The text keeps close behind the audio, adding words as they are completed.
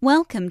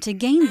Welcome to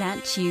Game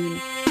That Tune.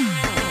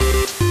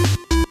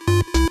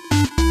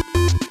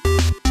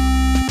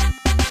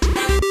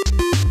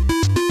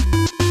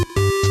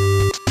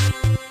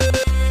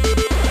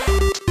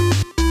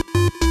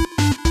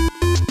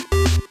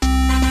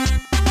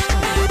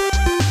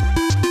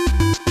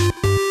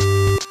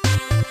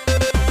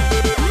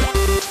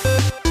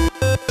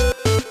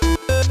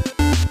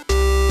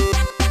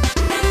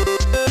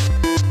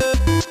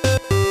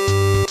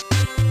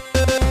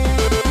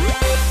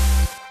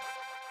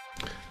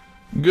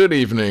 Good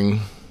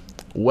evening.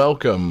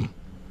 Welcome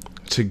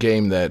to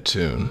Game That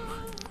Tune.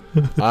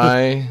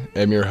 I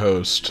am your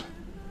host,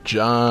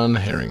 John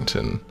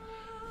Harrington.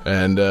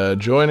 And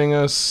joining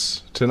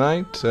us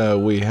tonight,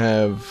 we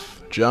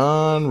have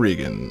John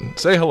Regan.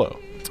 Say hello.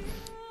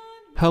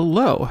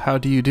 Hello. How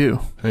do you do?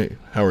 Hey,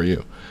 how are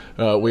you?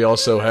 We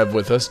also have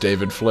with us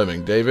David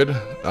Fleming. David,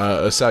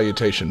 a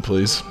salutation,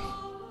 please.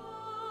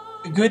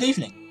 Good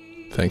evening.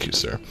 Thank you,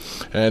 sir.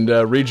 And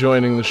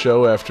rejoining the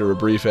show after a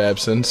brief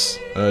absence,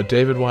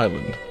 David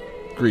Weiland.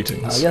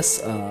 Greetings.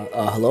 Yes.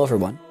 Hello,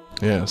 everyone.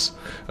 Yes.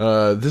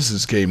 This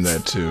is Game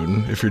That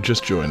Tune, if you're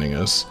just joining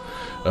us.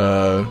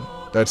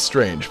 That's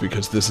strange,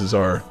 because this is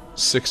our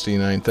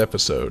 69th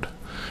episode.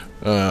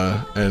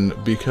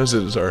 And because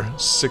it is our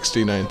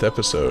 69th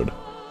episode,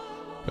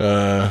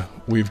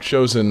 we've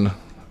chosen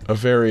a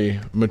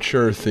very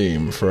mature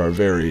theme for our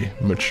very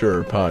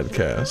mature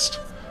podcast.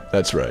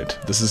 That's right.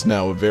 This is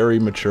now a very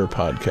mature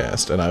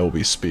podcast, and I will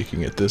be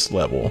speaking at this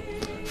level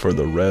for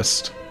the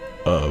rest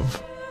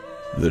of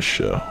the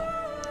show.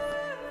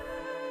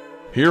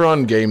 Here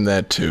on Game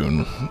That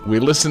Tune, we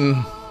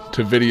listen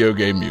to video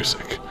game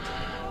music.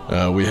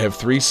 We have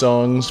 3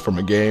 songs from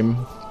a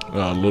game,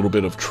 a little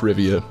bit of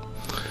trivia,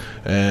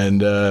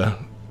 and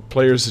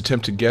players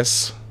attempt to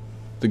guess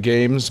the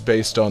games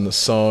based on the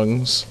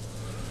songs.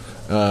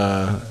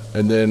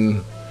 And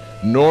then,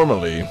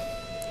 normally,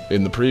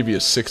 in the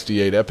previous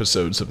 68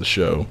 episodes of the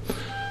show,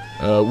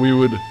 we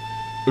would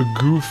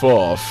goof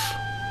off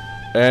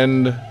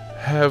and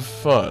have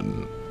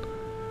fun.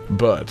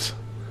 But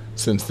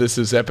since this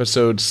is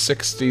episode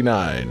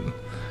 69,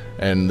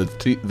 and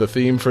the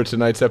theme for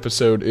tonight's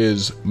episode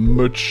is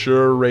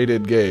mature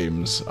rated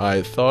games,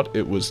 I thought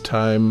it was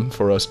time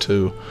for us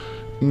to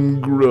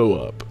grow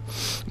up.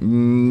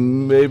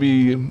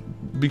 Maybe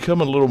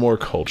become a little more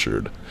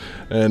cultured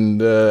and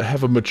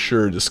have a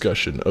mature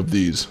discussion of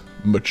these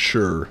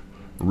mature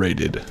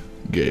rated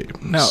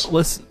games. Now,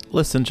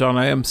 listen, John,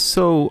 I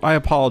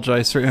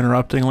apologize for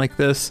interrupting like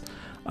this.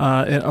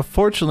 And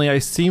unfortunately, I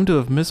seem to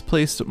have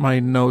misplaced my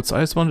notes. I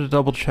just wanted to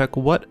double check.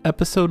 What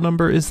episode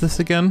number is this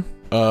again?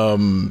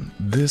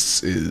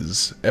 This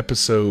is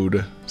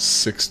episode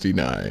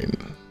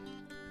 69.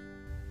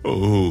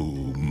 Oh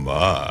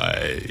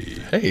my.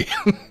 Hey,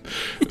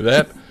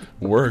 that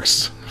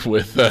works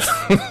with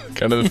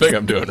kind of the thing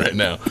I'm doing right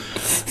now.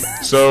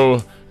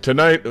 So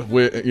tonight,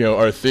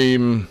 our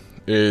theme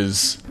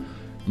is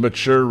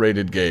mature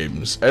rated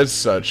games. As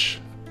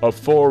such, a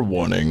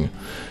forewarning,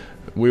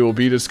 we will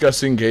be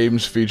discussing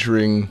games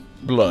featuring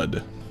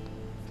blood,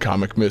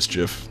 comic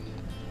mischief,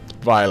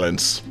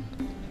 violence,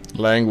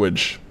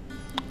 language,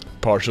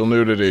 partial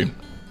nudity,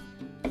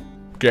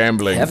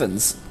 gambling,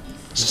 Heavens,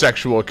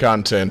 sexual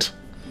content,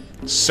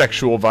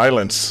 sexual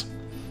violence,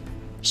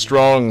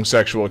 strong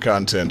sexual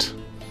content,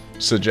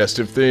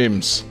 suggestive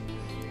themes,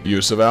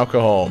 use of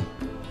alcohol,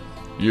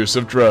 use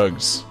of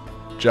drugs.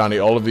 Johnny,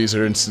 all of these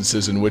are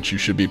instances in which you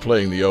should be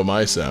playing the oh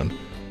my sound.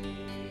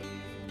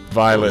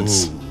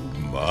 Violence. Oh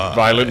my.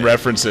 Violent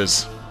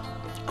references.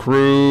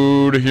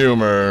 Crude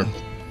humor.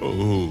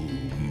 Oh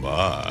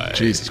my.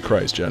 Jesus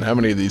Christ, John. How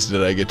many of these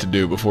did I get to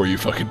do before you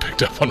fucking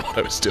picked up on what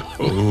I was doing?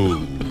 Oh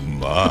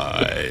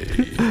my.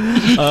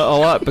 A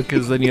lot,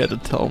 because then you had to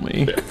tell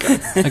me.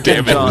 Again,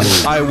 Damn it. John,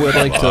 I would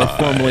like to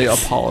formally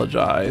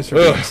apologize for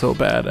being so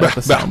bad at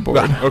the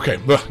soundboard. Okay,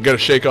 gotta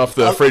shake off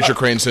the Fraser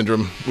Crane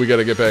syndrome. We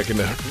gotta get back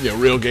into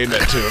real Game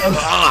That Tune.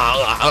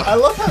 I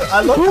love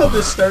how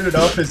this started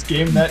off as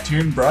Game That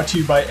Tune, brought to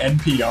you by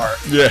NPR.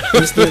 Yeah.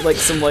 there's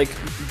some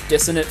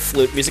dissonant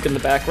flute music in the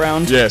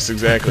background. Yes,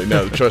 exactly.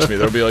 No, trust me,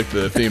 there'll be like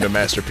the theme to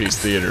Masterpiece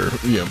Theater,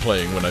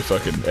 playing when I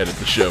fucking edit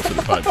the show for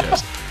the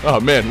podcast. Oh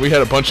man, we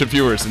had a bunch of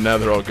viewers and now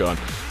they're all gone.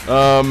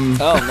 Oh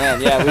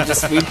man, yeah,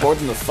 we bored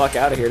them the fuck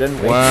out of here,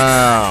 didn't we?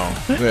 Wow.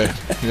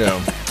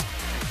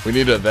 We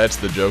need a "that's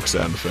the joke"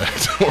 sound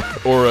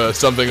effect, or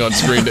something on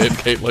screen to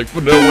indicate like,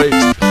 no wait.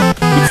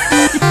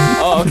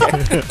 Oh,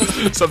 okay.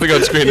 Something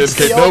on screen to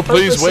indicate, no,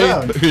 please wait.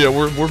 Sound. Yeah,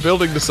 we're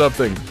building to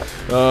something.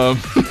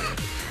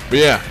 But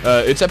yeah,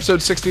 it's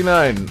episode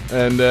 69,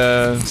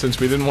 and since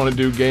we didn't want to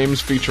do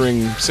games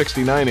featuring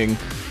 69ing,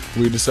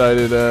 we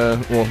decided,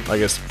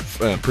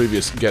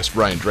 previous guest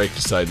Brian Drake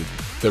decided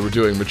that we're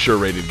doing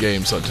mature-rated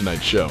games on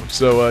tonight's show.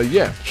 So,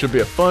 should be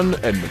a fun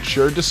and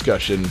mature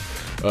discussion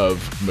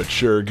of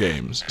mature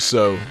games.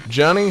 So,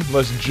 Johnny,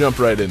 let's jump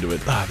right into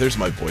it. There's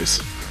my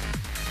voice.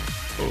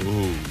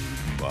 Oh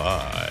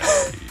my.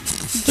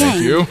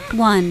 Thank Game you.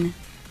 1.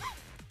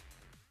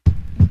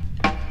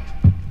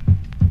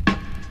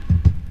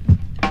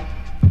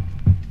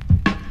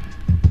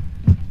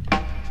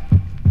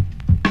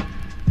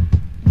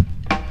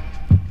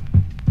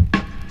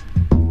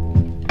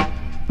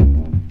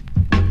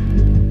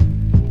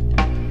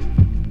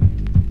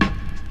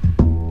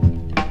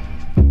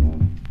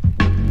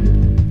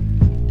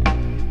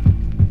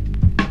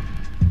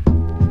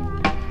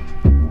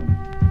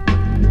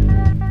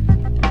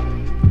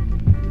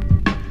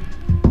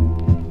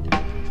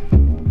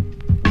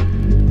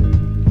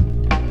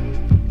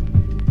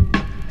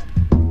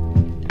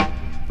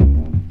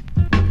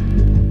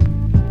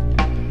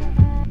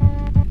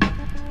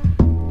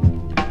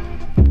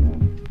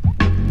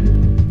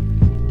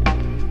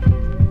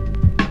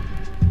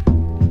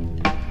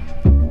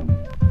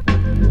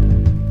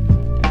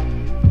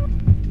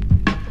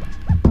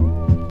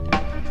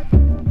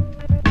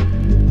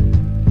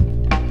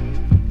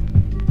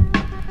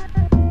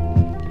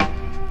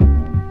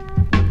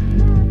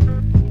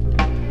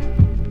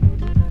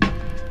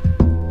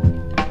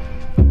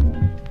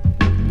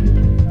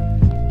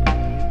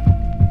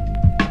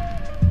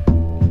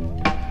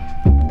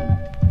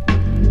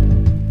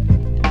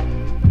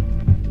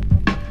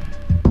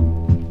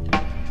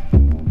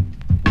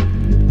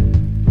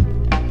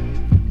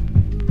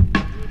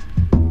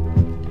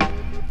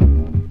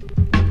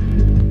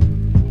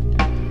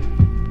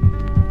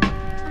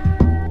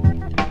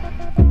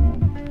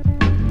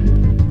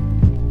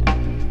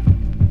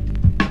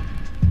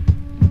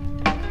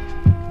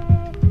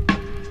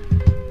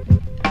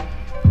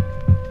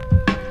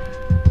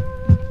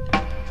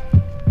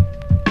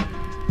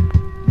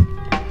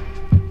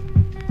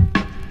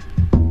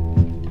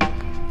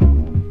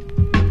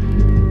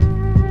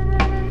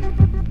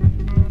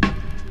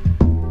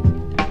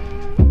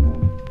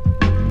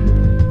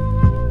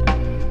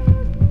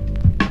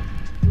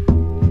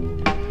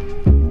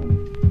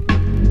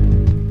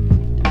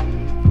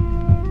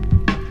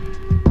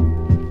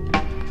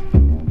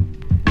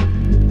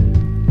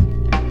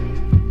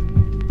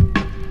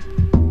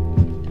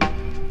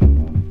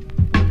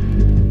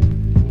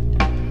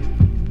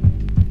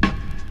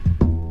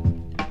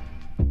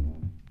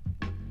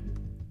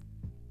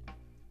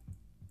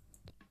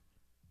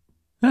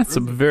 That's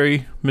some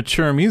very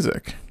mature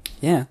music.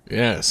 Yeah.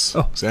 Yes,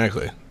 Oh.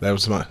 exactly. That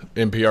was my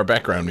NPR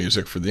background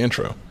music for the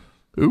intro.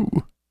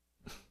 Ooh.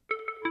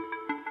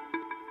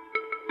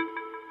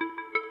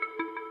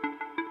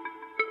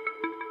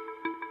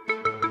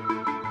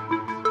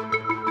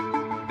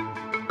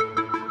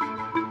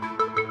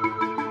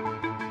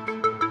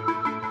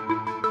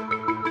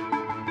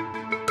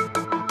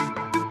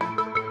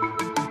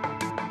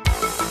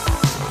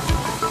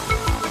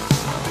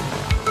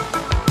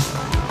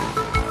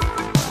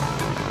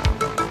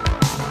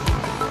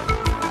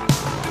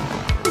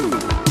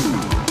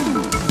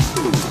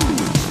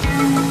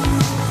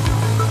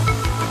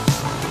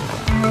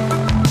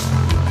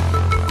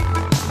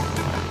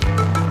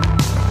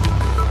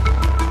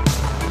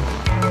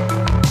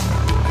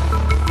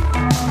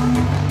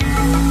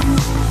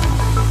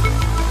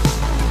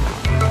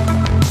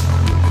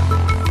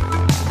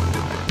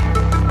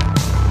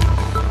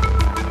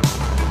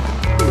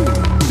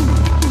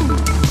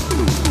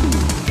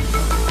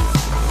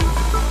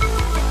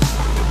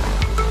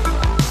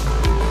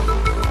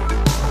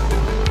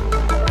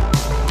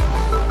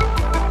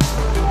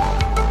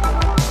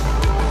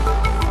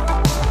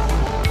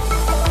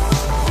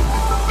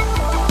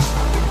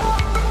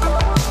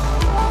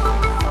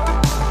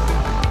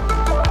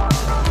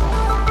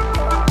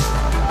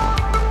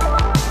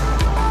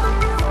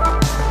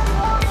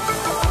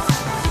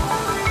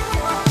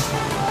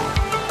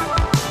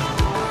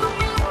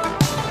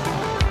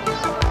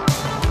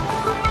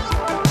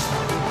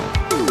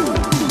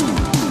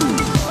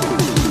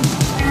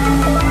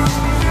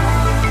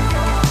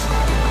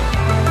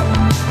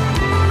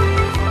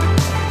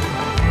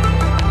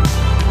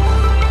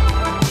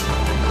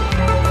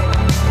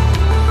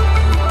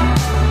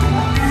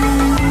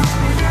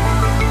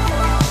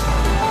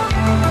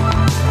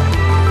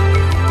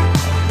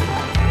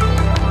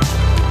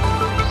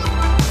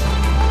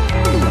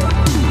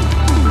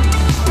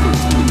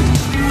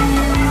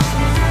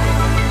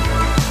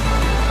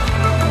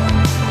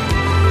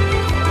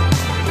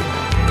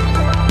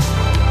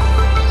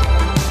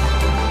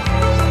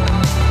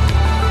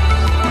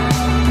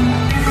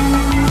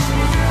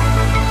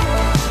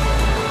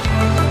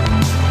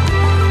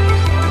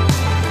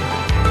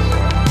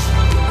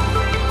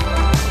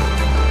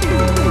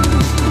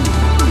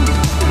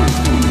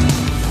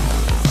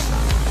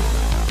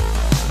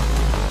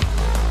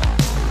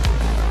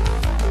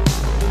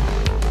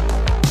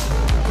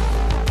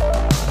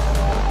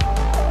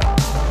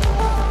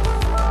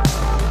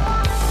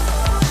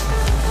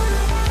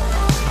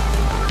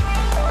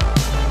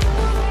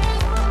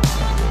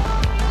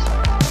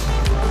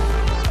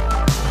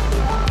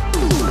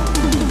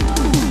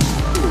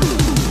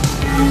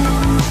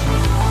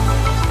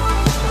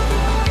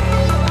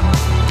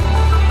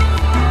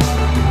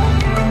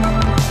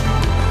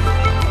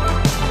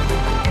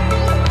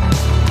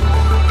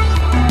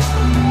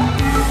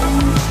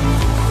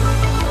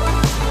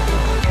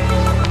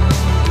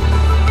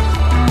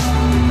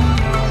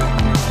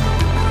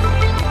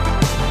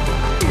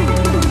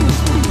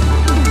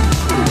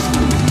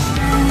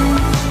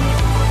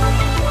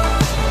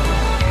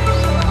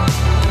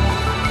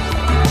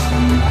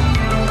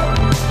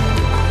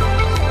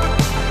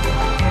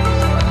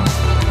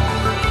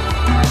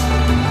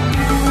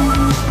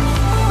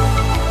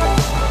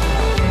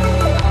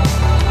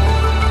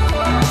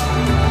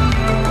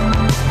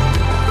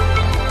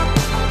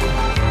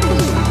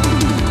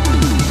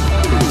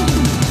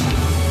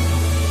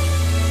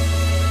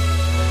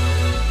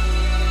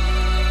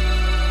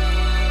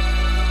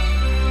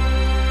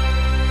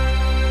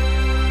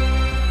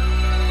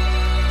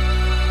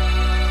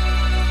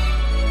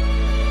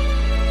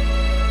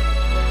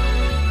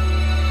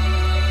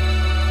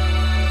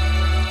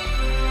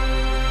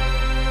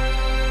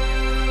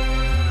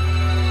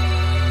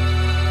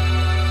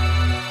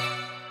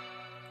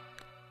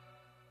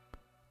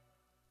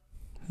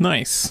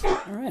 Nice. All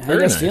right. How Very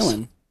you guys nice.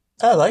 feeling?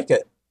 I like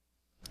it.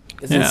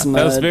 Isn't Yeah, some,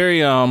 that was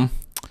very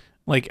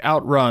like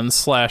outrun /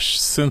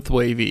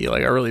 synthwavy.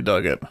 Like I really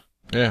dug it.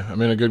 Yeah,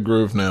 I'm in a good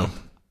groove now.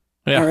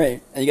 Yeah. All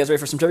right. Are you guys ready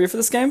for some trivia for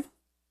this game?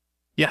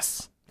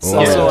 Yes. Oh,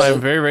 Also, yes.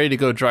 I'm very ready to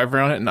go drive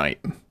around at night.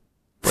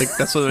 Like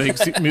that's what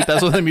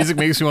that's what the music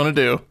makes me want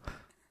to do.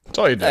 That's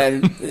all you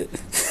do.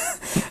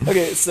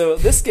 Okay, so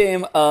this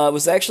game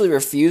was actually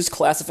refused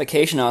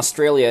classification in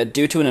Australia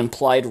due to an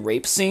implied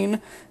rape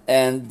scene,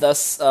 and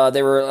thus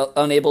they were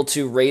unable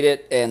to rate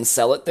it and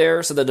sell it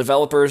there, so the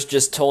developers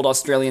just told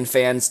Australian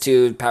fans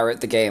to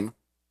pirate the game.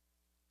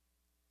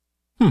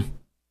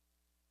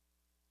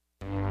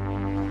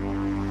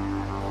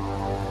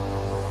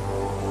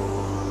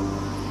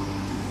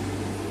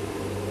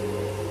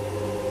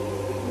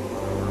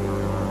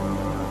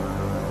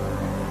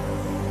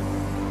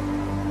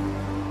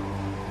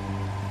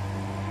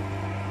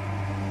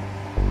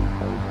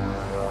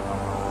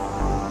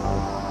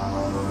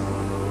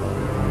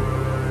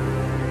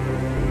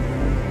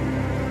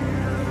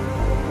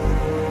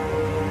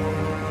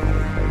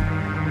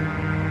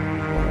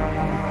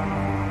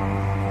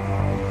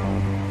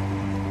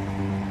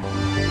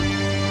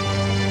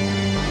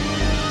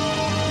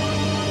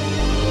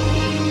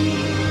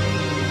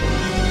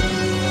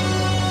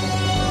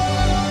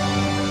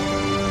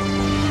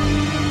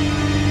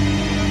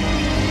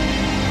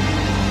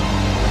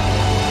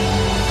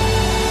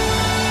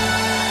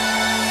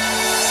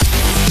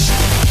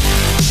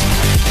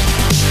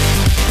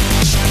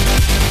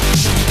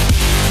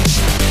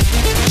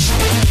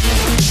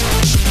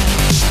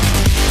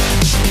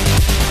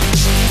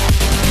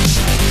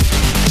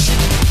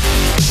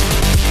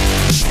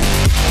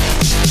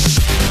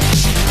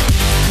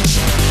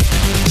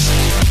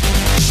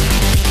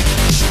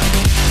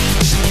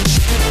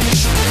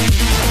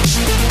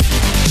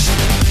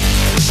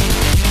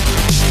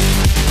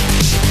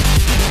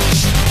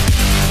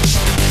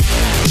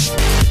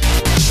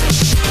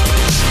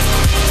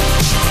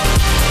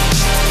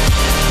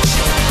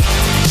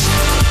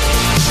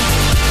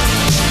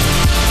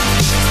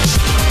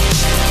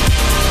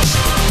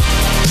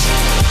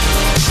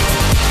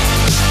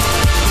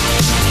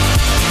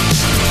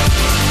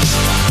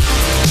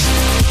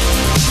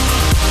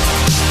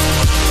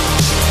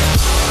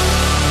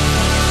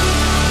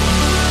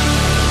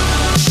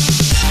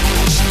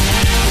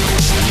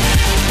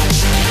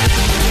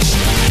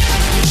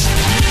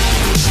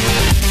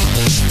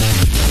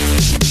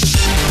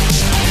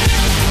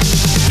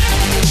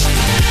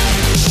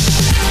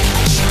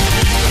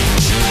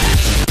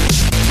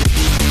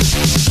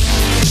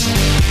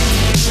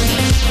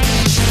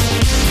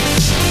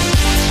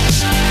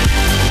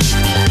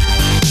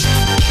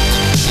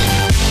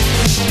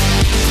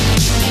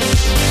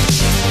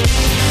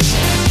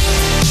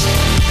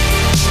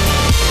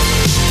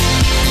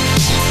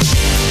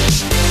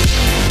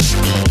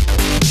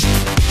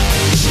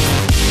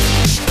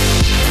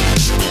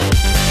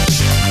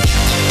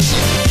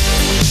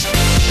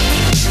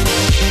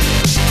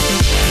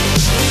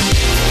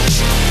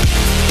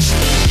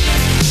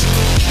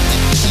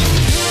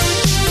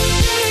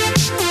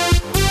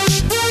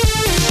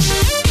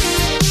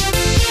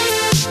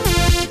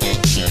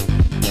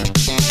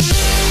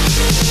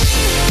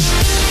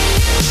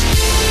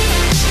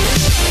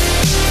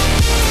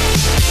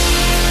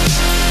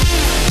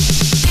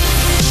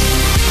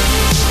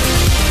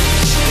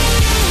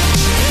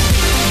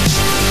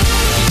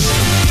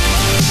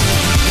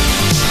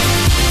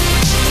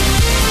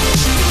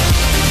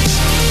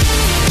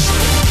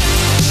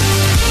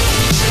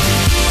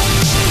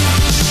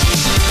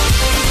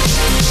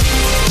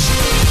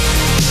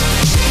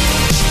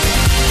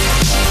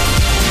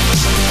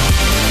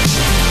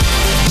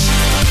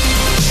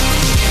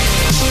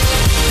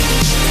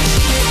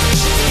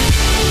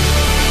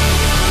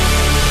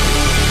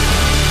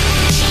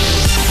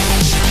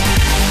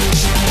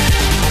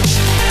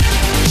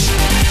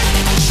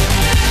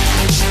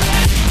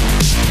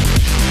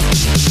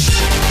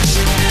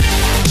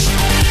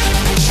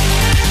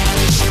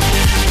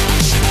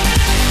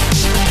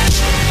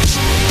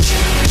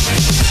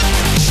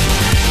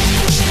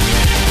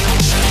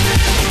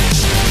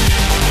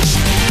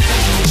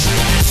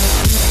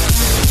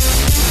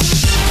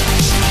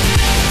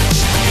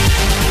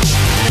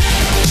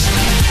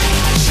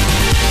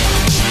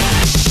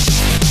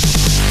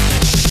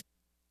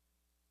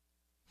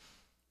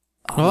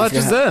 Well, that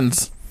just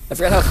ends. I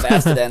forgot how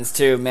fast it ends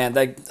too, man.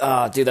 Dude,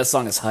 that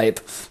song is hype.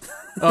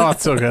 Oh,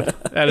 it's so good.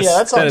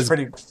 That song's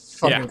pretty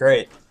fucking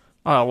great.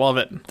 Oh, I love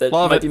it. That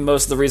Love might it. be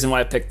most of the reason why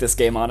I picked this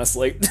game,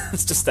 honestly.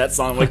 It's just that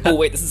song. I'm like, oh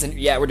wait,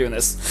 yeah, we're doing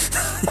this.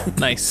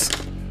 Nice.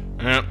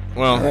 Yeah,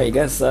 well, All right, you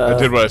guys. I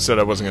did what I said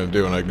I wasn't going to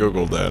do, and I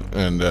googled that,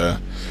 and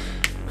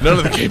none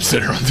of the games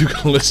that are on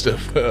the list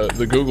of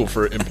the Google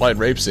for implied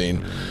rape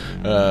scene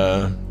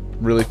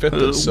really fit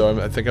this. So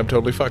I think I'm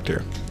totally fucked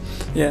here.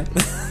 Yeah.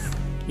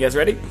 You guys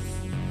ready?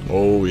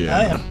 Oh yeah.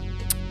 I am.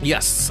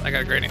 Yes, I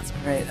got a great answer.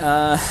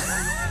 All right.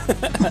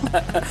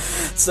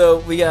 So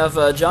we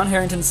have John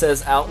Harrington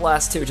says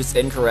Outlast 2, which is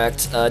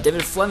incorrect.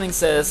 David Fleming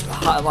says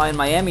Hotline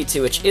Miami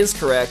 2, which is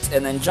correct.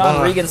 And then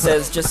John Regan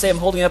says, just say I'm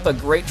holding up a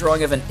great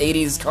drawing of an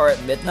 80s car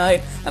at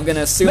midnight. I'm going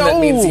to assume that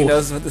means he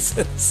knows what this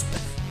is.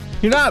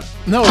 You're not.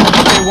 No,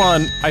 okay,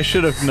 one, I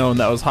should have known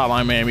that was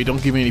Hotline Miami.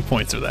 Don't give me any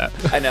points for that.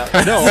 I know.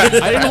 No, I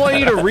didn't want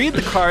you to read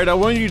the card. I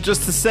wanted you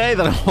just to say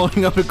that I'm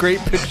holding up a great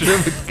picture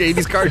of an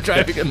 80s car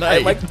driving at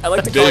night. I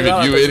like to call David, it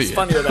out. you It's idiot.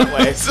 funnier that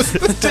way.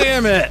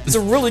 Damn it. It's a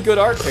really good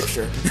art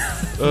picture.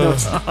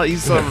 Oh, you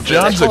son of a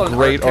John's They call a it an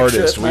great art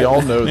picture. artist. We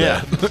all know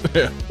Yeah.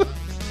 that.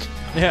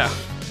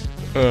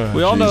 Yeah.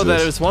 We all know that Jesus.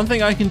 if there's one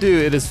thing I can do,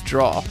 it is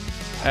draw.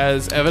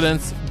 As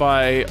evidenced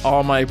by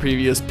all my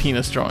previous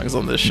penis drawings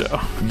on this show.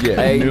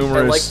 Yeah, I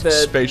numerous like the-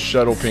 space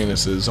shuttle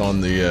penises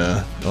on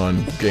the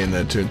on Gain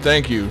That Tune.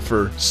 Thank you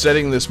for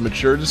setting this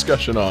mature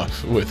discussion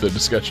off with a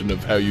discussion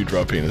of how you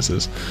draw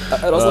penises.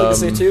 I'd also like to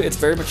say, too, it's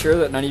very mature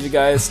that none of you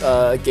guys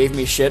gave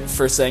me shit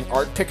for saying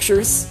art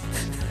pictures.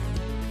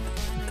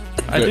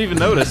 I didn't even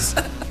notice.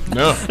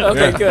 No.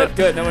 Okay, yeah.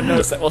 good. No one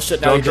noticed that. Well, shit,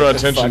 now Don't you draw did.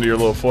 attention Fuck. to your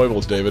little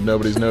foibles, David.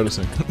 Nobody's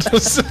noticing.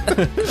 this-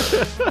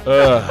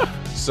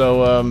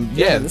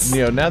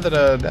 now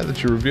that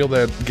you reveal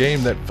that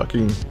game, that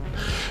fucking,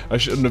 I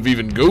shouldn't have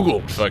even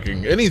Googled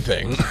fucking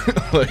anything.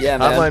 Like, Yeah,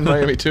 man. Hotline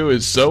Miami 2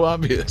 is so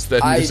obvious.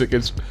 That I- music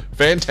is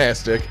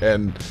fantastic,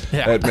 and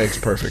Yeah. that makes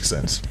perfect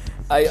sense.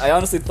 I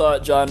honestly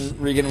thought John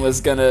Regan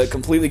was gonna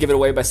completely give it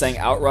away by saying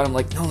Outrun. I'm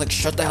like, no, like,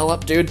 shut the hell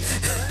up, dude.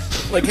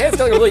 Like, hey, it's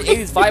got like a really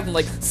 80s vibe. I'm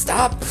like,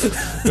 stop. I've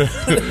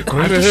just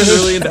been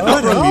really into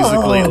Outrun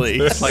music lately.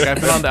 Like,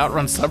 I've been on the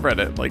Outrun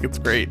subreddit. Like, it's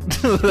great.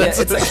 Yeah,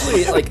 it's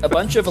actually like a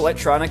bunch of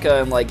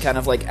electronica and like kind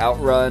of like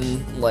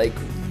Outrun like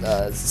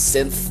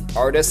synth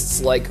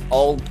artists like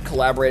all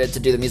collaborated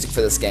to do the music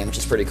for this game, which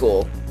is pretty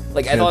cool.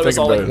 Like I thought it was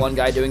think all about like it. one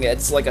guy doing it.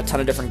 It's like a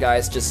ton of different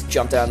guys just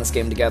jumped out on this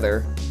game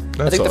together.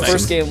 I That's think the awesome.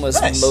 first game was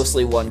Nice.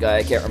 mostly one guy.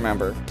 I can't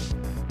remember.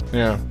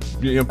 Yeah,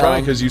 probably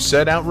Um, because you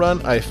said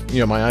Outrun. My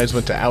eyes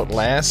went to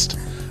Outlast,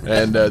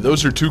 and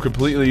those are two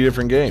completely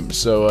different games.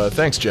 So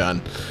thanks,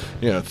 John.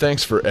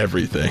 Thanks for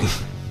everything.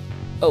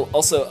 Oh,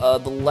 also,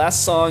 the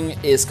last song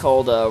is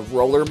called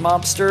Roller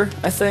Mobster,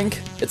 I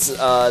think. It's,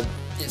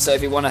 so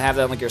if you want to have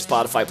that on, like, your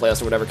Spotify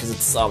playlist or whatever, because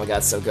it's, oh my god,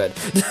 it's so good.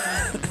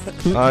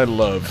 I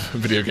love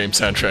video game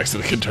soundtracks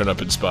that I can turn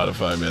up in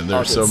Spotify, man. There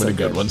are it's so so many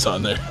good good. ones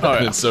on there. Oh,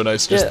 yeah. It's so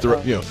nice to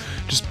just Yeah.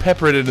 just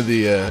pepper it into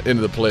the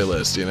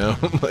playlist,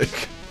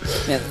 like.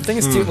 Man, the thing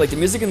is, too, like, the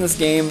music in this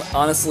game,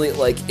 honestly,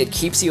 like, it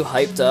keeps you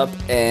hyped up,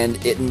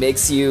 and it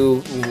makes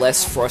you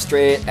less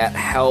frustrated at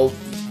how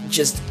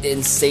just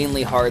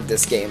insanely hard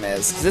this game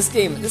is. 'Cause this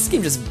game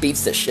just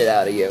beats the shit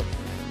out of you.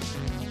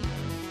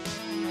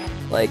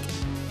 Like,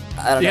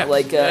 I don't Yeah, know,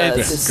 like,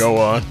 it's- this- Go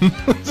on.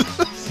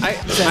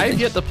 I've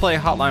yet to play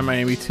Hotline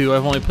Miami 2.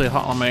 I've only played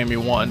Hotline Miami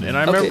 1. And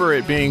I remember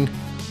it being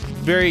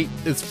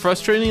it's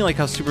frustrating, like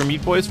how Super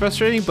Meat Boy is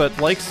frustrating, but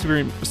like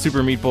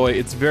Super Meat Boy,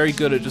 it's very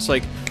good at just,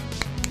 like,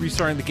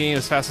 restarting the game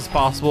as fast as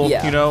possible.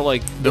 Yeah.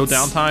 Like, no It's-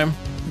 downtime.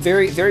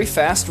 very, very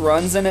fast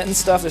runs in it and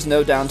stuff. There's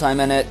no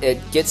downtime in it.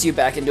 It gets you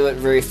back into it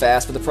very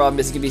fast, but the problem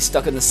is you can be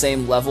stuck in the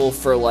same level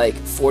for like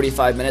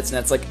 45 minutes, and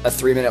that's like a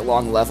 3-minute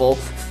long level.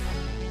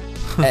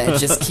 And it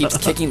just keeps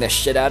kicking the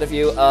shit out of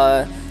you.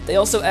 They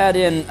also add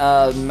in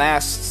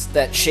masks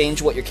that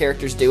change what your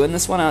characters do in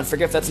this one. I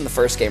forget if that's in the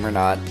first game or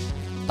not.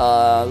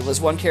 There's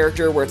one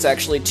character where it's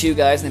actually two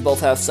guys and they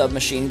both have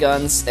submachine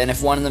guns, and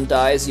if one of them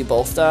dies, you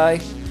both die.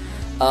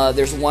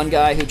 There's one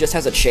guy who just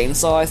has a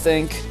chainsaw, I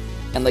think,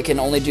 and they can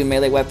only do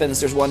melee weapons.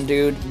 There's one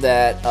dude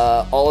that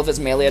all of his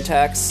melee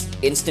attacks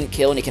instant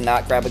kill and he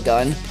cannot grab a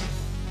gun.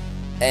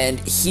 And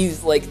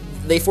he's like,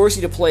 they force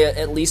you to play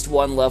at least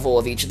one level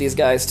of each of these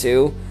guys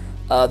too.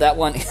 That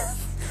one,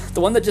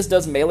 the one that just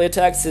does melee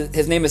attacks,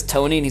 his name is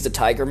Tony and he's a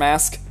tiger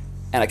mask.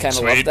 And I kind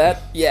of love Sweet.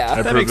 that.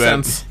 Yeah. That makes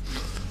sense.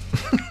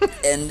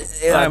 And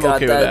I'm God,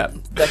 okay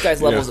with that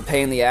guy's level is a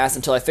pain in the ass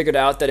until I figured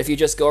out that if you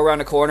just go around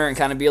a corner and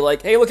kind of be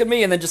like, hey, look at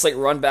me, and then just like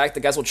run back, the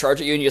guys will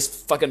charge at you and you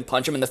just fucking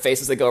punch them in the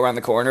face as they go around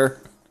the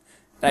corner.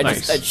 And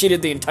Nice. I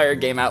cheated the entire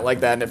game out like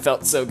that and it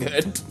felt so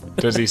good.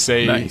 Does he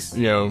say, Nice.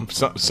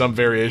 some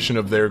variation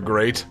of "they're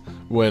great"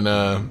 when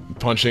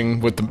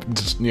punching with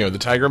the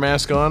tiger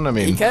mask on? I He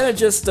mean, kind of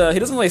just, he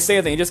doesn't really say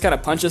anything, he just kind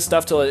of punches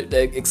stuff till it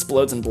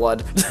explodes in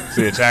blood.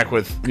 the attack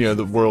with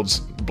the world's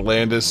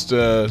blandest,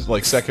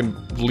 like second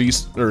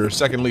least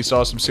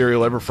awesome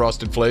cereal ever,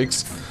 Frosted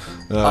Flakes.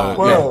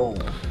 Whoa.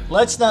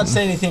 Let's not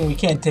say anything we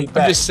can't take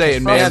back. I'm just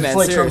saying, Frosted man.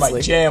 Flakes were my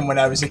seriously. jam when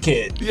I was a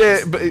kid.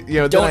 Yeah, but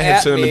then Don't I had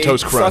at Cinnamon me.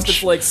 Toast Crunch. Frosted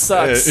Flakes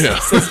sucks, Yeah.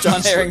 says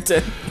John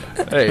Harrington.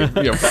 Hey,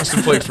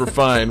 Frosted Flakes were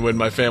fine when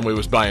my family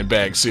was buying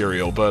bag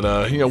cereal, but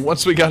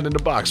once we got into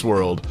box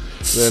world,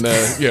 then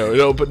it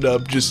opened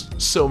up just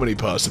so many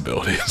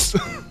possibilities.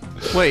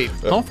 Wait,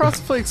 don't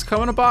Frosted Flakes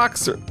come in a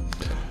box? Or...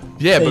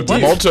 Yeah, They but do.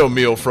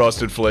 Multi-Meal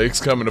Frosted Flakes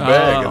come in a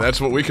bag, and that's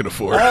what we can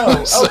afford.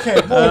 Oh,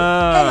 okay.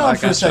 Well, hang on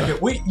for a gotcha.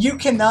 second. You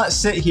cannot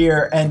sit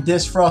here and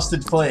diss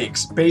Frosted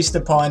Flakes based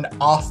upon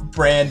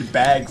off-brand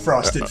bag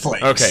Frosted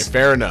Flakes. Okay,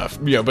 fair enough.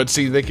 But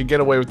see, they could get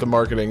away with the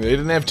marketing. They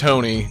didn't have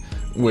Tony,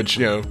 which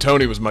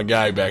Tony was my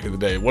guy back in the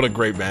day. What a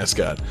great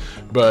mascot!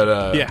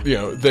 But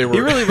they were. He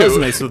really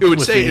resonates with It would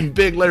with say me. in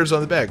big letters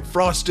on the back,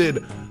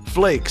 Frosted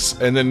Flakes,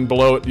 and then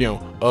below it,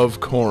 of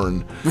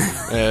corn,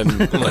 and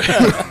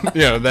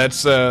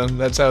that's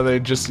how they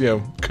just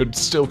could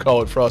still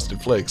call it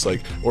Frosted Flakes,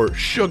 or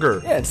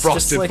sugar Yeah, it's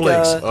Frosted just like,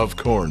 Flakes of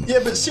corn. Yeah,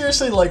 but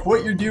seriously,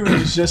 what you're doing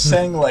is just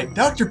saying,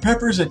 Dr.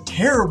 Pepper's a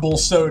terrible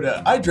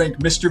soda. I drank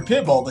Mr.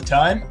 Pibb all the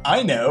time.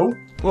 I know.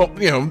 Well,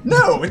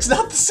 No, it's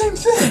not the same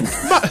thing.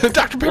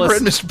 Dr. Pepper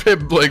and Mr.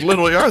 Pibb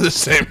literally are the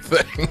same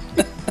thing.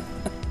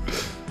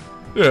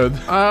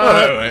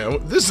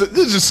 This is a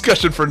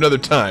discussion for another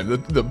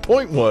time. The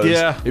point was,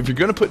 if you're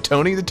going to put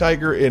Tony the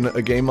Tiger in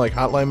a game like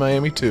Hotline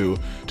Miami 2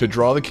 to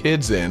draw the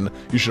kids in,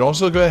 you should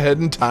also go ahead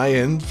and tie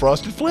in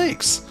Frosted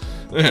Flakes.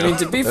 I mean,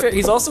 to be fair,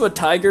 he's also a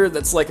tiger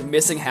that's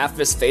missing half of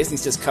his face and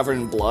he's just covered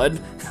in blood.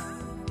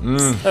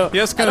 So,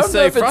 Yeah, I was I gonna don't know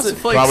say if it's Frosted a-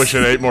 Flakes. Probably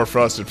should have ate more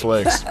Frosted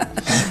Flakes. I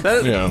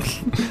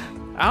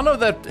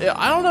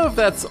don't know if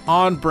that's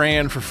on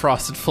brand for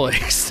Frosted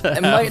Flakes.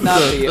 It might not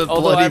be. The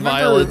Although bloody I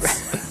remember,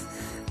 violence.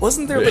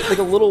 wasn't there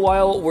a little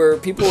while where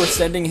people were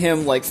sending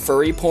him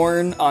furry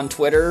porn on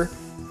Twitter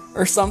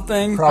or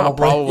something?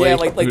 Probably. Yeah,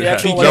 the Yeah.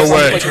 actual No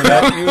way.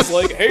 he was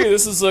like, "Hey,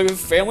 this is a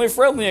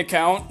family-friendly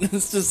account."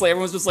 It's just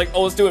everyone's just like,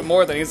 "Oh, let's do it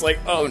more." Then he's like,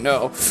 "Oh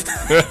no."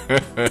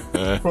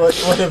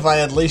 What have I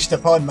unleashed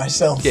upon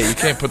myself? Yeah, you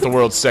can't put the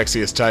world's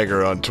sexiest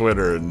tiger on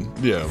Twitter and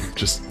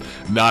just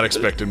not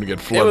expect him to get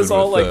It flooded was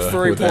all with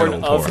furry with porn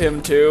animal of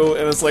him too,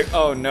 and it's like,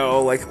 "Oh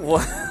no!"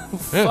 What?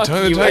 Yeah, Fuck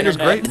Tony you, the Tiger's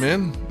Internet. great,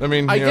 man. I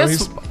mean, I guess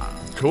he's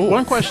cool.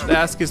 one question to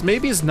ask is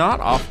maybe it's not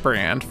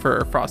off-brand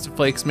for Frosted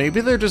Flakes.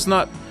 Maybe they're just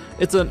not.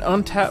 It's an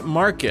untapped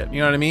market. You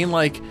know what I mean?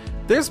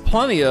 There's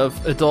plenty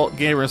of adult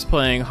gamers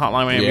playing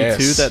Hotline Miami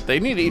 2 that they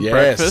need to eat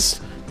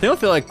breakfast. They don't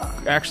feel like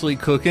actually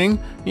cooking.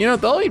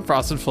 They'll eat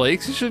Frosted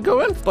Flakes. You should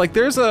go in.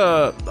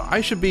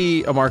 I should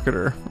be a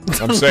marketer.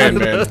 I'm saying,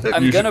 man.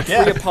 I'm you gonna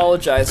should-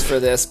 pre-apologize for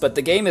this, but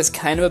the game is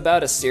kind of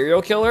about a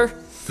serial killer.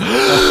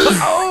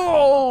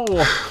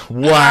 Oh!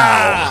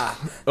 Wow.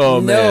 Oh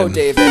No, man.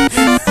 David.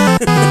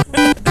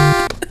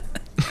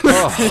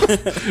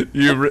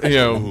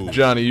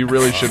 Johnny, you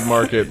really should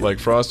market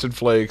Frosted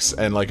Flakes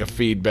and a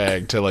feed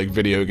bag to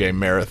video game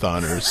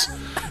marathoners.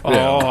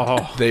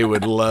 They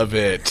would love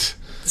it.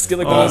 Just get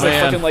one of those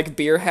man. fucking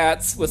beer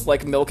hats with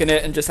milk in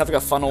it, and just have a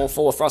funnel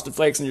full of Frosted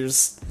Flakes, and you're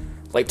just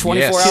 24-hour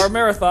Yes.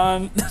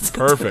 marathon.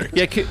 Perfect.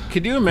 Yeah,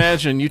 could you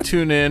imagine you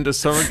tune in to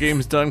Summer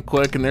Games Done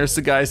Quick and there's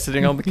the guy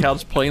sitting on the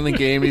couch playing the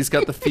game and he's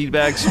got the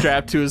feedback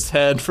strapped to his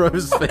head from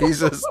his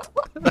faces.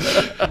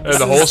 And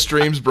the whole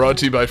stream's brought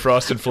to you by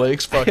Frosted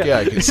Flakes. Fuck yeah,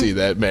 I can see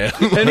that, man.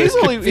 And he's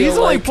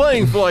only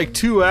playing for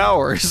 2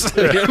 hours.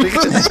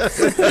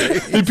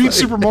 He beat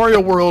Super Mario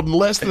World in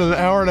less than an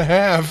hour and a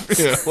half.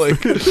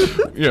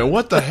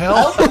 What the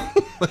hell?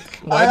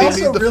 Why I do you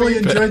also need the really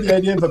feedback? enjoyed the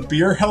idea of a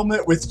beer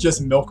helmet with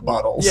just milk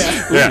bottles. Yeah.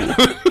 Yeah.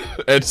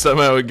 And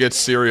somehow it gets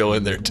cereal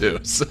in there too.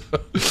 So,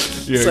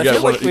 you I got,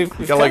 feel like we've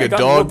got a kinda gotten a dog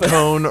little bit-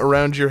 cone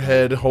around your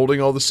head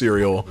holding all the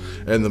cereal,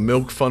 and the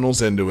milk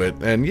funnels into it,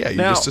 and you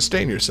Now- just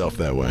sustain yourself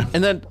that way.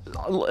 And then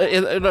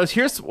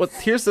here's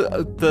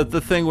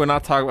the thing we're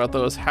not talking about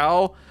though is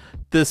how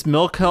this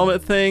milk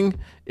helmet thing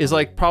is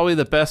probably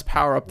the best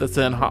power up that's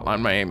in Hotline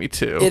Miami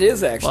 2. It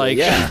is actually,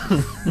 yeah.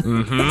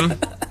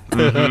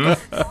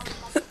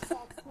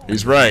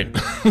 He's right.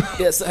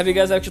 Yeah, so have you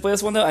guys actually played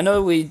this one, though? I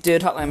know we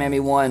did Hotline Miami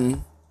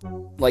 1,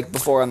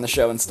 before on the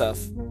show and stuff.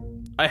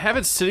 I have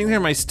it sitting there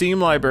in my Steam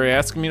library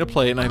asking me to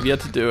play it, and I've yet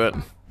to do it.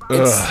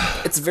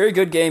 It's a very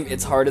good game.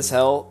 It's hard as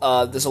hell.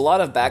 There's a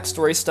lot of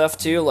backstory stuff,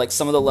 too.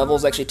 Some of the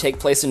levels actually take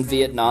place in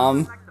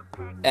Vietnam.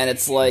 And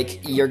it's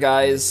your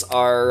guys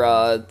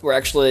are, we're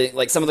actually,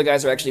 some of the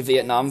guys are actually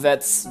Vietnam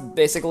vets,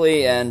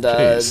 basically. And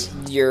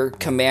your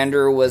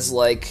commander was,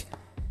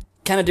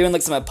 kind of doing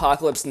some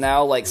Apocalypse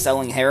Now,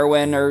 selling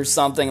heroin or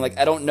something.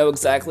 I don't know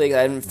exactly.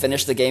 I haven't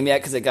finished the game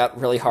yet because it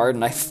got really hard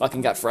and I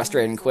fucking got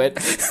frustrated and quit.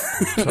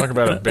 Talk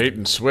about a bait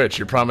and switch.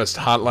 You're promised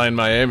Hotline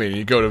Miami, and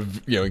you go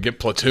to get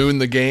Platoon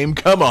the game.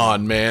 Come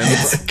on, man.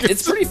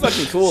 It's pretty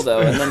fucking cool though,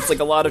 and then it's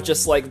a lot of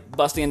just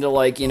busting into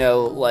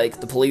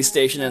the police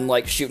station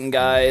and shooting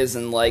guys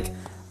and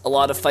a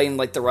lot of fighting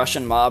the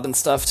Russian mob and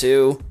stuff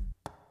too.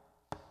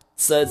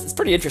 So it's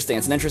pretty interesting.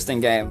 It's an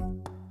interesting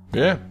game.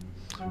 Yeah.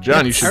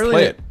 John, you should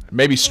play it.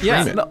 Maybe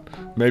stream it. no.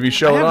 Maybe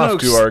show I it have off no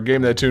to our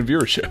Game That Tune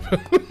viewership.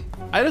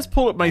 I just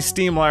pulled up my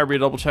Steam library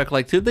to double check,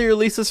 like, did they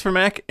release this for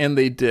Mac? And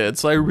they did,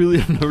 so I really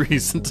have no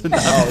reason to not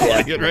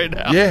play it right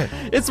now. Yeah.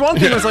 It's one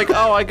thing, it's like,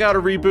 oh, I gotta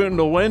reboot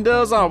into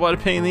Windows, oh, what a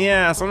pain in the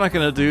ass, I'm not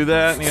gonna do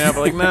that,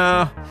 but like,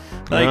 nah,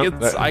 like,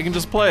 I can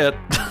just play it.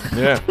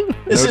 Yeah.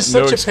 This is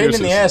such a pain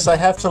in the ass, I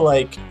have to,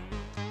 like,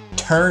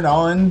 turn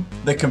on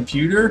the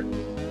computer.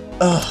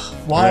 Ugh,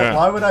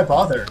 why would I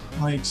bother?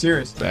 Like,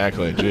 seriously.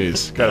 Exactly,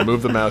 jeez. Gotta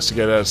move the mouse to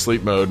get out of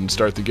sleep mode and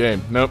start the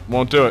game. Nope,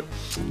 won't do it.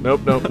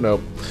 Nope.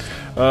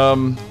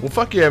 Well,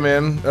 fuck yeah,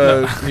 man.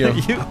 There's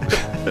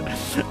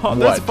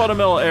a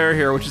fundamental error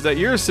here, which is that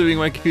you're assuming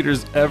my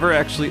computer's ever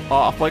actually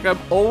off. Like, I'm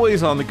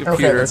always on the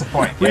computer. Okay, that's a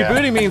point. Yeah.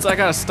 Rebooting means I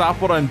gotta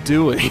stop what I'm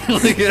doing.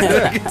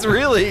 It's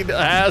really an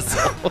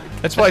asshole.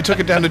 That's why I took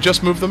it down to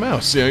just move the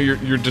mouse.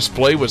 Your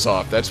display was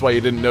off. That's why you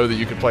didn't know that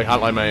you could play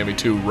Hotline Miami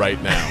 2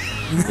 right now.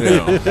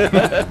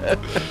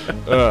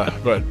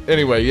 But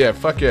anyway, yeah,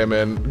 fuck yeah,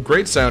 man.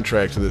 Great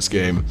soundtrack to this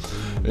game.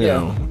 You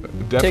know,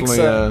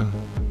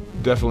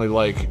 definitely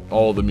like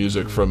all the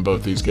music from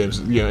both these games.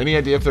 Any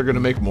idea if they're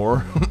gonna make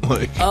more?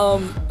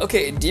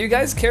 Okay, do you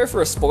guys care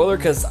for a spoiler?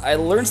 Because I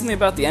learned something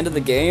about the end of the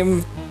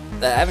game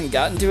that I haven't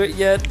gotten to it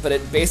yet, but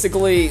it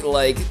basically,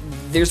 like,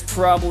 there's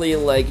probably,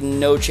 like,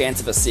 no chance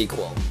of a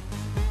sequel.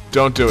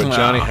 Don't do it.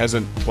 Johnny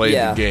hasn't played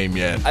the game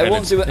yet. I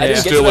won't do it.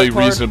 It's still a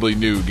reasonably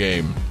new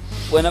game.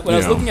 When I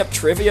was looking up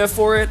trivia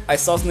for it, I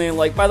saw something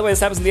like, by the way, this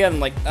happens in the end. I'm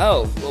like,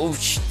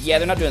 yeah,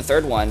 they're not doing a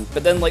third one.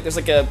 But then, like, there's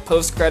like a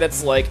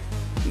post-credits, like,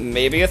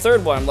 maybe a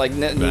third one. I'm like,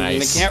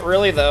 nice. They can't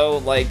really, though,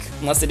 like,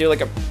 unless they do,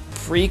 like, a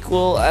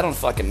prequel. I don't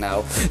fucking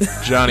know.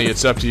 Johnny,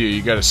 it's up to you.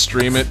 You gotta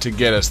stream it to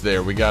get us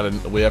there. We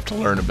have to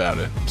learn about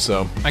it.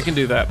 So I can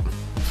do that.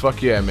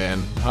 Fuck yeah,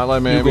 man.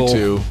 Hotline Miami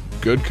 2.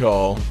 Good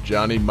call.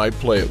 Johnny might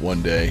play it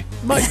one day.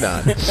 Might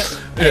not. I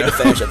need to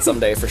finish it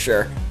someday for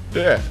sure.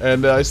 Yeah,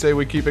 and I say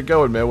we keep it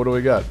going, man. What do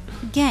we got?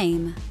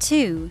 Game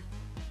 2.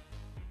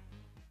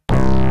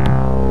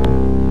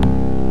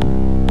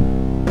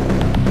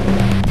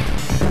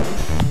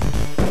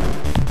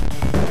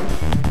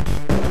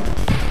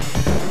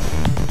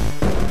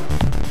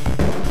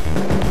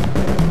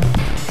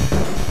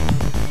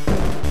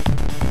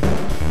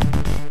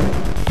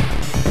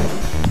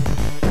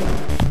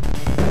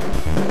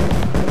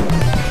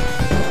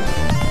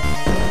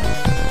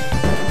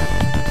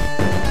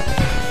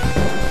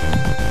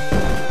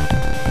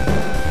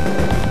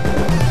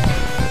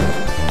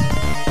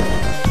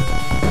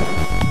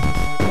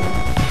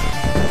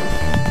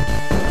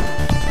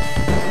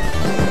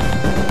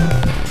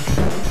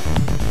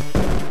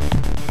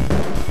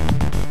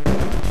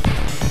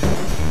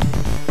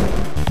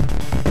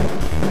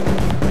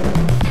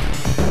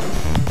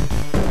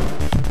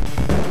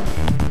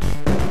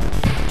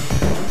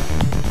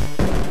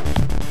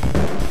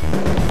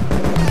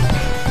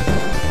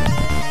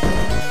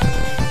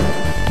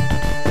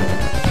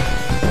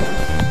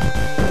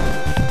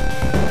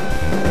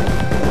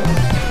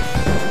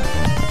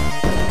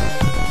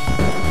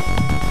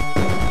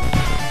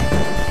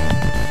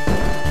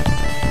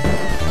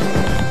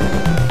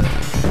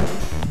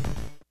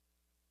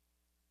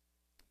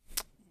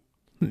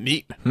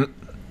 Neat.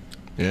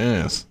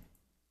 Yes.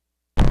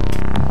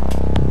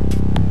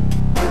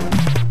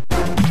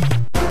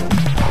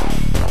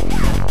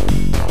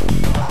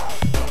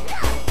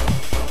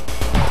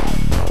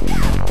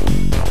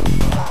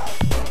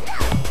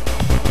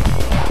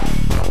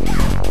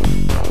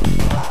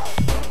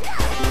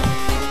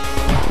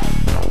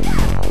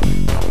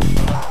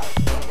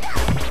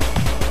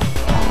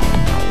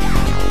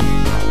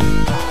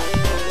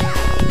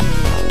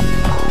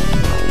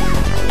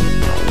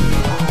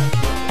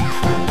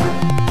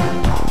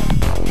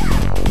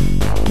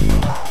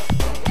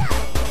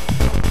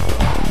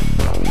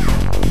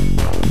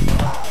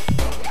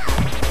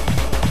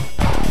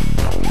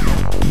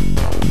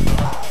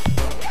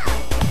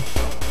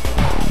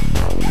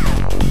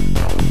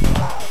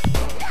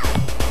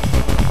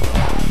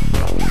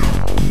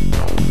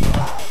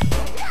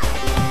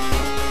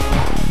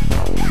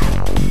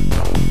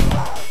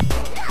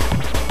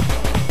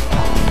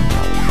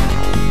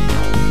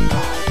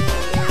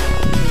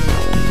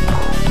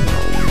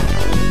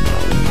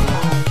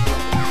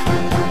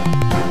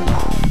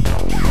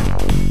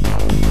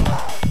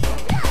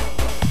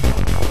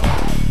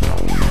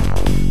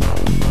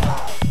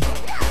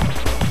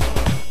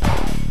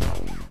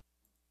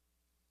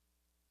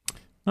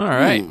 All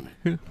right.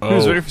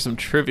 Who's ready for some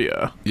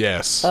trivia?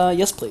 Yes.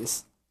 Yes,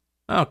 please.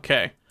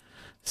 Okay.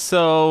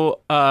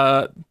 So,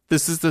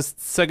 this is the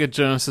Sega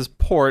Genesis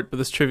port, but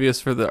this trivia is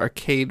for the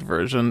arcade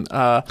version.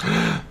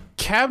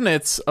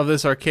 Cabinets of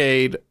this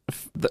arcade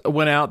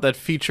went out that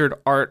featured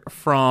art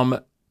from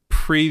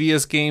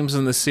previous games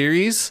in the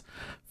series,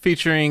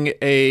 featuring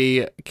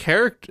a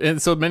character.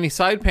 And so many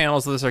side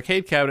panels of this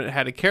arcade cabinet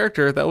had a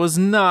character that was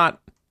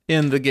not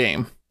in the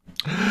game.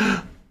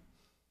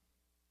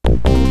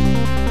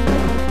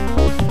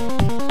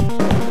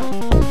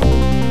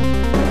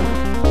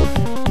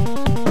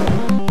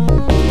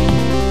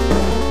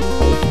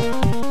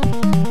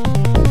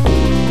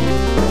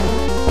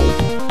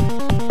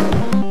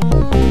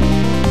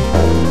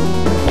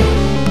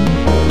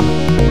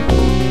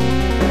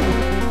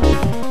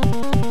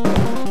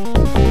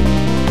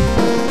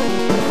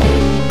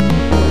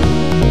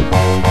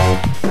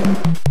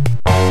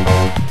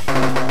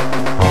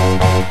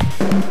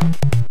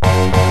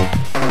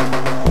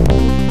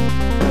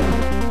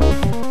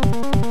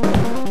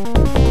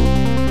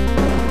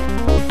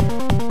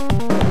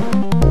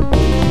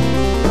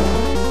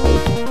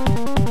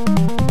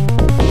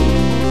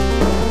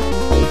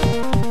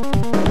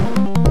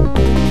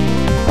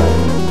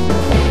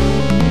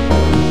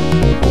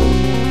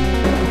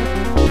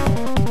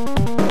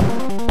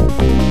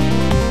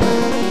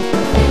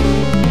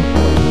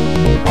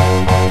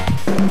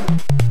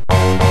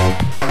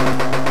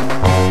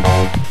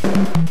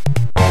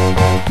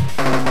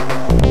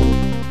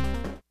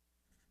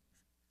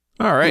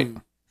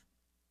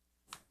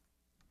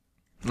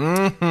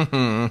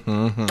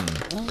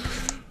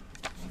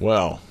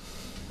 Well,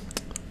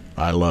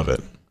 I love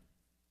it.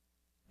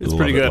 It's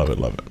pretty good. Love it.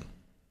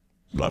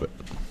 Love it.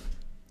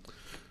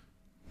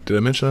 Did I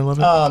mention I love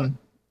it?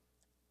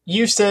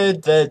 You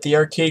said that the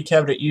arcade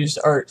cabinet used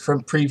art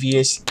from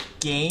previous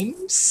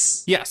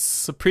games?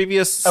 Yes, a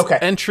previous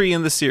entry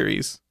in the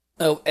series.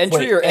 Oh,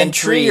 entry Wait, or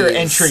entry or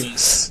entries?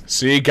 entries?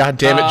 See, God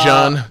damn it,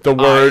 John. The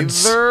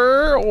words.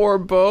 Either or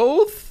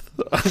both.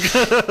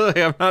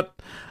 I'm not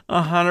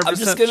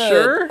 100%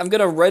 sure. I'm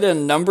gonna write a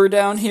number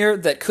down here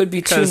that could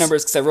be two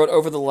numbers because I wrote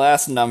over the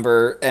last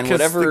number, and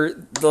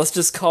whatever. Let's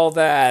just call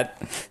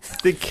that.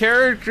 The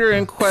character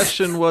in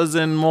question was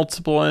in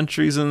multiple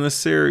entries in the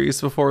series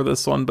before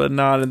this one, but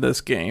not in this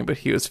game. But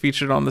he was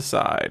featured on the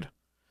side,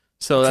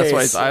 so that's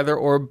why it's either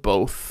or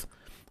both.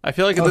 I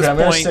feel like at this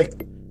point,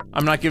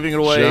 I'm not giving it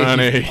away.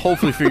 Johnny. You've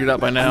hopefully figured it out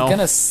by now. I'm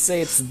gonna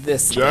say it's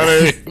this.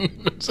 Johnny.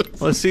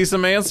 Let's see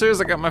some answers.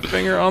 I got my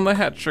finger on the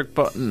hat trick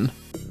button.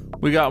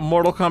 We got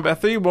Mortal Kombat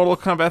 3, Mortal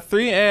Kombat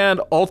 3, and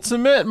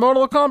Ultimate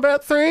Mortal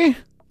Kombat 3.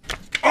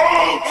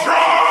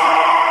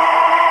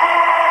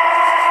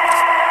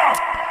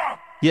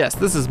 Yes,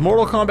 this is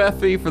Mortal Kombat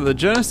 3 for the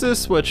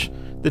Genesis, which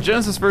the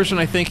Genesis version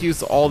I think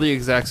used all the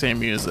exact same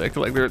music.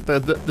 Like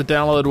the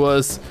download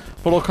was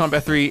Mortal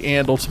Kombat 3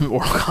 and Ultimate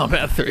Mortal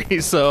Kombat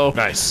 3. So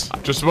nice.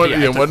 Just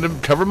wanted to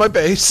cover my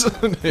base.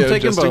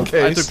 Taking both.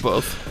 I took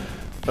both.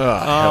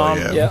 Hell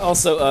yeah. Yeah,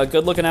 also,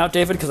 good looking out,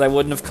 David, because I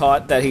wouldn't have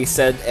caught that he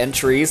said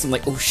entries. I'm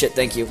like, oh shit,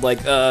 thank you.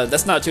 Like,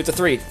 that's not 2 to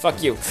 3.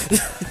 Fuck you.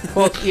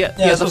 Well,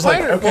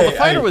 the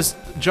fighter was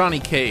Johnny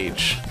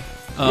Cage.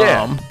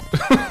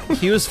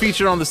 He was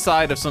featured on the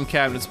side of some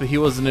cabinets, but he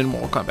wasn't in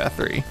Mortal Kombat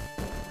 3.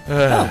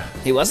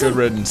 He wasn't? Good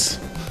riddance.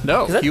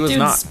 No, he was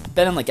not.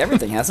 Been in like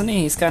everything, hasn't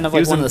he? He's kind of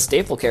like one of the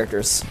staple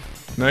characters.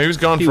 No, he was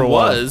gone for a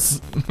while.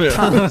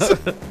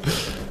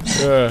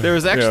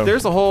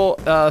 There's a whole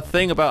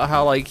thing about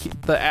how like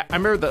I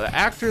remember the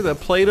actor that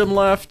played him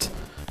left,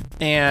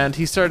 and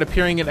he started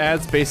appearing in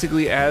ads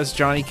basically as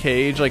Johnny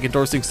Cage, like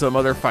endorsing some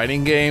other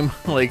fighting game,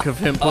 like of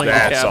him playing the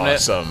cabinet.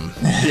 That's awesome.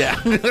 Yeah.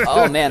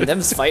 Oh man,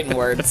 them's fighting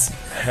words.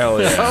 Hell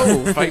yeah.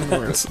 Oh, fighting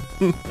words.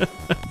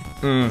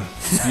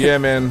 Yeah,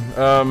 man.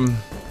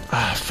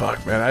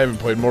 Fuck, man. I haven't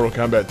played Mortal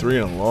Kombat 3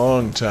 in a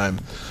long time.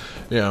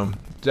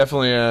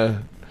 Definitely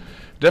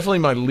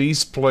my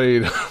least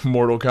played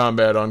Mortal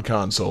Kombat on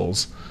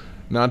consoles.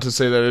 Not to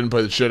say that I didn't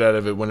play the shit out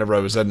of it whenever I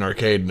was at an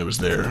arcade and it was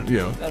there.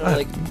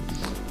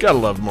 Gotta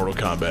love Mortal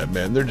Kombat,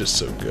 man. They're just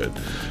so good.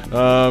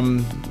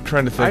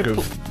 Trying to think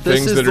of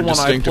things that are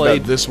distinct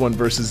about this one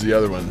versus the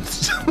other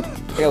ones. I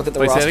gotta look at the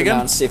roster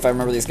now and see if I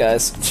remember these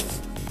guys.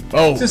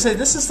 I was gonna say,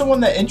 this is the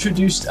one that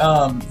introduced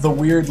the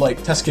weird, like,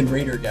 Tusken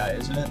Raider guy,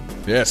 isn't it?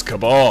 Yes,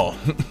 Cabal.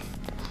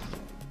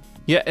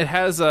 Yeah, it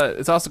has.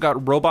 It's also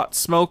got Robot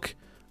Smoke,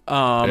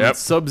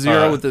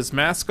 Sub-Zero with his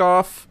mask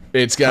off.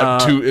 It's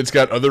got It's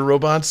got other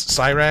robots.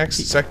 Cyrax,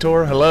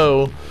 Sector.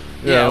 Hello.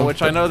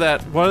 Which I know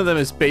that one of them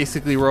is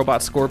basically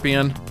Robot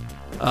Scorpion.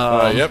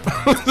 Yep.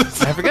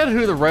 I forget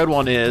who the red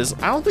one is.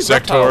 I don't think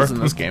Sector. Reptile's in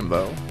this game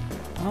though.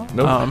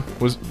 Nope.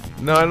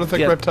 No, I don't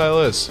think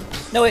Reptile is.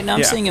 No, wait,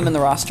 I'm seeing him in the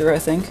roster, I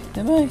think.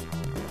 Am I?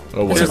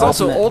 Oh, there's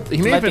also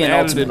he may have been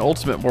added Ultimate. in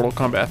Ultimate Mortal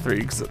Kombat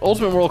 3 because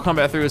Ultimate Mortal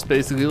Kombat 3 was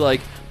basically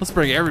like, let's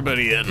bring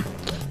everybody in.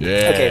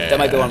 Yeah. Okay, that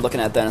might be what I'm looking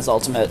at then. It's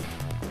Ultimate.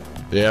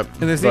 Yep.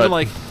 And there's even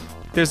like,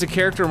 there's a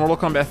character in Mortal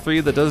Kombat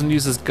 3 that doesn't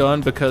use his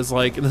gun because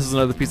like, and this is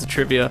another piece of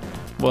trivia,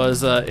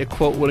 was it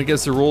quote went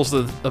against the rules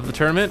of the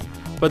tournament.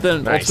 But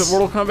then Ultimate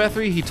Mortal Kombat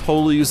 3, he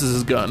totally uses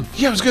his gun.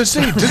 Yeah, I was gonna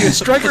say, did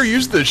Striker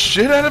use the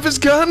shit out of his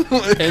gun?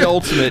 In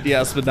Ultimate,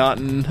 yes, but not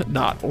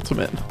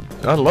Ultimate.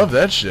 I love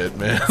that shit,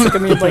 man. Like, I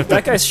mean, like,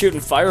 that guy's shooting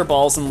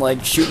fireballs and,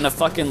 like, shooting a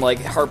fucking, like,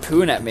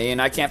 harpoon at me,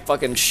 and I can't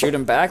fucking shoot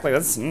him back? Like,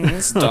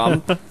 that's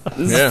dumb.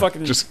 This is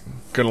fucking just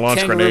gonna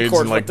launch grenades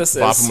and, like,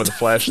 bop him with a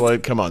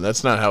flashlight. Come on,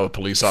 that's not how a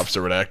police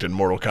officer would act in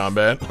Mortal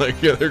Kombat. Like,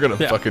 yeah, they're gonna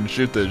fucking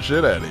shoot the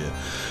shit out of you.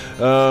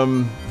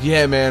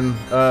 Yeah, man.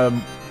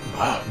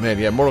 Oh, man,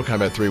 yeah, Mortal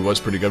Kombat 3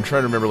 was pretty good. I'm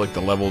trying to remember, like, the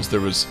levels.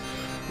 There was,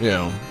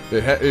 I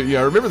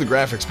remember the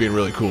graphics being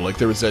really cool. Like,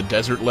 there was that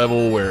desert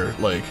level where,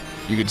 like,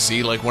 you could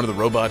see, like, one of the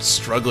robots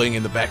struggling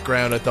in the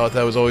background. I thought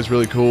that was always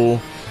really cool.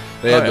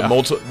 They had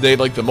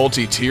the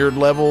multi-tiered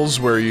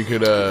levels where you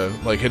could,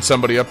 like, hit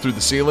somebody up through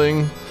the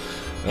ceiling.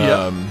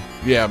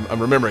 Yeah,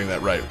 I'm remembering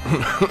that right.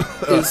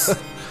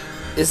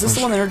 Is this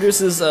the one that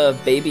introduces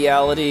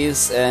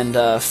babyalities and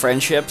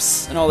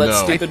friendships and all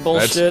that stupid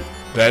bullshit?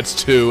 That's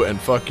 2, and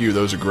fuck you,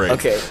 those are great.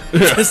 Okay.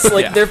 Just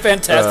like, they're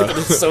fantastic, but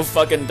they're so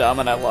fucking dumb,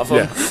 and I love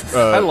them.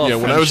 I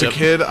love when I was a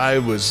kid, I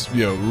was,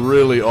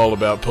 really all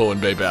about pulling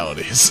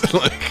babalities.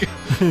 Like,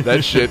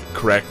 that shit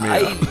cracked me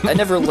up. I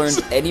never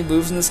learned any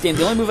moves in this game.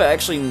 The only move I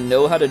actually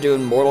know how to do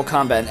in Mortal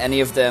Kombat, any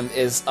of them,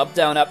 is up,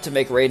 down, up to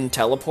make Raiden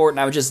teleport, and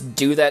I would just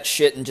do that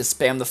shit and just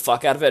spam the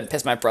fuck out of it and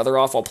piss my brother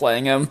off while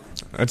playing him.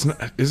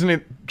 Isn't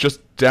it just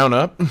down,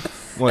 up?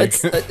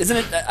 Like, isn't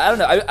it? I don't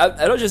know.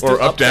 I don't just do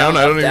up, down.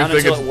 I don't even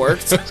think until it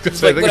works. I was gonna It's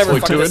say, like, whatever,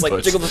 it's fuck only this, 2 like,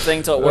 inputs. jiggle the thing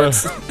until it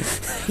works.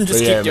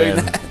 Just keep doing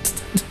that.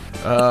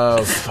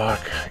 Oh,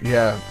 fuck.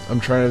 Yeah, I'm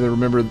trying to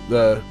remember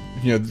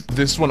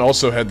this one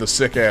also had the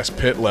sick-ass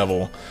pit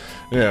level.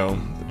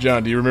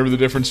 John, do you remember the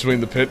difference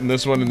between the pit and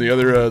this one and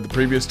the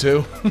previous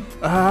two?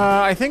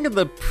 I think in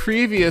the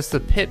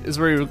pit is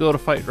where you would go to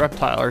fight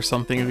Reptile or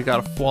something if you got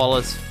a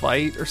flawless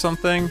fight or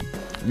something.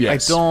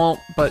 Yes. I don't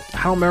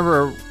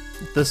remember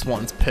this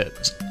one's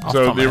pit.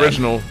 So the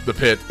original, the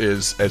pit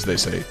is, as they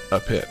say, a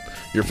pit.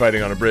 You're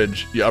fighting on a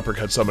bridge, you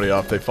uppercut somebody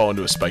off, they fall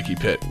into a spiky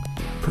pit.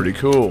 Pretty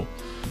cool.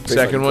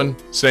 Second one,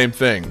 same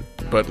thing,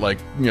 but like,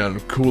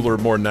 cooler,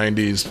 more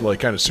 90s, like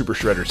kind of Super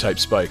Shredder type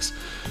spikes.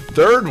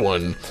 Third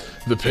one,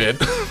 the pit,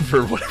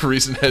 for whatever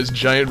reason, has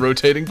giant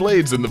rotating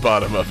blades in the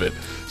bottom of it.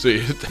 So you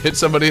hit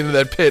somebody into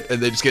that pit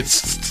and they just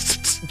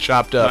get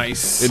chopped up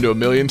into a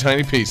million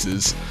tiny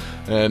pieces.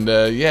 And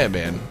yeah,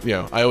 man,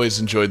 I always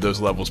enjoyed those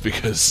levels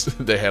because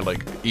they had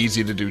like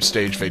easy to do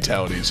stage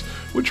fatalities,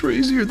 which were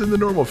easier than the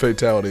normal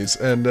fatalities.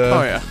 And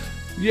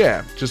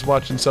yeah, just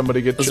watching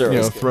somebody get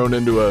thrown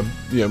into a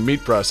meat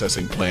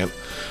processing plant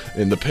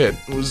in the pit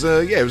was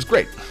it was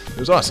great. It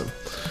was awesome.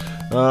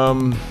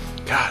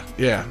 God,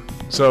 yeah.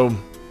 So,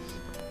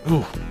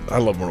 I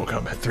love Mortal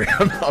Kombat 3.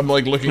 I'm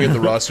like looking at the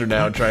roster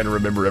now and trying to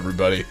remember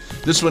everybody.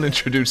 This one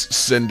introduced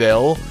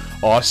Sindel,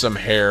 awesome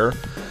hair.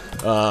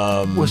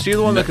 Was she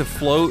the one that could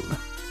float?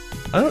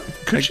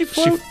 Could she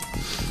float?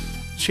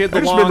 She had the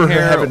I just long remember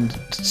hair. her having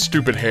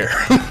stupid hair,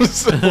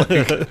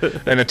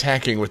 and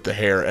attacking with the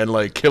hair, and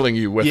like killing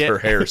you with her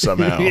hair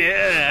somehow.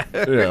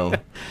 Yeah,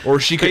 or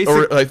she could,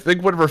 or I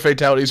think one of her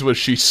fatalities was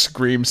she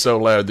screamed so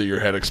loud that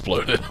your head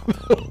exploded.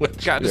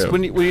 Which, God,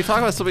 when you talk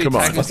about somebody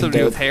attacking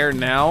somebody with hair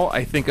now,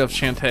 I think of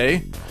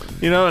Shantae.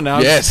 Now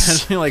it's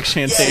potentially like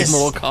Shantae in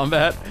Mortal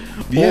Kombat,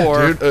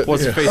 or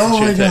what's her face in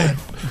Shantae.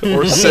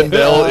 Or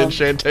Sindel in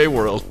Shantae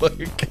World. Like,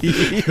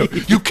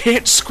 you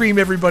can't scream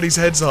everybody's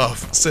heads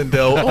off,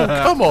 Sindel. Oh,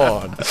 come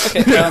on.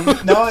 Okay,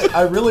 now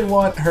I really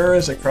want her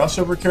as a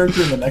crossover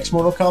character in the next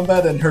Mortal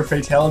Kombat, and her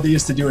fatality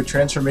is to do a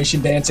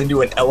transformation dance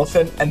into an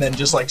elephant and then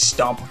just like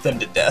stomp them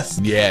to death.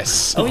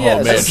 Yes. Oh,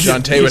 yeah, man,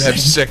 Shantae would have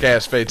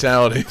sick-ass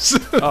fatalities.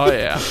 Oh,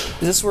 yeah. Is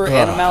this where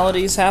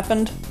animalities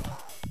happened?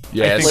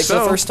 Yeah, Like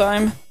the first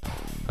time?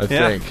 I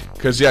think.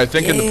 Because, I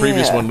think in the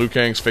previous one, Liu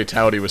Kang's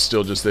fatality was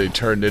still just they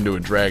turned into a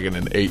dragon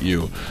and ate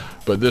you.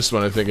 But this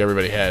one, I think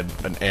everybody had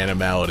an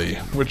animality,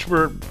 which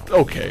were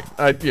okay.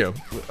 I like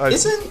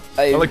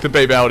the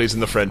babalities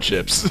and the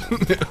friendships.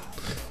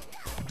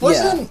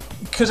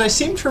 Because I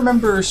seem to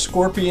remember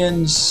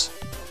Scorpion's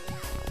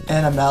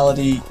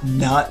animality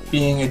not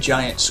being a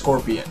giant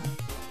scorpion.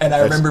 And I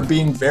remember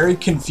being very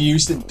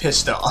confused and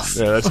pissed off.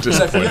 Yeah, that's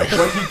because I disappointing. forget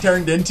what he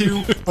turned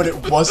into, but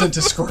it wasn't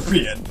a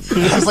scorpion.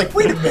 I was like,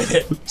 wait a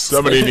minute.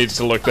 Somebody needs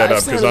to look that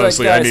up, because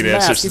honestly, I need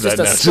answers to that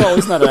now. Well,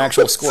 he's not an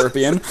actual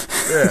scorpion.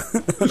 Yeah.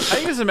 I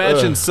can just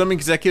imagine some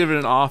executive in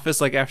an office,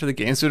 like after the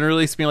game's been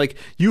released, being like,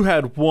 "You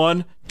had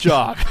one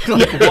job.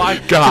 Like,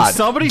 why? God, can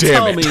somebody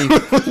tell me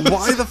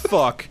why the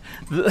fuck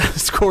the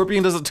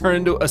scorpion doesn't turn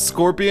into a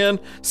scorpion?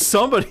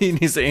 Somebody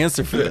needs to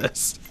answer for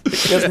this." You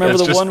guys remember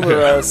the one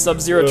where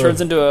Sub-Zero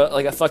turns into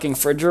a fucking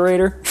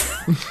refrigerator?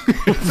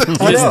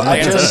 I know.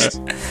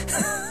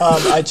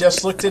 I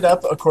just looked it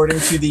up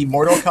according to the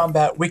Mortal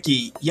Kombat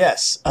wiki.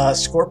 Yes,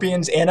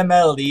 Scorpion's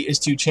animality is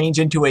to change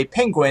into a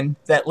penguin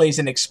that lays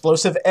an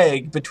explosive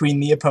egg between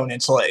the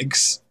opponent's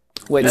legs.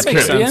 Wait, that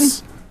makes Scorpion?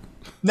 sense.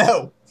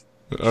 No.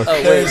 Oh,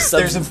 wait,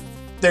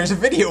 there's a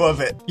video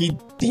of it.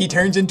 He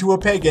turns into a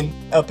penguin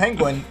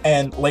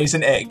and lays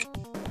an egg.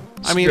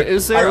 I mean,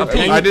 is there a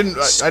penguin? I didn't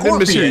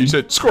mishear you. You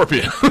said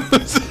scorpion.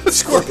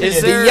 Scorpion.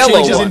 Is there the yellow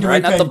changes one, into a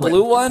right? Not the penguin.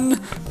 blue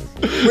one?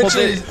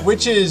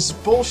 Which is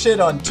bullshit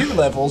on two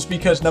levels,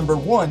 because number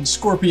one,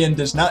 Scorpion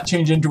does not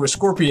change into a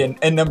scorpion,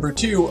 and number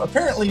two,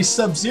 apparently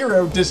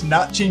Sub-Zero does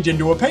not change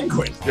into a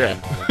penguin. Yeah.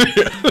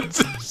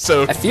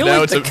 So I feel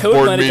now like it's the a code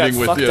board might have meeting got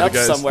with fucked the up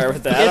guys. somewhere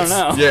with that. I don't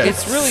know. Yeah.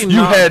 It's really you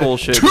not had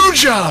bullshit. 2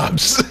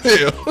 jobs.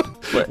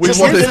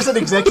 There's an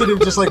executive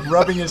just like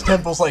rubbing his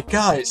temples like,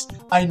 guys,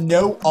 I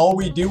know all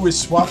we do is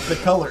swap the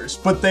colors,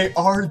 but they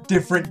are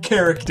different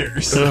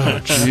characters. Oh,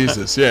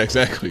 Jesus. Yeah,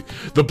 exactly.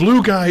 The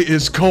blue guy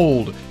is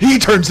cold. He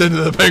turns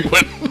into the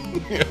penguin.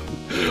 Yeah.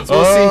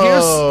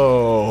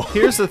 Well, see,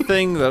 here's the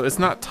thing, though. It's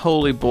not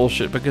totally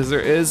bullshit, because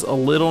there is a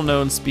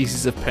little-known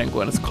species of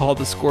penguin. It's called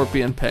the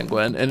scorpion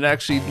penguin, and it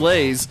actually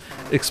lays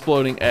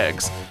exploding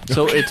eggs.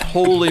 So it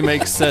totally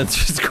makes sense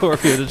for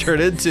Scorpion to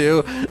turn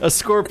into a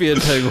scorpion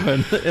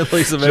penguin and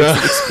lay some eggs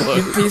that explode.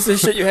 You piece of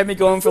shit, you had me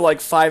going for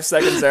like 5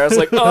 seconds there. I was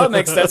like, oh, that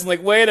makes sense. I'm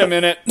like, wait a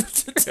minute.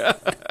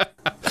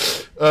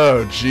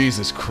 Oh,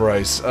 Jesus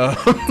Christ.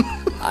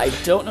 I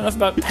don't know enough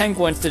about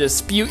penguins to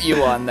dispute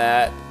you on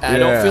that. I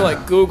don't feel like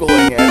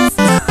Googling it.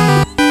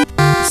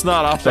 It's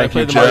not often I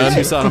play the John. Mario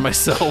Tucson on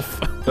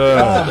myself.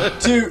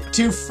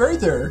 To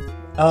further,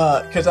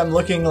 because I'm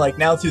looking like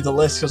now through the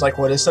list, because like,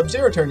 what does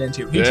Sub-Zero turn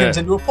into? He turns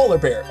into a polar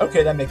bear.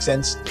 Okay, that makes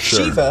sense.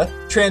 Sure. Shiva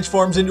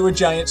transforms into a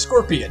giant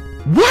scorpion.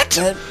 What?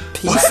 That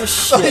piece of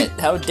shit.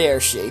 How dare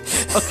she?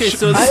 Okay,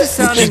 so this is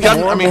sounding She's got,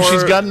 more I and mean, more...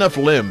 she's got enough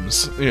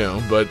limbs, you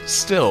know, but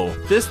still.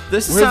 This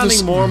is Where sounding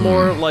this- more and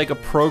more like a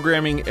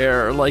programming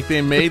error. Like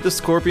they made the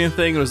Scorpion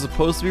thing, it was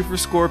supposed to be for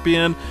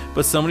Scorpion,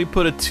 but somebody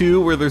put a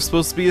 2 where there's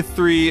supposed to be a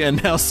 3,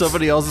 and now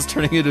somebody else is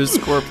turning it into a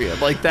Scorpion.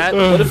 Like that,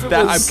 What if it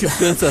that was- I'm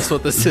convinced that's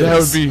what this is. That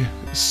would be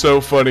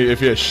so funny if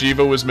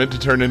Shiva was meant to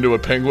turn into a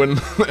penguin,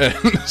 and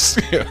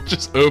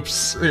just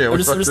oops. I'm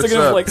just thinking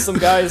of like some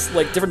guys,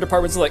 like different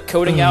departments, like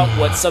coding out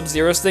what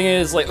Sub-Zero's thing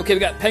is. Like, okay,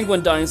 we got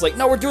Penguin done. He's like,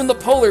 no, we're doing the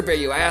polar bear,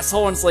 you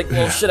asshole. And it's like,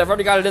 well, shit, I've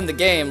already got it in the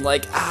game.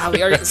 Like,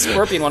 we already got the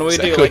Scorpion. What do we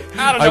do? Exactly. Like,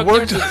 I don't know.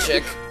 Give it to the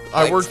chick.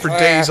 I Like, worked for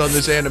days on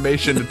this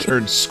animation to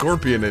turn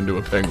Scorpion into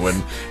a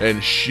penguin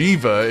and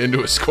Shiva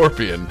into a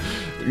scorpion.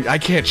 I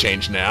can't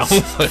change now.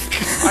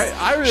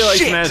 I really like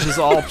to Shit. manage this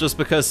all just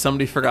because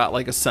somebody forgot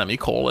like a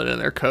semicolon in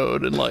their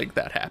code, and like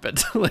that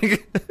happened.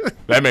 Like,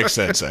 That makes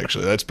sense,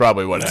 actually. That's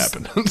probably what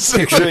happened.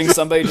 Picturing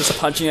somebody just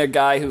punching a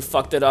guy who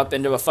fucked it up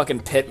into a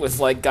fucking pit with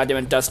like goddamn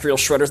industrial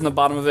shredders in the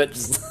bottom of it.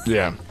 Just...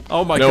 Yeah.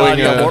 oh my Knowing,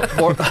 god,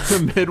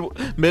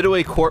 yeah,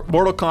 Midway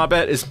Mortal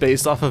Kombat is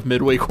based off of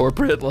Midway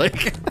Corporate.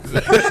 Like,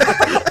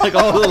 like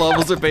all the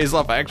levels are based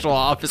off actual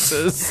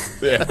offices.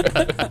 Yeah.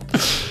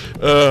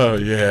 Oh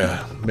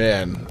yeah,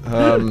 man.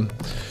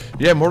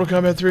 Yeah, Mortal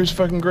Kombat 3 is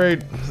fucking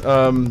great.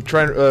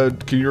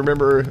 Can you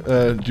remember?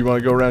 Do you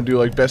want to go around and do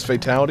like best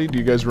fatality? Do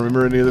you guys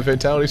remember any of the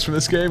fatalities from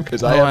this game?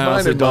 Because I No, have I mine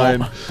honestly in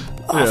mind.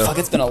 Oh Yeah. fuck!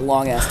 It's been a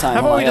long ass time. How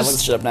about Hold on, we I gotta just- look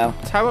this shit up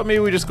now. How about maybe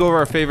we just go over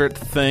our favorite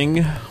thing?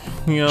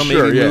 You know, maybe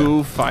Sure, yeah.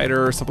 move,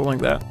 fighter, or something like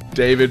that.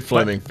 David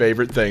Fleming,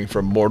 favorite thing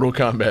from Mortal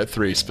Kombat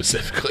 3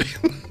 specifically.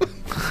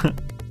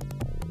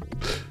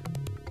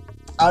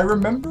 I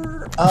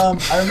remember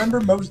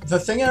most. The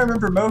thing I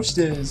remember most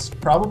is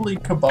probably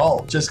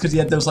Cabal, just because he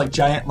had those like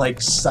giant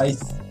like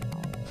scythe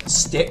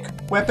stick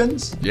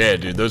weapons. Yeah,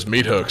 dude, those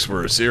meat hooks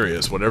were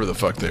serious, whatever the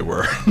fuck they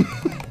were.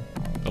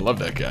 I love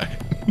that guy.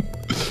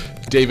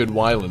 David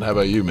Weiland, how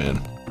about you,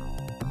 man?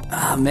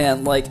 Ah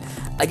man, like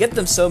I get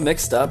them so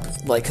mixed up,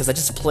 like because I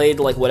just played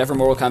like whatever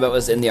Mortal Kombat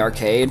was in the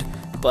arcade.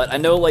 But I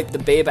know like the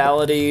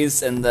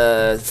babalities and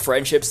the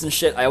friendships and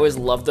shit. I always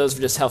loved those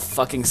for just how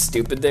fucking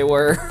stupid they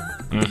were.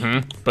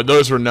 But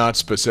those were not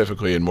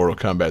specifically in Mortal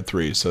Kombat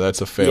 3, so that's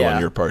a fail Yeah.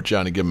 on your part.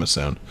 Johnny, give him a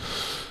sound.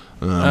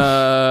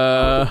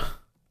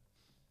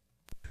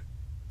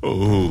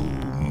 Oh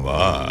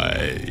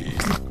my.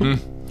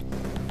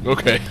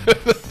 Okay.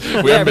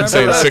 We Yeah, haven't been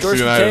saying George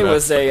 69 Takei enough.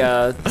 was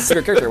a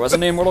secret character,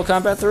 wasn't he, in Mortal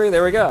Kombat 3?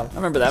 There we go. I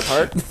remember that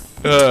part.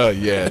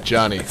 Yeah,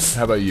 Johnny,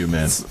 how about you,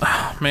 man?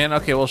 Man,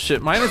 okay, well,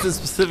 shit. Mine isn't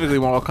specifically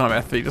Mortal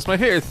Kombat 3. Just my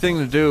favorite thing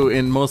to do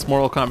in most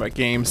Mortal Kombat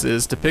games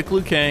is to pick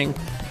Liu Kang,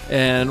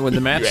 and when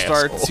the match You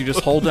starts, asshole. you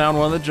just hold down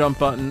one of the jump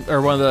button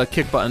or one of the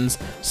kick buttons.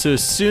 So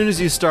as soon as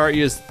you start,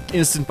 you just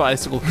instant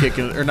bicycle kick,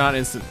 or not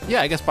instant.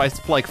 Yeah, I guess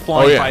like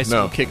flying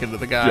bicycle kick into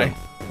the guy. Yeah.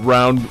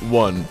 Round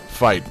 1,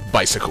 fight,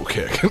 bicycle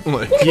kick.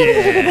 Like,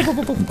 Yeah.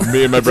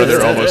 me and my brother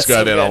That's almost so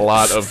got in a good.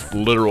 lot of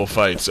literal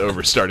fights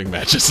over starting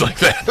matches like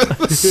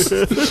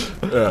that.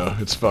 Oh,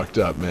 it's fucked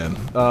up, man.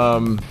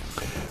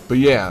 But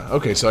yeah,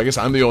 okay, so I guess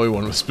I'm the only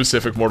one with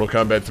specific Mortal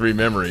Kombat 3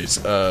 memories.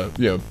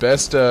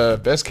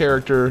 Best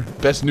character,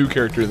 best new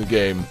character in the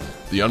game,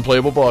 the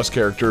unplayable boss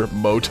character,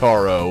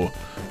 Motaro,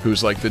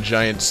 who's like the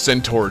giant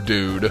centaur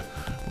dude,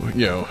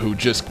 who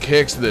just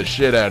kicks the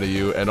shit out of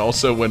you, and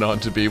also went on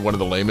to be one of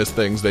the lamest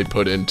things they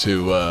put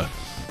into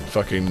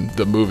fucking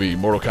the movie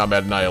Mortal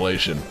Kombat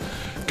Annihilation.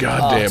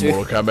 Goddamn, dude.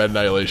 Mortal Kombat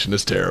Annihilation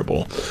is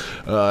terrible.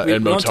 We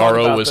And don't talk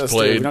Motaro about was those, dude.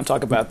 played. We don't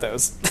talk about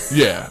those.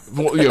 Yeah,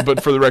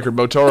 but for the record,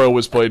 Motaro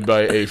was played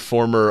by a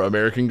former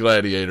American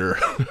Gladiator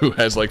who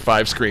has like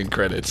 5 screen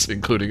credits,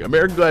 including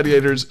American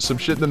Gladiators, some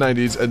shit in the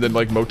 90s, and then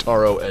like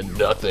Motaro and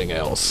nothing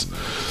else.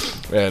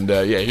 And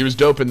yeah, he was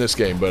dope in this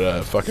game,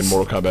 but fucking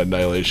Mortal Kombat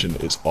Annihilation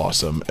is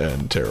awesome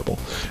and terrible.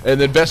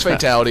 And then best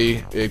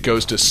fatality, it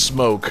goes to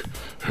Smoke,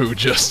 who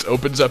just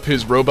opens up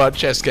his robot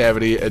chest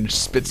cavity and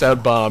spits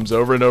out bombs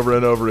over and over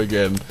and over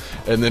again,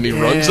 and then he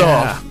runs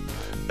off.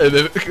 And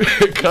then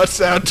it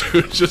cuts out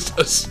to just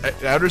an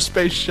outer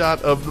space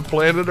shot of the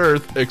planet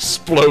Earth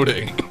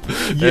exploding.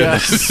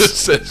 Yes. And it just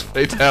says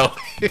fatality.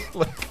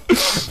 Like,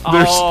 there's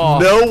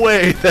no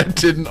way that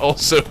didn't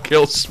also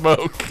kill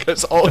Smoke,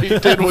 because all he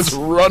did was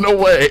run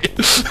away.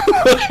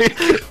 Like,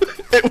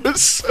 it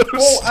was so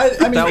Well,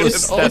 I mean,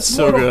 it's that's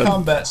so Mortal good.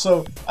 Kombat,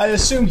 so I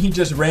assume he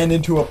just ran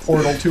into a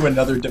portal to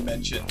another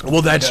dimension.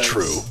 Well, that's because-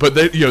 true, but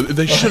they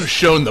should have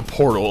shown the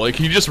portal. Like,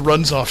 he just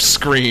runs off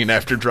screen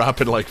after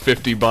dropping like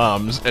 50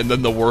 bombs, and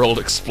then the world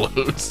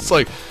explodes. It's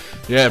like,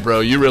 yeah,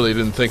 bro, you really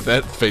didn't think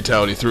that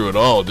fatality through at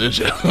all, did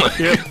you? Like,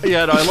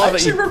 Yeah, no, I I love that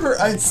actually you. remember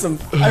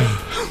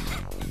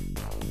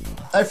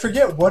I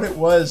forget what it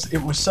was. It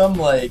was some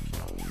like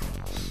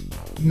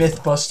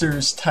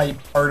Mythbusters type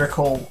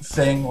article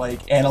thing, like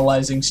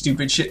analyzing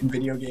stupid shit in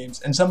video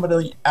games, and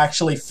somebody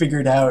actually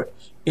figured out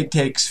it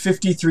takes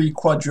 53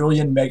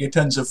 quadrillion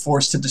megatons of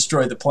force to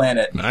destroy the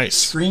planet.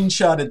 nice.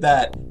 Screenshotted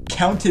that,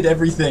 counted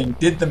everything,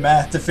 did the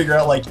math to figure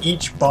out like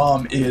each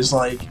bomb is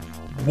like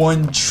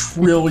 1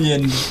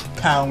 trillion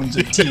pounds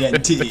of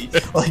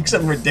TNT, like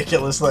some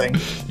ridiculous thing.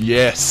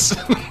 Yes.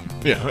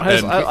 Yeah,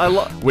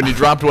 and when you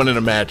dropped one in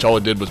a match, all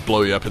it did was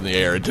blow you up in the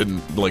air. It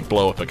didn't like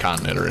blow up a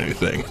continent or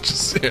anything.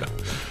 Just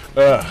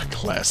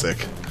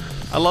classic.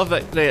 I love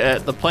that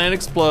the planet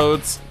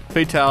explodes,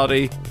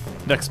 fatality,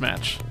 next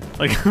match.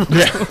 Like,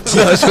 yeah, that's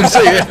what I'm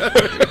saying.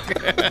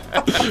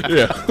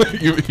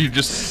 Yeah, you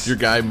just your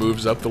guy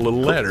moves up the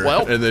little ladder,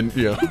 and then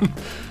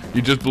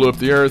you just blew up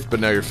the Earth, but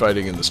now you're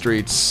fighting in the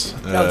streets.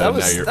 No, that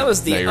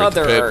was the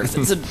other Earth.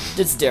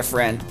 It's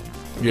different.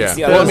 Yeah,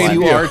 well, I mean,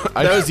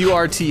 that was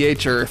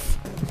URTH Earth.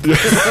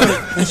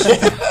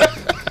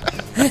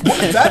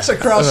 That's a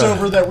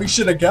crossover that we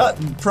should have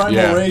gotten.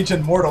 Primal Rage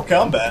and Mortal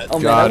Kombat. Oh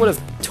man, I would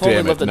have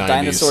totally loved a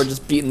dinosaur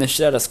just beating the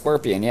shit out of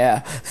Scorpion.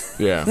 Yeah.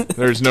 Yeah,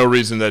 there's no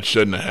reason that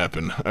shouldn't have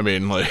happened. I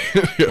mean, like,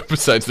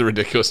 besides the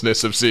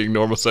ridiculousness of seeing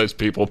normal-sized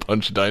people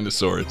punch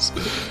dinosaurs,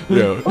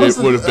 it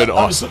would have been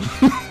awesome.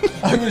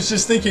 I was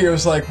just thinking, it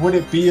was like, would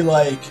it be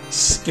like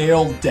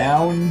scaled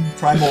down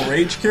Primal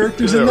Rage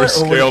characters in there,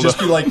 or would it just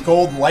be like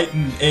Gold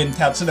Lighten in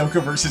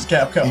Tatsunoko vs.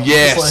 Capcom?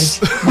 Yes,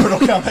 just like Mortal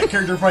Kombat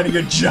character fighting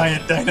a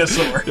giant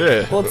dinosaur.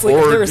 Yeah. Well, it's like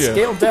if they were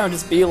scaled down,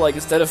 just be like,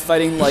 instead of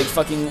fighting like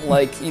fucking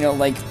like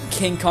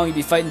King Kong, you'd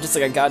be fighting just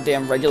like a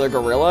goddamn regular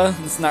gorilla.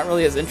 It's not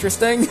really as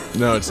interesting.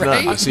 No, it's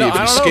right? not. See, if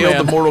you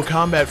scale the Mortal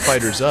Kombat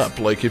fighters up,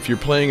 like if you're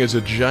playing as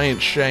a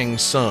giant Shang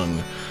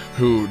Tsung,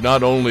 who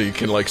not only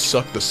can like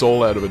suck the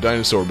soul out of a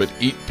dinosaur, but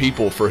eat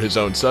people for his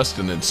own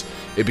sustenance,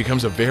 it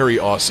becomes a very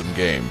awesome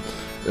game.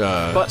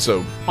 But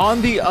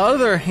on the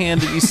other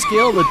hand, if you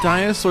scale the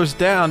dinosaurs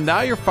down,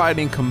 now you're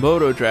fighting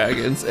Komodo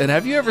dragons. And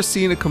have you ever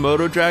seen a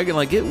Komodo dragon?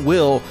 Like, it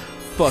will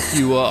fuck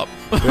you up.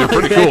 They're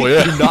pretty cool,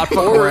 yeah. Do not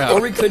fuck around.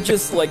 Or we could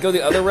just like go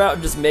the other route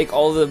and just make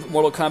all the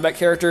Mortal Kombat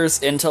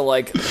characters into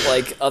like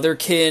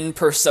otherkin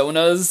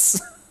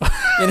personas.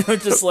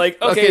 Just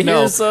like, okay,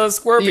 here's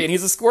Scorpion.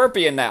 He's a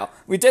Scorpion now.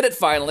 We did it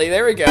finally.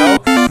 There we go. Oh,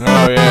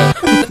 yeah.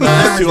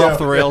 Two off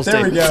the rails.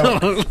 There we go.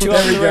 Two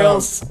off the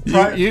rails.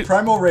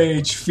 Primal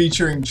Rage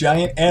featuring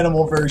giant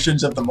animal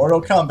versions of the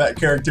Mortal Kombat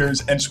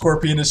characters, and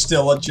Scorpion is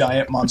still a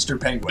giant monster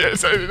penguin.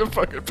 Yes, I need a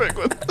fucking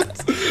penguin.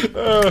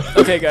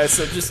 Okay, guys,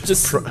 so just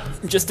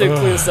to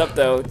clear this up,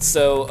 though.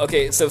 So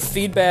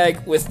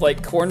Feedbag with,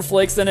 like,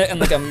 cornflakes in it and,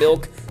 like, a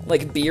milk,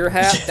 like, beer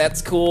hat,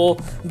 that's cool.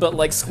 But,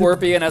 like,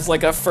 Scorpion as,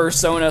 like, a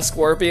Fursona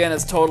Scorpion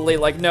is totally,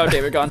 like, no,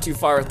 David, gone too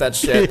far with that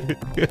shit.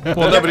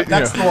 Well,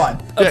 that's the one.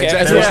 Okay, Yeah,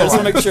 I exactly. just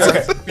want to make sure.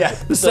 Okay, yeah.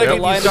 The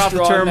line is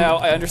drawn now.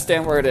 I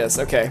understand where it is.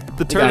 Okay.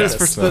 The term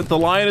is the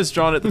line is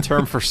drawn at the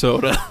term for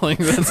soda. Like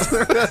that's.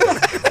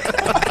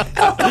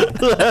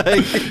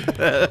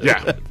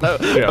 Yeah.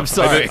 I'm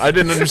sorry. I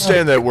didn't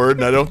understand that word,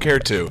 and I don't care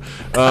to.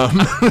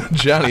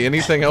 Johnny,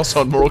 anything else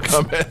on Mortal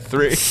Kombat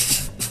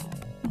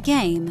 3?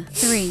 Game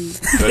 3.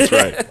 That's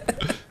right.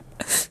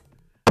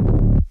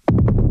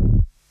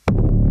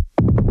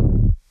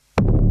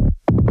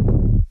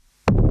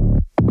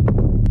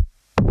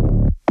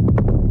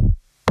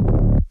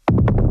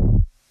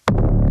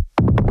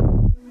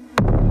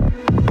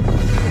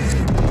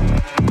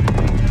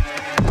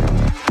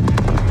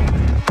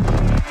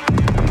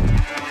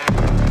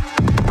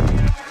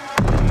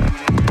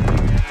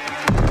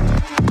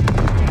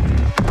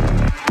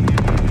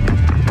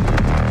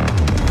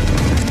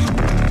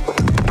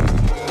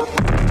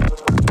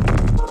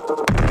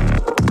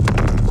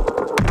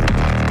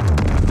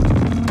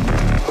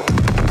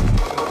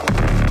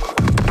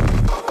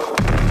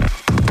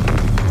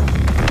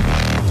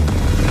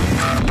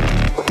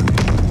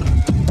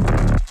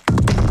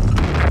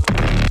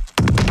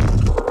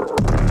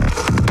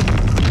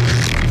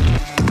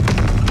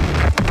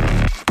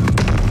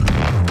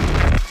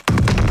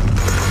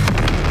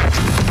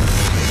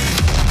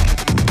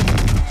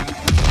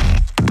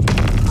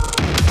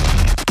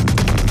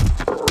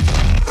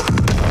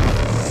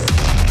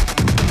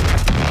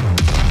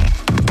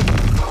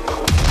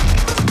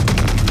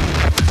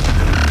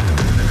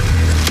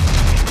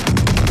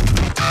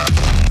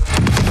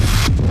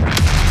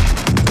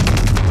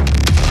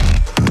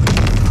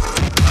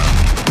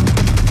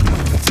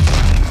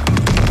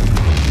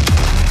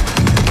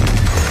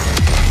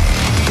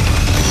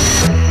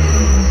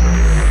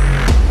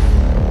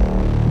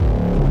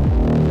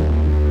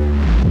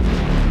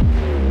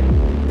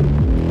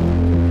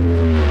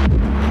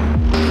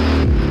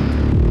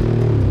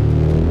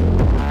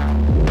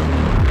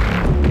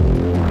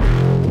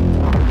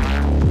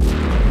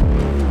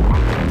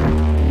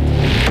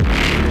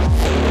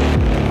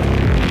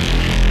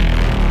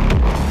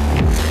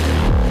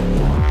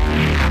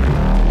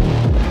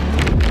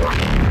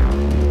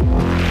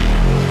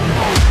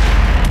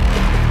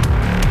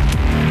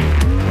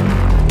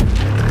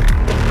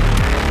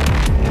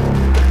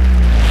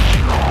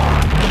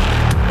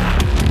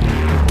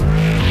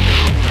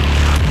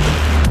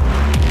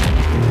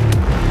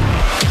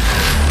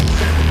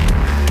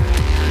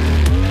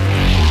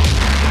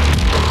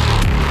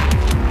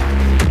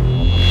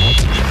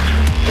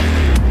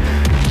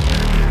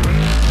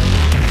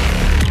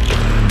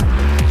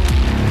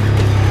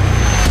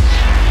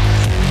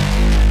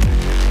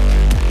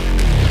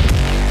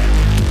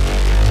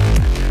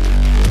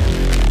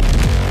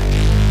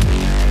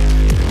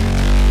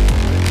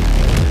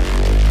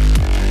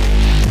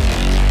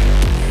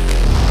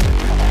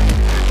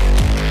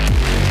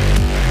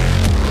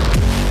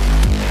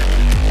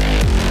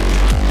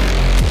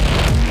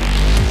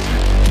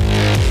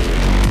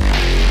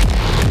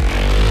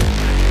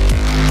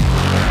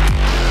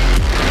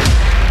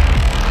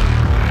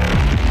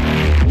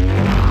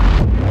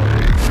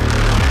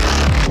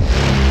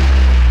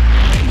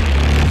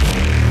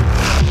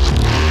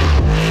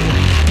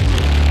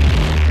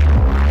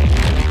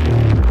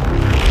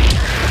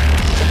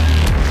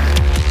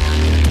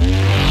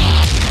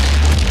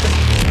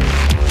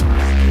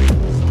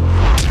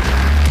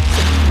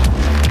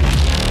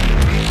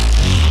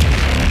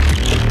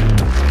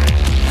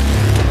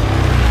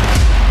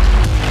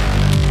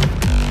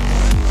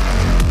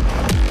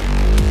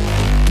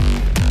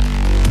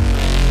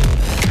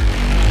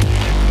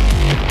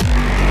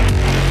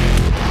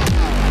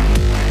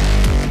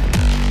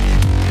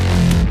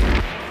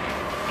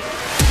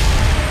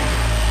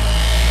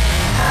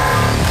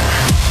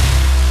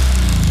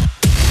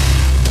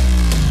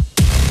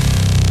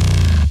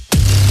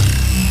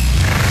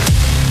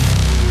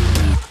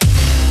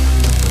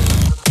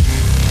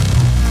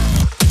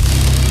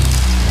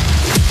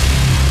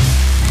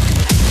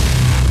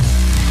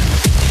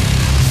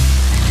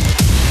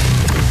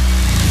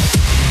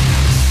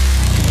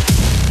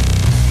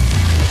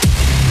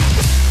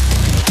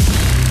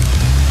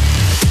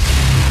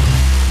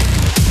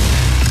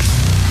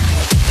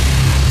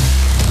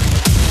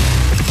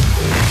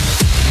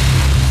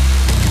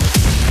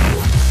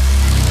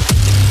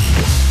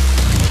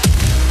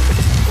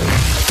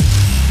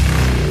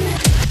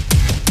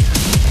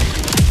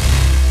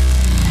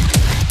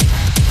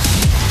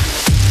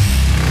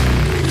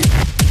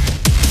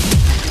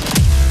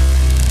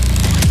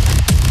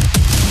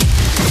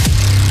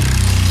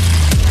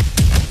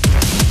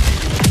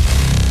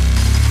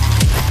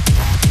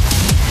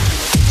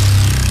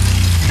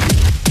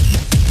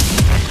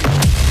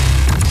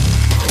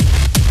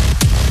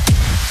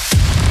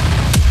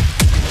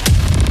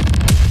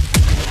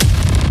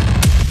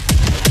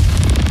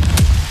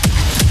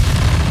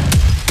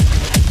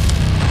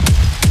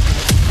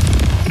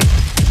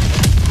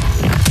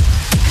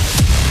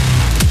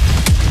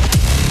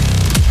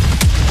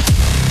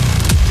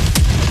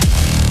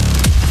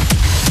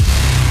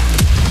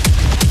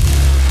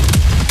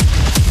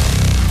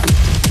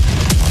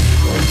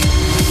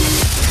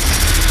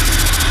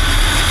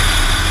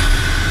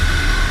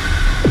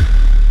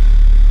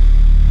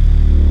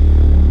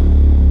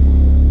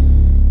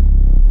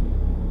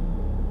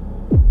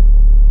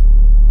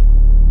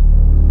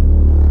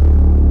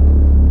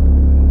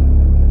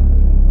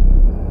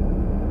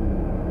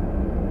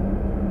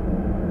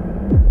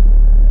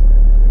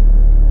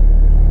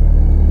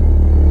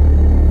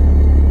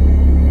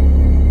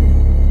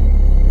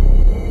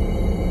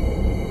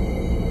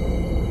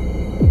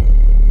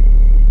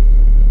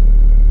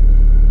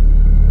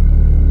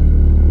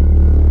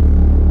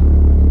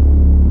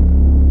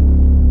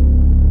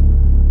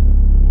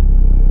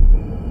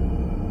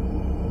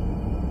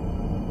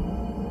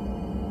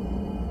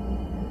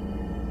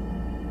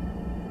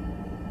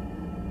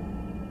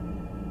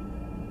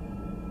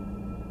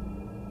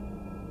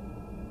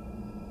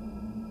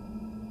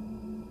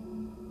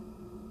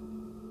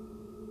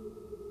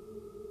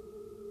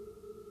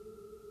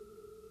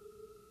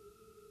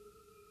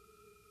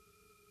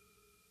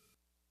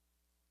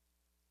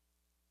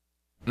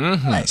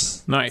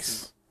 Nice.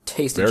 Nice.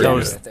 Tasty Very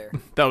jams good. right there.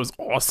 That was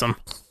awesome.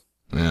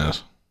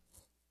 Yes.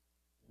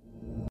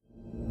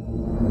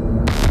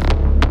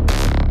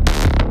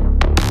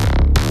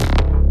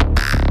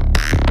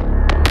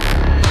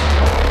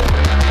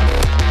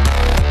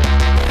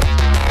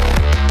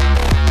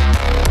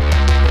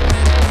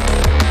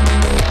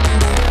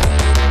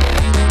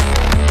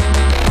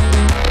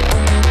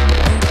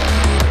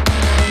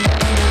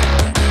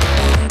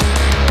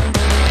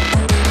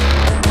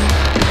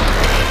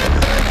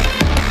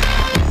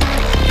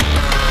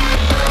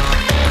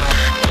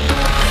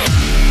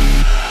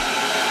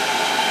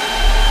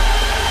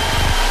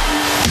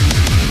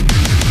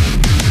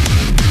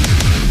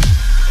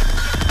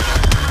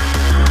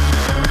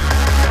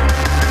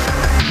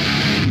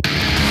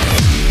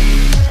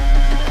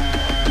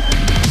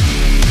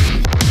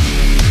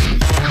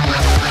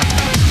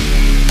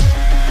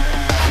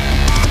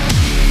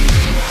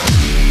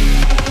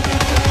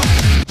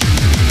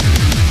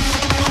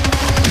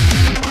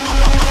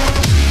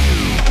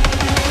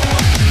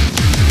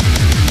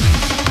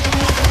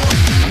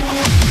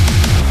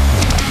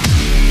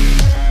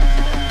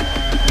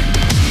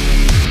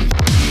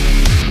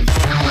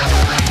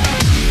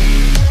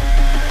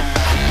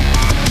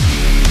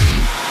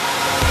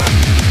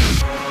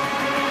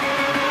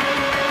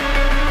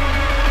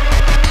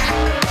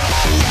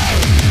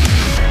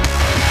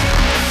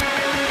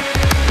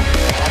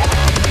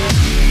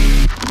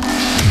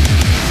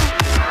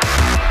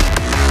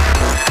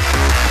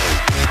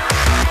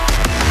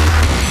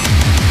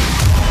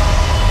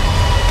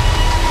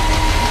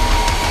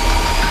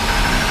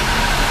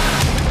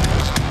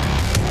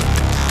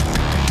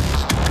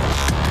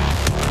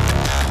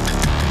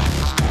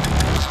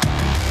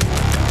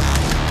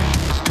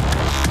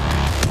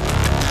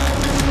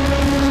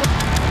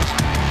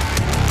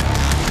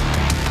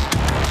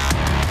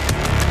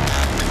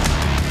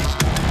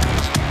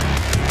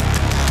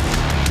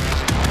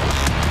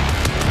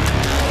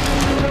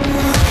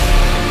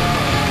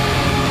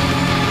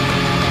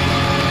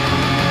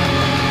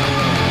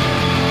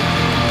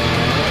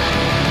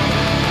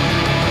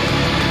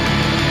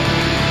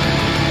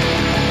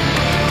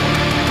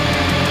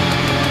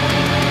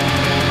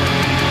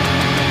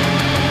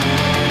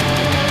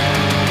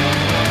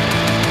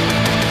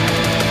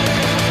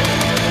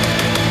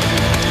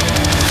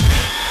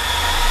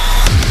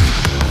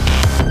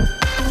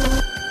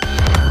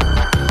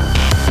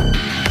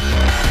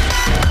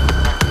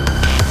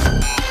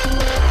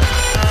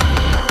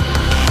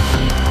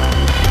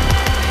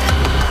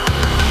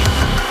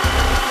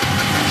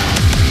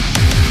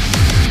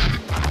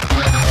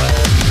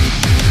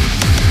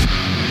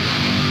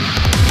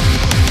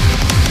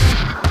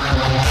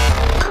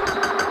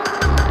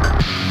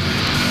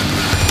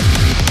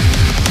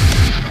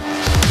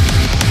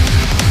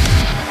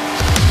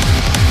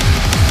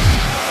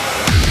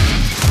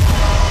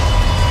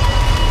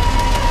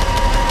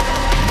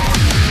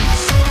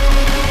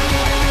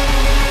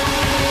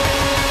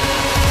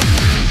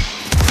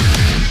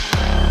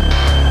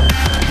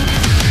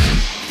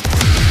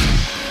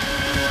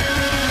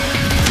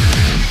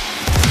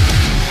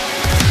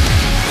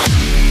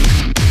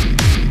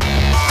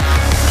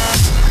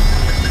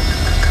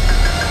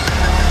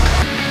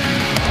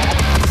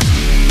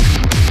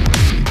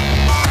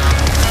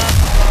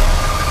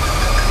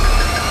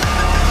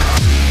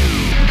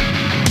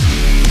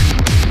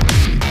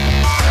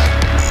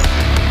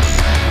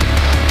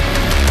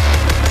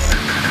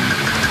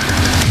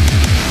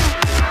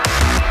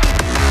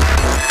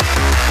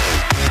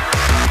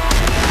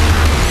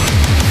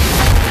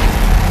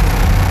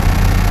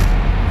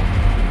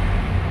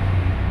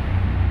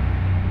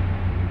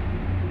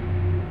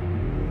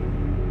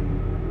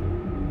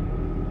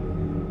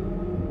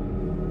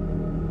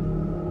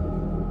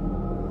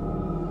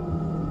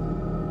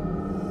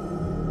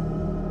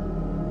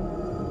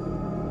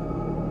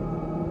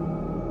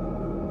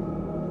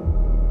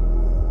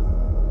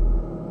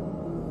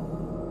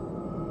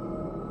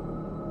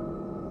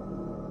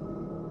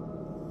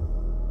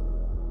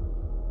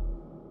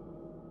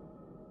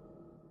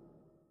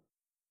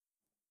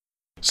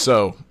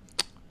 So,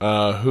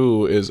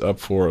 who is up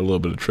for a little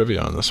bit of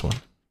trivia on this one?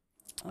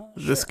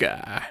 This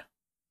guy.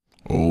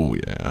 Oh,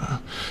 yeah.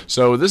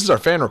 So this is our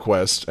fan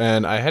request,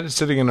 and I had it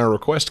sitting in our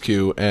request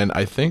queue, and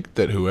I think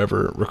that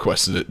whoever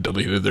requested it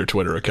deleted their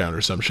Twitter account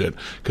or some shit,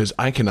 because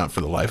I cannot for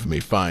the life of me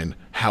find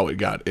how it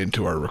got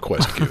into our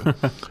request queue.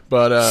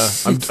 But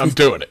I'm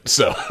doing it,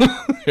 so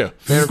yeah.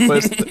 Fan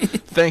request,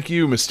 thank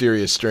you,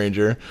 mysterious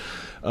stranger.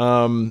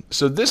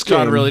 So this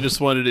John game really just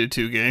wanted to do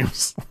 2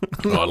 games.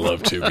 Oh, I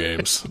love 2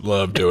 games.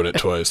 Love doing it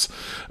twice.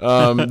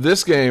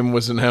 This game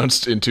was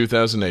announced in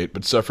 2008,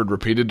 but suffered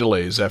repeated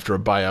delays after a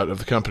buyout of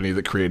the company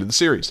that created the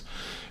series.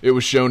 It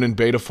was shown in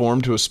beta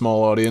form to a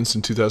small audience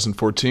in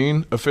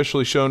 2014,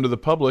 officially shown to the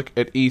public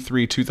at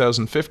E3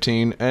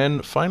 2015,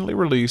 and finally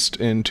released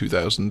in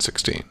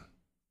 2016.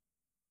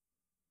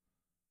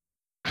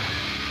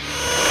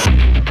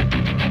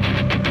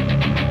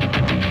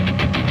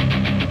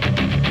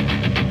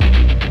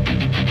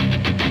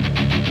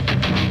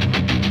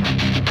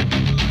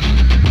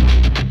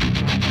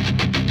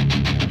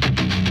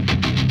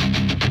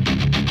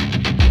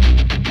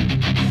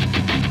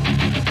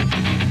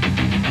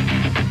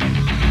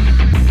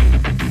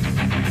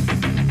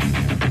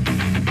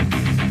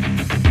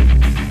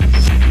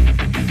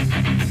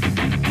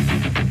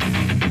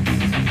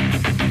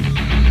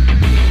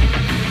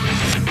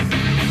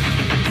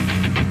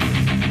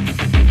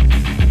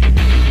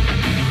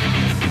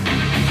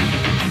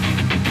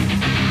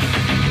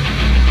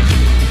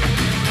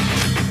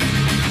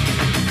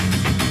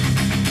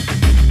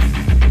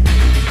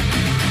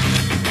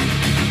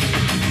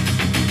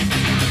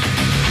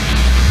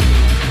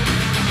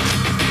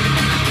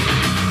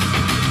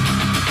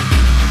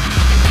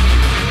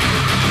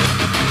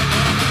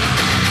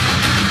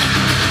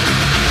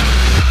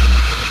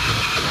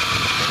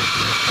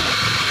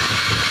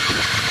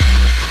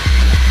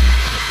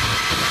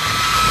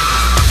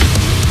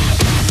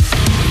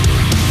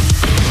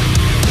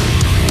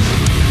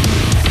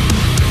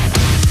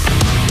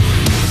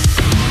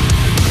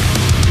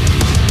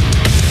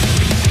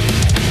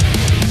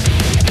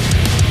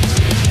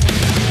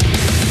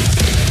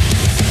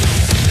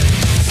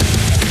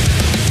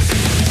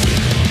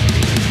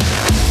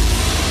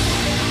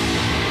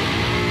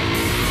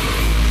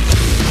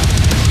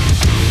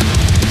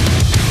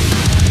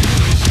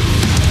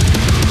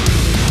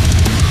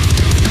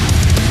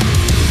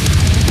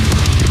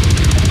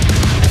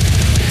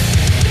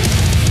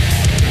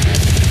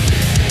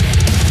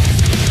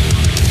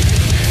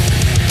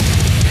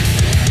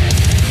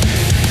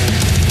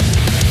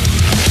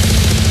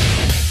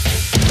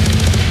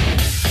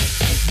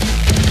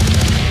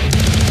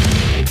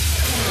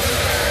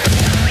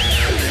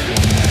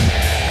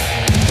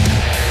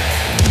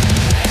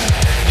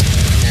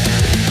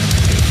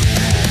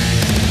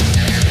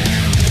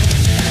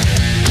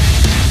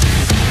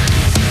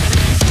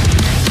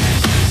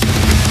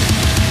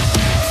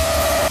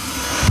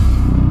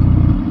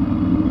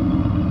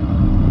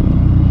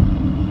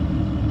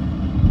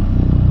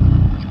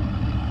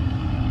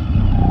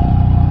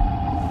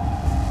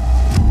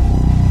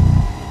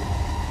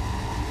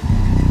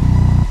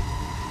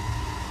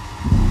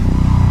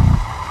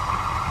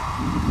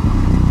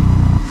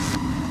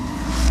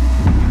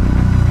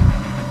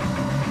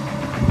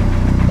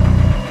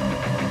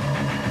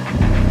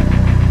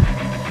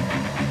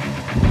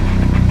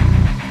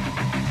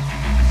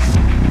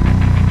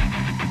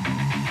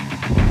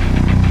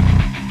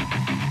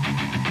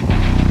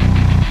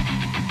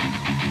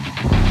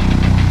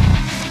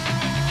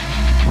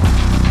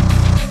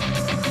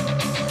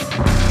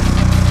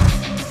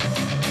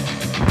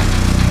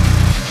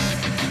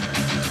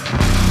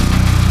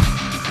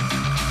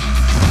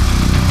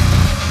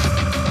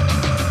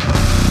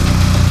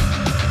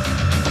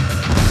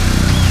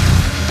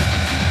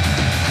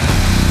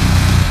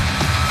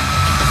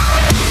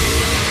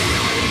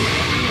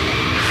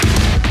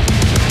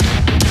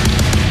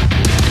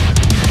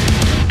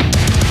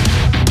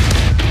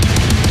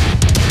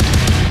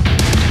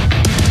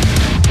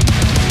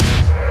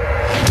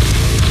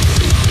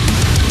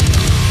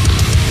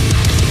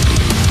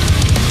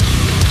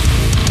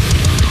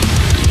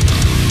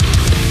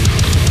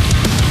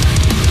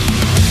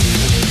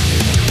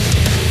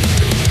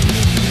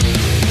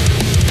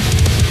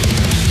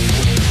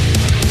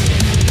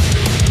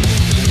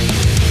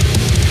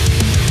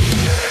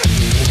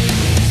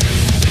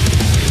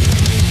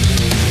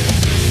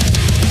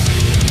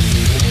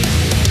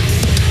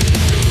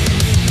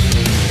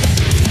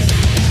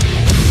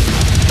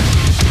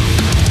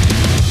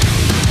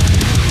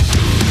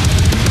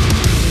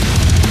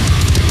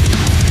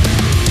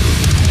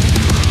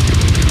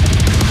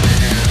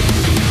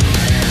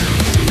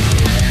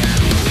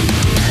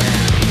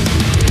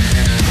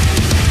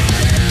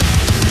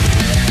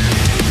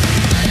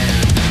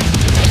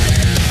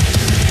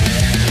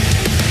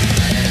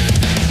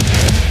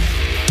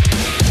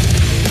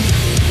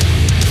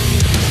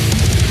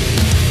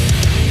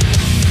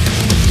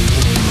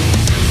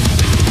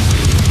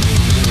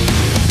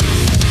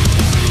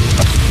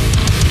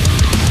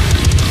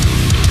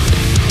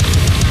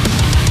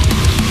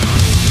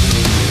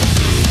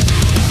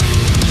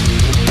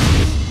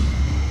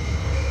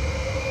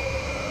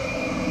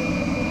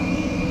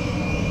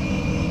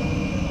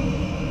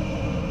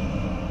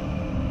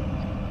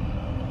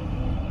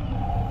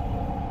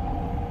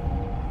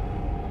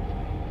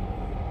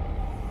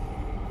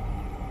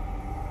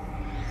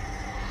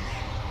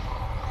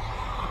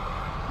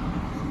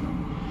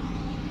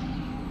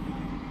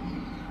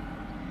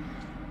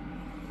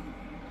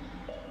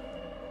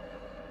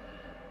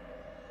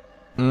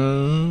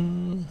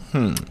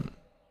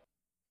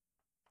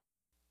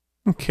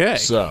 Okay.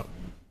 So,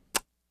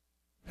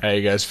 how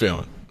you guys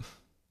feeling?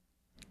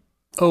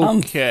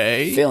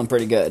 Okay. Feeling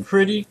pretty good.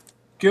 Pretty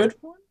good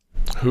one.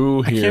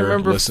 Who here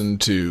remember-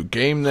 listened to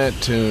Game That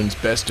Tunes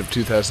Best of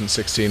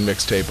 2016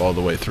 mixtape all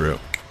the way through?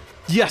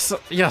 Yes.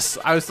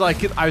 I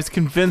was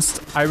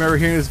convinced. I remember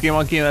hearing this game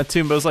on Game That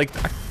Tune, but I was like,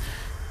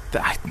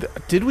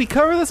 did we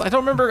cover this? I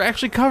don't remember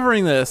actually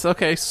covering this.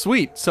 Okay,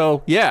 sweet.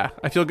 So yeah,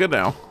 I feel good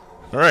now.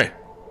 All right,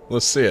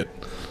 let's see it.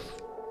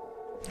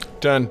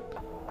 Done.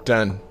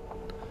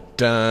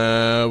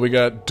 We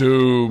got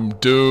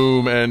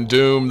Doom, and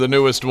Doom, the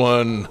newest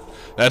one.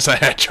 That's a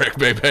hat trick,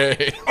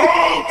 baby.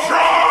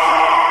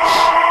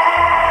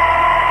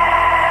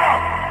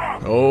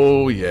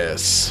 Oh,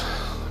 yes.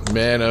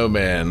 Man, oh,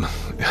 man.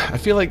 I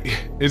feel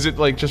like, is it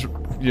like just,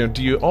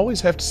 do you always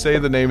have to say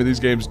the name of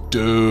these games?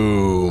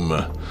 Doom.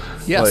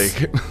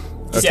 Yes. Like,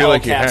 I feel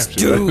like you have to.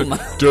 Doom.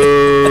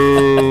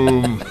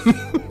 Doom.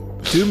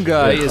 Doom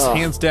Guy is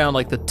hands down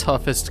like the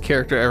toughest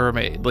character ever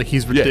made. Like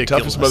he's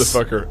ridiculous. Toughest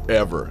motherfucker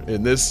ever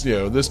in this,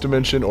 this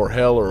dimension or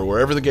hell or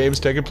wherever the game's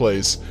taking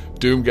place.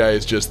 Doom Guy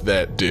is just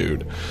that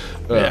dude.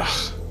 Yeah.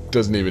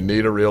 Doesn't even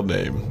need a real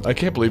name. I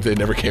can't believe they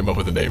never came up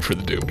with a name for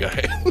the Doom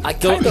Guy. I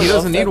kinda He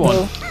doesn't love need that, one.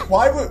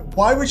 though.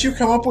 Why would you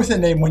come up with a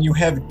name when you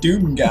have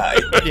Doom Guy?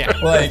 Yeah.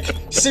 Like,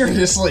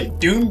 seriously,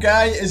 Doom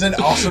Guy is an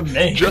awesome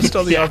name. Just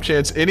on the off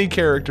chance any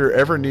character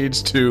ever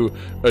needs to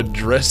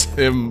address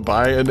him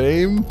by a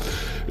name,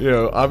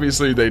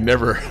 obviously that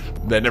never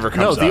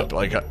comes No, up.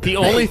 Like the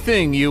only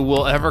thing you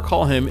will ever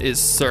call him is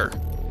Sir.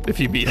 If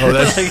you beat him. Oh,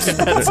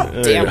 that's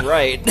Damn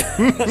right.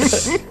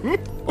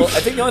 Well, I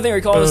think the only thing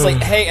we call him is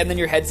like, hey, and then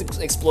your head's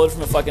exploded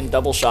from a fucking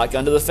double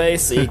shotgun to the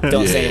face, so you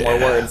don't say any more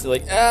words. You're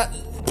like,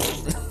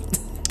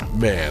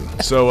 Man,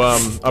 so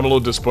I'm a little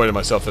disappointed in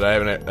myself that I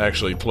haven't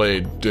actually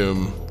played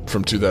Doom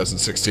from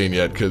 2016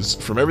 yet, because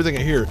from everything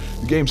I hear,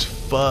 the game's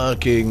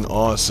fucking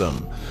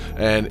awesome.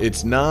 And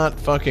it's not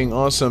fucking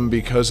awesome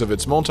because of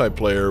its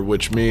multiplayer,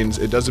 which means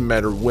it doesn't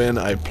matter when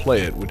I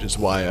play it, which is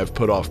why I've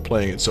put off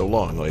playing it so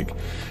long. Like,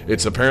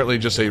 it's apparently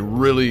just a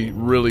really,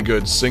 really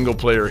good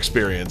single-player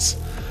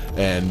experience.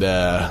 And,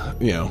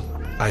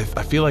 I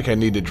feel like I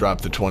need to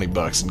drop the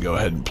 $20 and go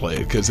ahead and play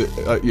it, because,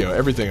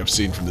 everything I've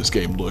seen from this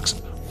game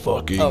looks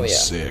fucking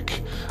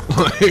sick.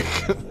 Like,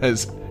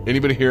 has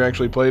anybody here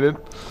actually played it?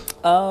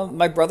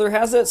 my brother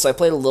has it, so I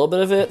played a little bit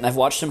of it, and I've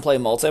watched him play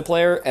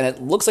multiplayer, and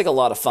it looks like a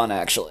lot of fun,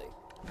 actually.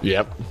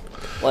 Yep.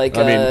 Like,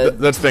 I mean,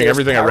 that's the thing.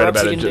 Everything I read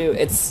about it,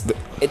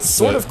 it's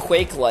sort of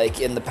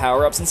Quake-like in the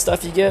power-ups and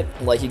stuff you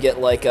get. Like, you get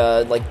like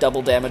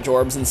double damage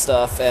orbs and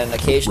stuff, and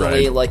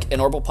occasionally like an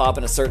orb will pop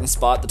in a certain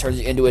spot that turns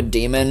you into a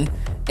demon,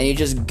 and you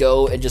just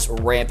go and just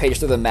rampage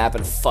through the map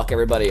and fuck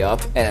everybody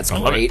up, and it's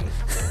great.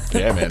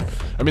 Yeah, man.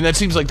 I mean, that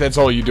seems like that's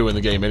all you do in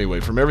the game anyway.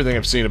 From everything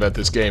I've seen about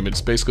this game,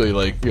 it's basically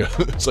like,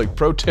 it's like,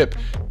 pro tip,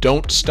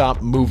 don't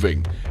stop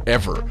moving,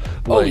 ever.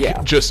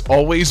 Like, just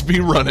always be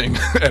running,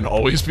 and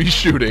always be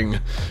shooting,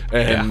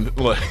 and,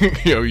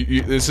 like,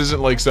 this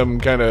isn't like some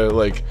kind of,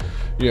 like,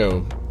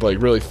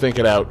 like, really think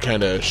it out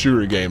kind of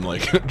shooter game.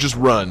 Like, just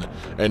run,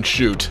 and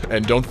shoot,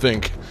 and don't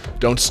think,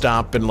 don't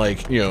stop and,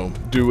 like,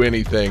 do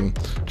anything.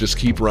 Just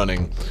keep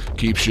running,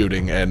 keep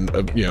shooting, and,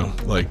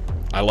 like,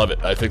 I love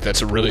it. I think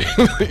that's a really,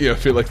 I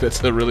feel like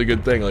that's a really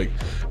good thing. Like,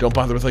 don't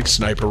bother with, like,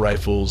 sniper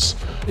rifles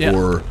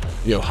or,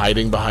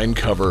 hiding behind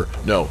cover.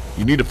 No,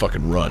 you need to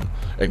fucking run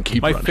and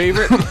keep running. My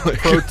favorite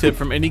pro tip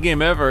from any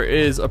game ever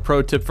is a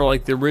pro tip for,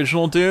 like, the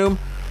original Doom.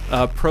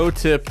 Pro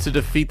tip to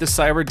defeat the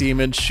cyber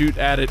demon: shoot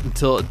at it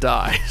until it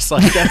dies.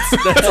 Like,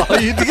 that's all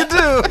you can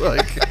do.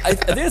 Like, I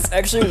think that's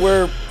actually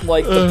where,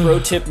 like, the pro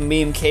tip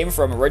meme came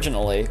from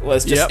originally.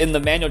 Was just in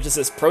the manual, just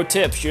says pro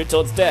tip: shoot it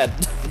till it's dead.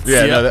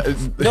 Yeah,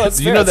 no, it's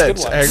fair,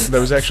 that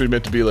was actually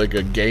meant to be like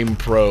a Game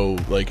Pro,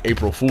 like,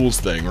 April Fool's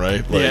thing,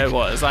 right? Like, yeah, it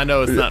was. I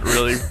know it's not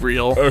really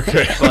real.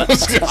 Okay, but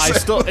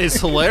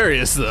it's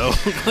hilarious though.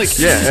 Like,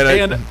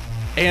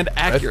 and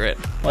accurate.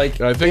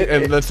 Like, I think,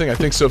 that's the thing. I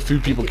think so few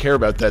people care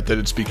about that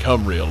it's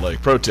become real.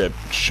 Like, pro tip: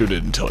 shoot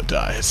it until it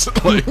dies.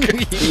 Like,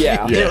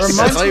 yeah. It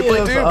reminds me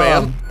of, Doom,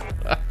 man.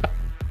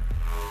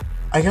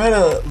 I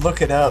gotta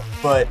look it up,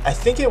 but I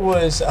think it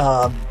was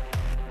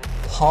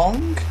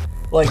Pong.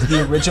 Like,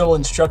 the original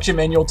instruction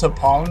manual to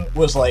Pong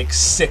was like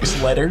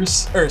 6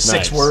 letters or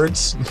 6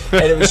 words,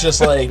 and it was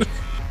just like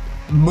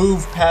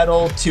move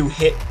paddle to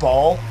hit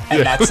ball,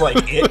 and that's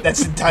like it.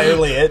 That's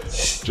entirely it.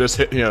 Just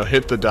hit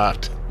the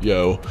dot,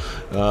 yo.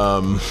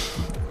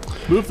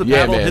 Move the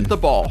paddle, hit the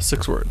ball.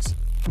 6 words.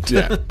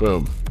 Yeah,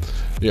 boom.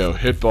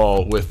 Hit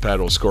ball with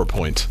paddle, score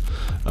point.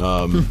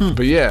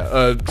 But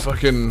yeah,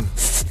 fucking.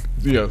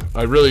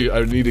 I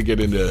need to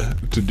get into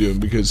Doom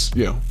because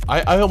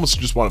I almost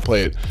just want to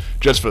play it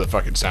just for the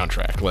fucking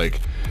soundtrack. Like,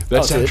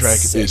 that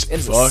soundtrack is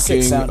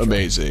fucking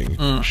amazing.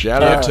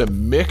 Shout out to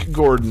Mick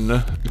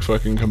Gordon,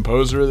 fucking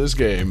composer of this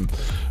game.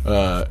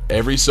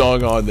 Every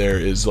song on there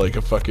is like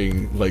a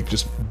fucking like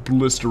just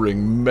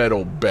blistering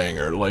metal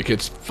banger. Like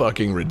it's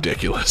fucking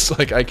ridiculous.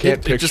 Like I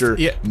can't picture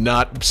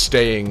not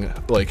staying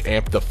like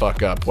amped the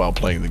fuck up while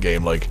playing the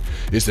game. Like,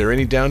 is there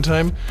any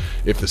downtime?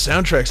 If the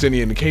soundtrack's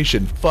any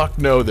indication, fuck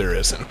no, there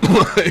isn't.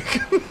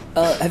 Like.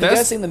 Have you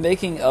guys seen the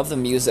making of the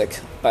music,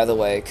 by the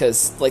way?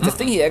 Because, like, the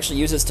thing he actually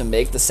uses to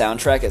make the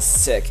soundtrack is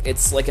sick.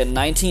 It's like a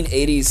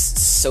 1980s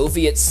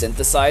Soviet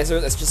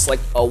synthesizer that's just, like,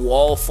 a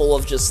wall full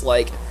of just,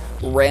 like,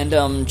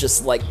 random,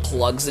 just, like,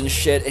 plugs and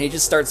shit, and he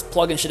just starts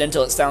plugging shit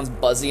until it sounds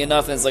buzzy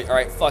enough, and it's like,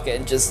 alright, fuck it,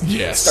 and just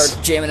starts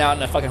jamming out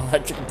in a fucking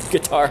electric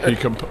guitar. He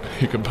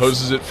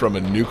composes it from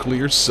a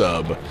nuclear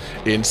sub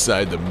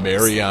inside the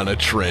Mariana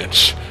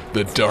Trench,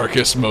 the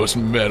darkest, most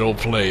metal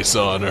place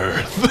on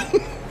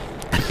Earth.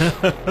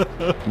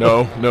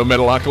 No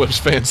Metalocalypse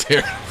fans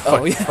here.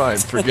 Oh, yeah. Fine,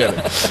 forget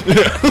it.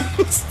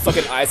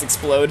 Fucking eyes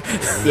explode.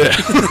 Yeah.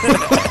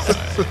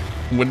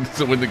 When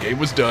the game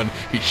was done,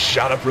 he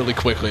shot up really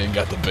quickly and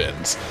got the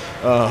bins.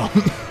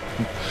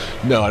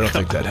 No, I don't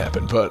think that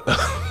happened. But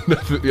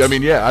I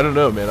mean, yeah, I don't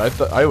know, man.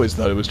 I always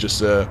thought it was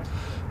just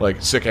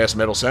like sick ass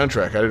metal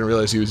soundtrack. I didn't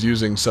realize he was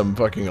using some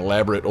fucking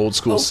elaborate old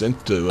school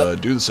synth to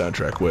do the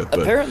soundtrack with.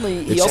 But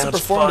apparently, he also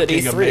performed at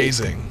E3.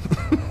 Amazing.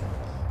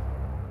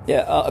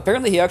 Yeah,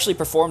 apparently he actually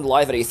performed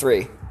live at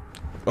E3.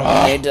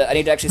 I need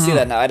to actually see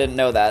that now. I didn't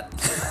know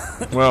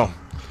that. Well,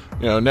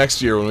 you know,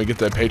 next year when we get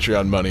that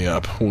Patreon money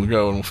up, we'll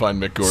go and we'll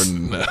find Mick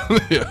Gordon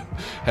and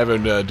have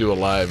him do a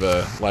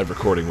live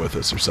recording with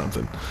us or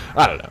something.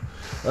 I don't know.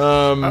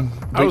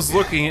 I was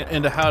looking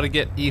into how to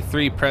get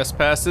E3 press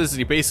passes, and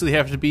you basically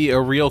have to be a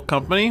real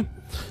company.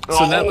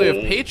 So now that we have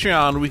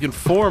Patreon, we can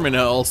form an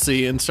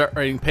LLC and start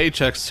writing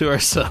paychecks to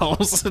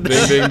ourselves.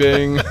 Ding, ding,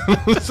 ding.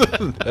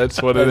 That's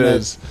what it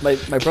is. My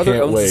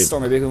brother owns the store.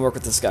 Maybe we can work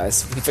with this guy.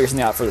 So we can figure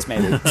something out for this,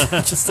 maybe.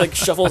 Just like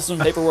shuffle some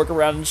paperwork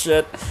around and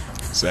shit.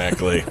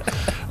 Exactly.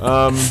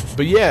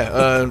 But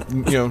yeah,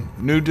 you know,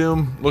 new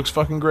Doom looks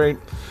fucking great.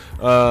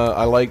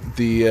 I like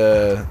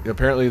the,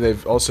 apparently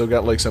they've also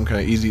got like some kind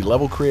of easy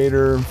level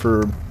creator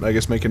for, I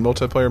guess, making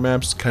multiplayer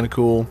maps. Kind of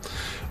cool.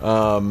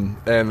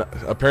 And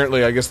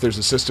apparently, I guess there's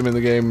a system in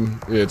the game.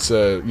 It's,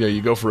 you know,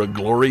 you go for a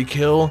glory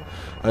kill.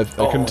 I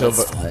couldn't tell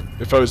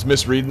if I was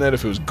misreading that,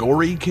 if it was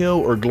gory kill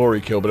or glory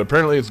kill, but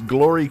apparently it's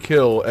glory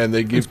kill, and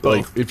they give,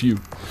 like, if you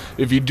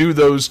do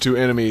those two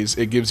enemies,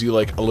 it gives you,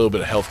 like, a little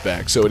bit of health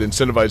back, so it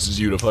incentivizes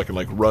you to fucking,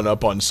 like, run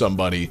up on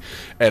somebody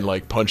and,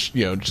 like, punch,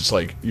 you know, just,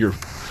 like, you're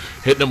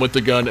hitting them with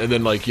the gun, and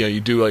then, like, you know, you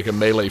do, like, a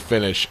melee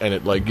finish, and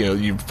it, like, you know,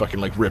 you fucking,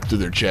 like, rip through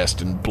their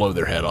chest and blow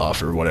their head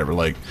off or whatever,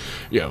 like,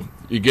 you know,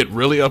 you get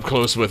really up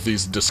close with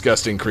these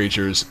disgusting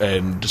creatures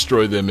and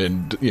destroy them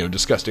in, you know,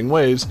 disgusting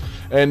ways,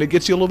 and it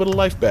gets you a little bit of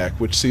life back,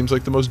 which seems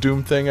like the most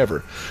Doom thing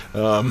ever.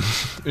 You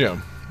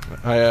know,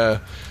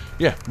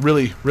 yeah,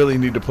 really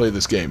need to play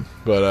this game.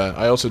 But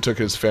I also took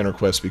it as a fan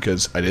request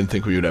because I didn't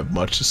think we would have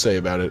much to say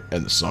about it,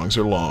 and the songs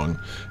are long,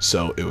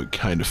 so it would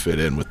kind of fit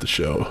in with the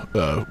show,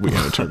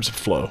 in terms of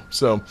flow.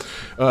 So,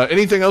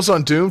 anything else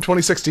on Doom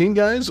 2016,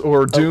 guys,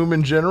 or Doom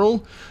in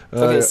general?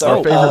 Okay, so,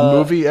 our favorite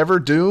movie ever,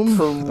 Doom?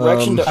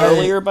 Correction to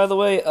earlier, by the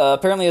way.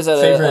 Apparently, it's at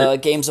a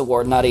Games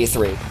Award, not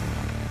E3.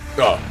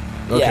 Oh,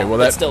 okay. Yeah, well,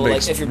 that still,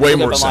 makes like, if you're way putting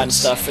more up online sense.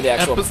 stuff for the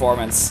actual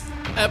performance.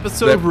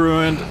 Episode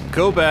ruined.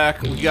 Go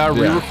back. We gotta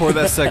re-record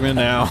that segment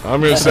now.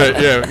 I'm gonna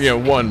say,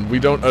 one, we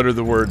don't utter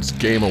the words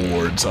Game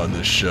Awards on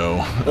this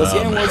show. Those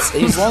Game Awards,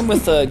 he's along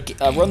with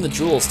Run the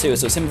Jewels too,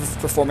 so it's him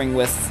performing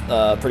with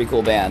a pretty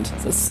cool band.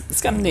 So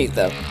it's kind of neat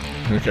though.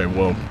 Okay,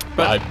 well,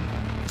 I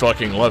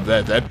fucking love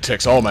that. That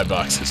ticks all my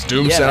boxes.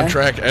 Doom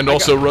soundtrack and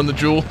also Run the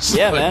Jewels.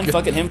 Yeah, man,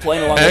 fucking him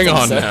playing along hang with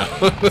on him.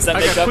 now. Does that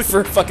make up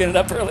for fucking it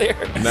up earlier?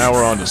 Now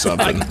we're on to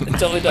something. It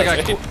totally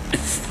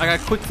does. I got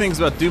quick things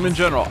about Doom in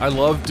general. I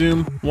love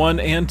Doom 1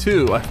 and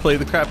 2. I played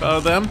the crap out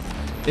of them.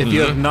 If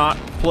you have not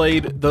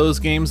played those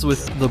games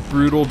with the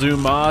brutal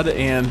Doom mod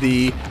and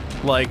the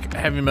like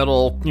heavy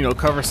metal, you know,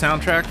 cover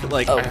soundtrack,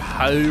 like I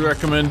highly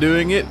recommend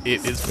doing it.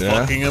 It is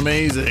fucking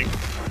amazing.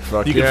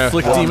 You can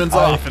flick demons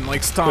off and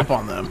like stomp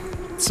on them.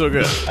 It's so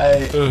good.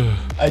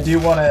 I do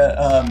want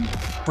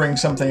to bring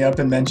something up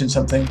and mention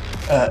something.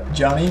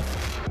 Johnny,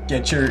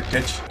 get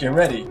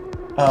ready.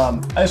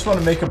 I just want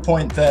to make a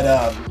point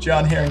that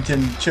John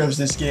Harrington chose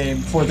this game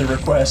for the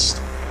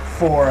request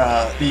for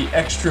the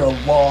extra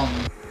long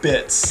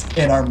bits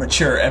in our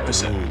mature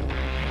episode.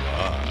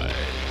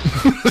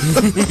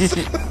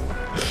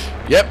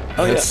 Yep.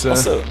 Oh yeah.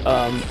 Also,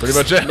 pretty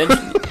much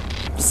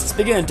it.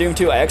 Speaking of Doom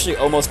 2, I actually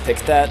almost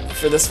picked that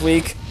for this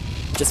week.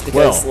 Just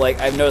because, like,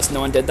 I've noticed no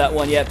one did that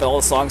one yet, but all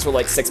the songs were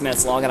like 6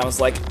 minutes long, and I was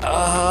like,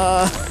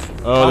 Oh,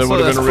 that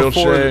would have been a real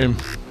shame.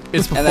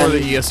 It's before the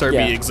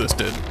ESRB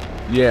existed.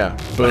 Yeah,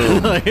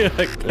 boom.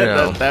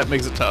 That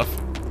makes it tough.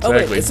 Oh,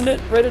 wait, isn't it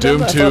rated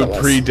Doom M? 2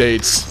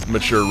 predates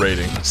mature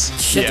ratings.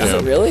 Shit, does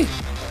it really?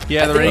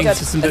 Yeah, the rating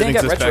system didn't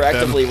exist back then. I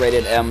think it got retroactively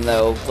rated M,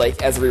 though,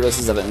 like, as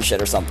re-releases of it and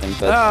shit or something,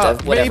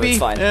 but whatever, maybe. it's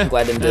fine. I'm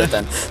glad I didn't do it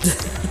then.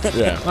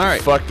 Yeah,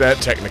 alright. Fuck that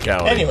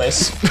technicality.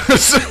 Anyways.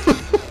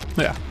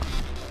 Yeah.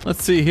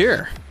 Let's see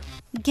here.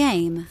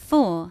 Game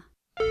 4.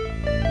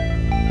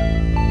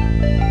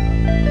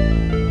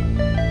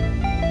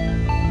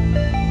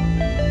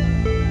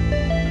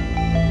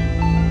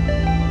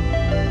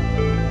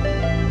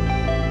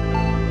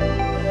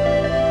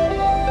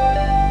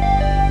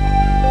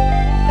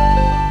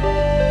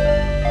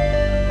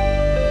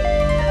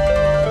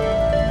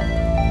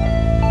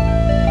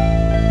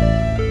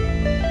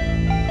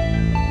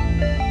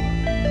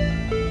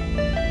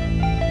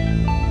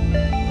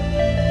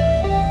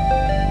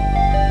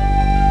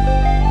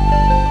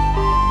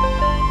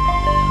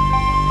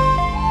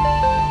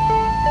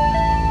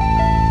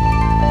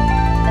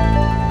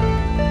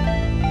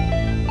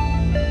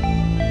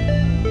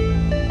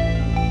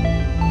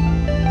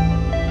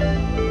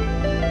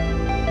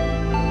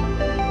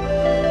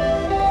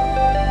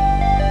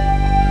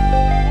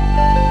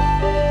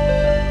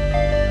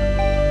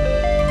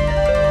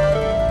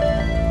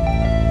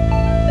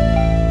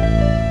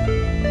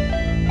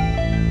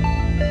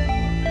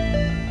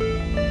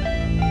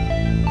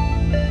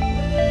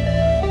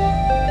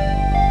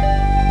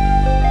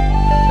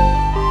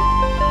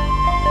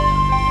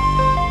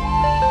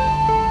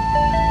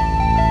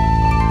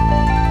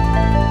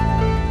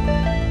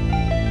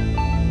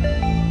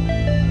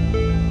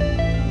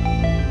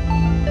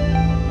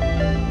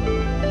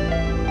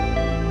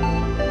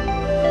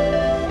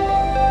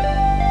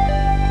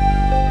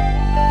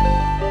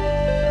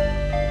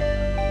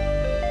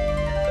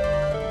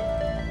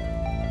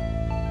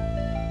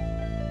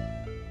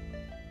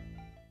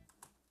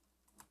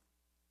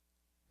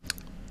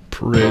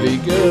 Pretty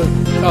good.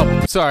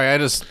 Oh, sorry, I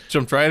just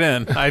jumped right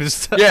in. I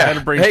just had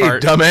a brain hey,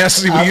 fart.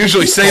 dumbass, we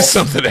usually say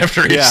something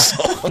after each Yeah.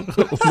 song.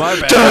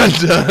 My bad. Dun,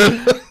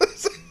 dun.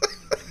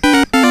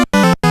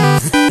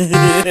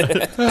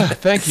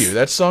 Thank you.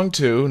 That's song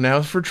 2.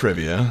 Now for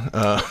trivia.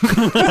 It's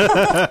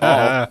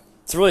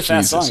a really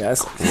fast Jesus song,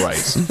 guys.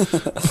 Christ.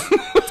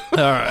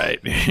 All right,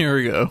 here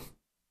we go.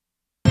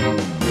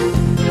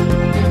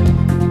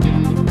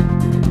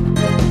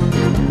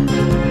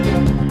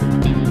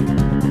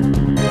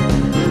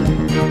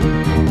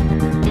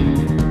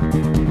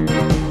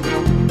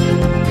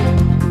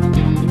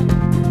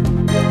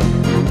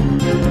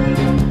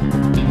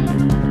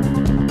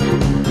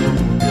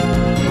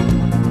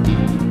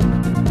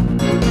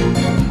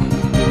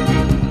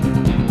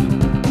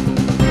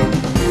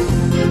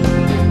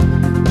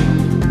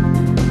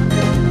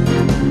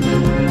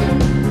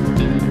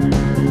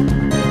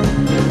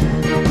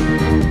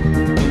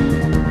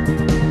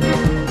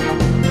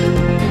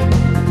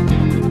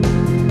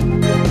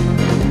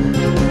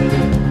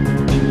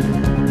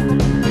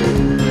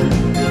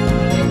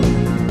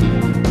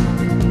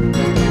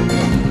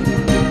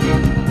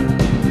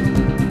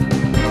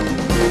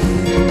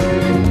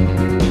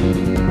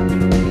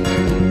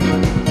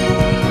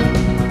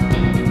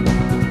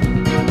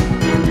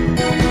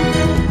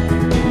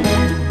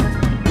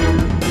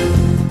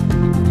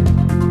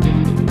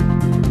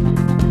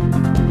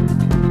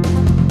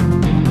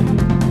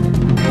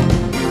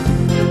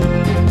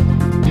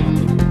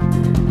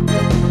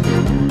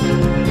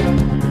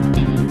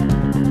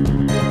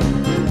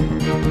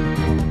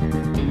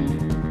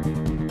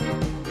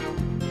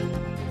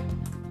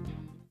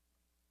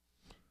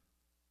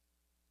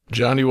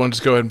 John, you want to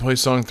just go ahead and play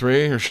song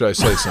 3, or should I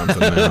say something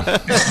now?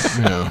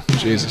 No,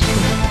 Jesus.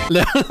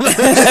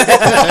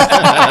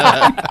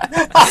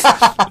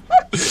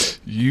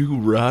 You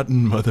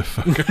rotten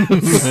motherfucker.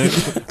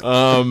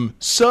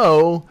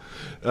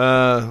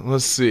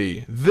 Let's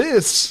see.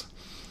 This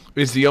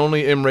is the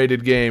only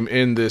M-rated game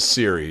in this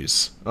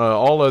series.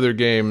 All other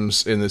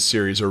games in this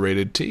series are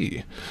rated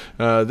T.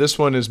 This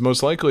one is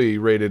most likely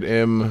rated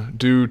M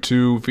due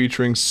to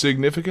featuring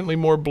significantly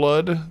more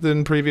blood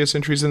than previous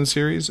entries in the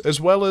series,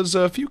 as well as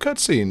a few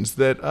cutscenes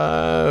that,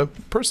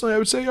 personally, I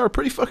would say are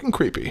pretty fucking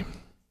creepy.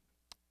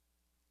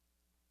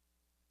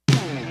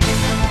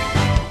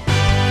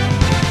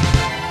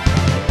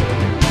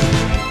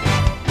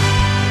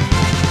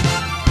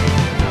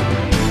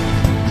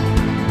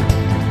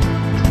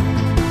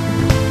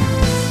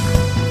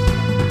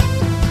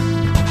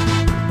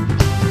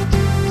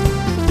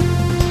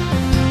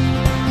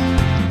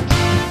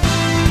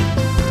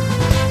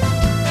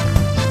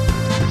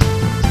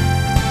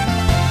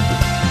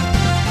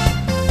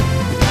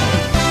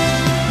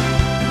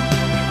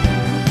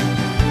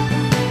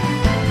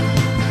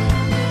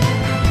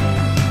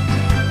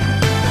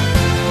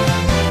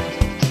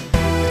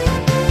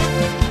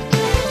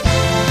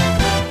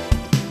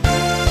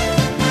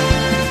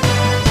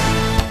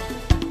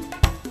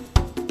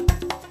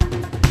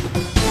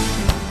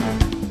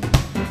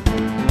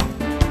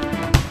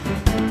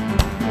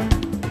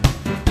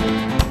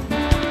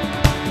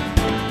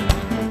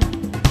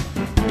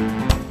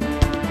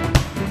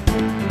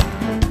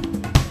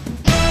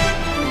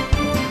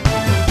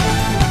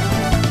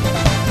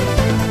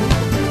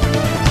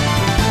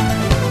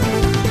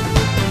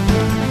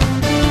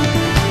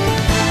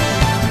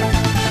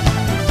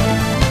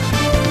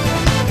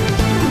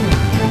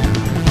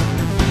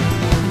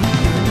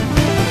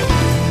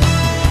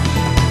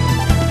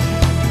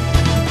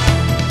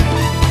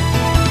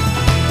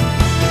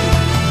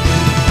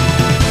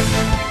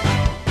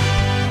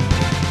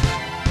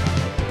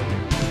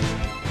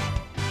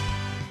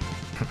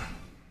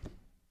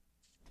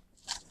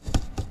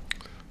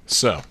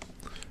 So,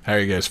 how are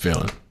you guys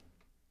feeling?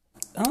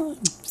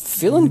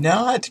 Feeling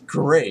Not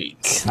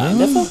great.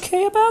 kind of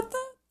okay about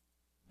that?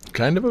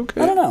 Kind of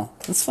okay? I don't know.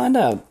 Let's find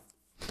out.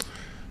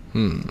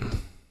 Okay,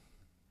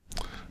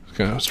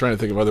 I was trying to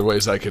think of other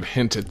ways I could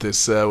hint at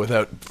this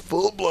without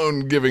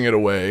full-blown giving it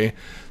away.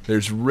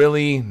 There's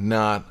really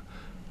not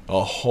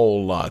a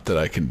whole lot that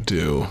I can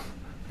do.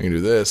 I can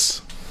do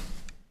this.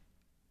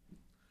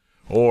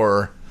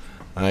 Or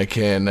I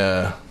can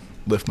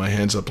lift my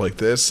hands up like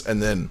this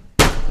and then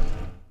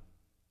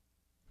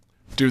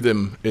do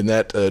them in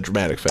that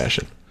dramatic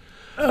fashion.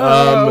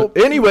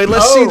 Anyway,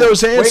 let's see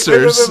those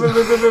answers.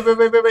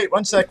 Wait.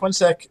 One sec.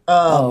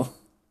 I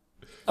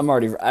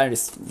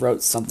just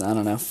wrote something. I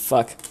don't know.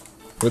 Fuck.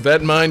 With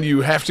that in mind,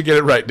 you have to get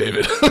it right,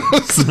 David.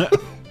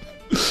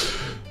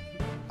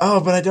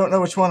 Oh, but I don't know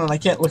which one, and I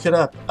can't look it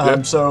up.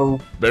 Yep. So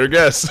Better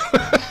guess.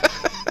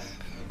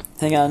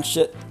 Hang on.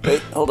 Shit.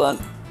 Wait. Hold on.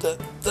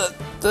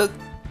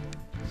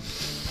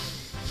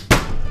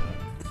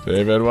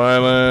 David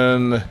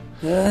Weiland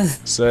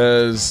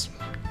says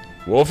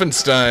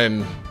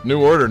Wolfenstein.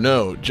 New Order,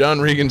 no. John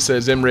Regan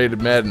says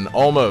M-rated Madden,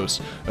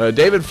 almost.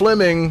 David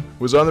Fleming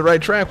was on the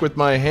right track with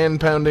my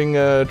hand-pounding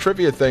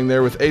trivia thing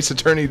there with Ace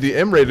Attorney, the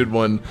M-rated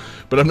one,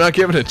 but I'm not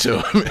giving it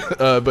to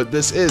him. But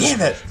this is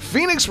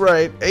Phoenix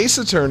Wright, Ace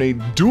Attorney,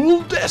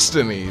 Dual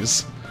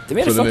Destinies They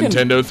made for a the fucking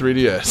Nintendo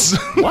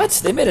 3DS. What?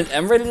 They made an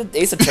M-rated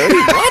Ace Attorney?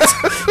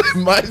 What?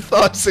 My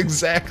thoughts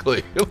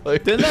exactly.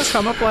 Like, Didn't that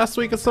come up last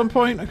week at some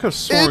point? I could have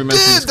sworn we it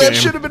mentioned did! this That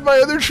game. should have been my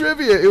other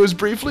trivia. It was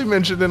briefly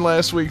mentioned in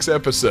last week's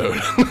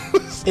episode.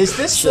 is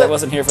this? Shit, I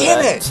wasn't here for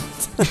Damn that. it!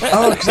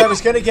 Oh, because I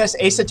was gonna guess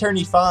Ace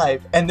Attorney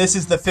 5, and this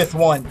is the 5th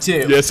one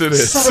too. Yes, it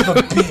is. Son of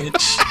a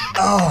bitch.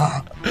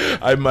 Oh,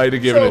 I might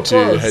have given So it to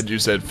you close. had you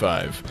said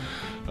 5.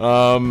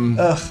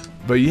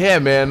 But yeah,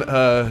 man,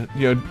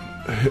 you know,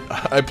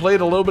 I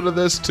played a little bit of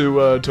this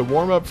to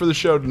warm up for the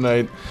show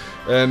tonight,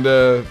 and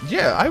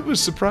yeah, I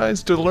was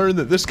surprised to learn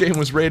that this game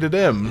was rated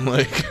M.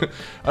 Like,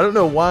 I don't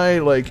know why.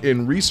 Like,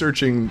 in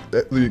researching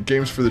the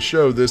games for the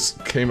show, this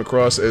came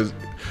across as.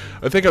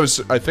 I think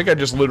I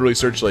just literally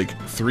searched like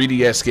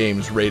 3DS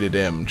games rated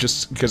M,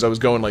 just because I was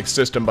going like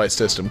system by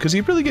system. Because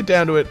you really get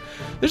down to it,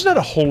 there's not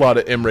a whole lot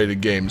of M-rated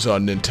games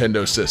on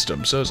Nintendo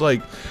systems. So it's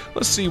like,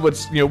 let's see what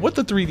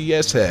the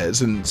 3DS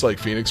has, and it's like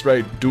Phoenix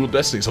Wright, Dual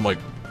Destinies. I'm like,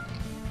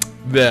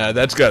 nah,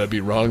 that's got to be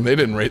wrong. They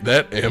didn't rate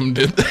that M,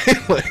 did they?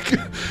 Like,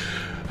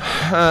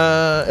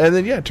 and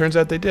then yeah, it turns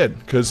out they did.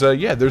 Because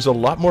yeah, there's a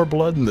lot more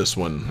blood in this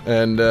one,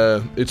 and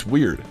it's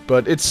weird,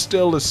 but it's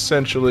still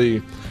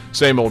essentially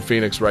same old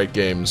Phoenix Wright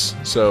games.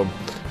 So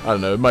I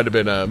don't know. It might have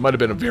been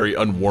a very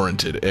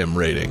unwarranted M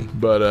rating,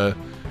 but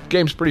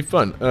game's pretty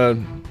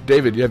fun.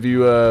 David, have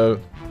you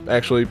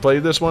actually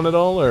played this one at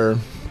all, or?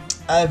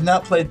 I have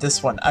not played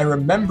this one. I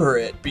remember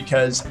it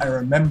because I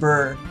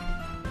remember.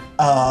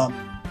 I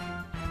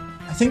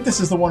think this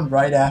is the one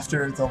right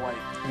after the like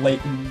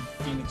Leighton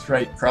Phoenix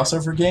Wright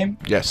crossover game.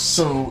 Yes.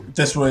 So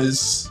this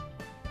was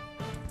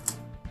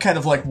kind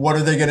of like, what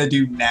are they gonna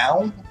do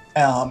now?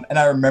 And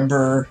I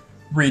remember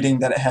reading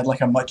that it had like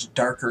a much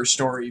darker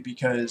story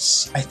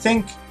because I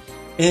think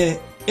in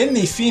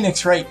the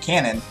Phoenix Wright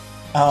canon,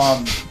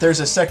 there's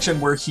a section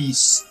where he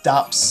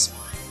stops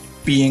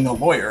being a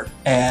lawyer,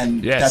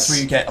 and that's where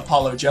you get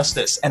Apollo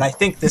Justice. And I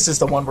think this is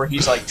the one where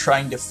he's like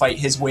trying to fight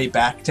his way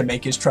back to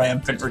make his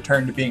triumphant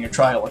return to being a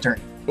trial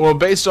attorney. Well,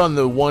 based on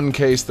the one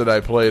case that I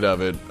played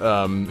of it,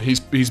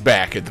 he's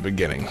back at the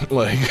beginning.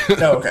 Like,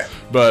 Oh, okay.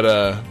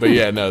 but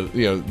yeah, no,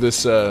 you know,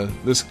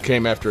 this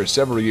came after a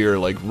several-year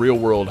like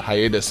real-world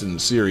hiatus in the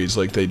series,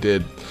 like they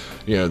did,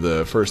 you know,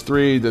 the first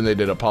 3, then they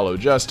did Apollo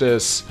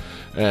Justice,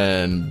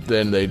 and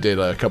then they did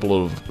a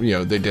couple of, you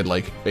know, they did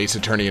like Ace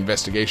Attorney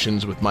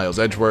Investigations with Miles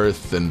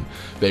Edgeworth, and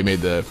they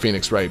made the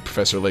Phoenix Wright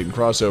Professor Layton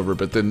crossover,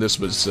 but then this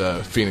was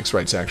Phoenix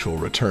Wright's actual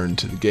return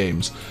to the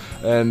games.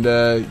 And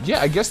yeah,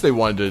 I guess they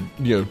wanted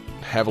to, you know,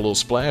 have a little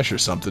splash or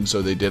something,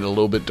 so they did it a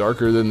little bit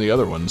darker than the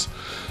other ones.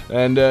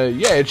 And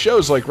yeah, it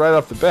shows like right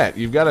off the bat.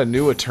 You've got a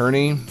new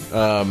attorney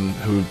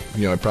who,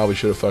 you know, I probably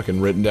should have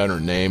fucking written down her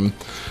name,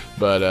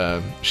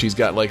 but she's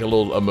got like a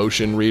little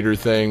emotion reader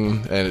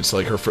thing, and it's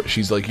like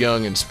she's like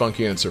young and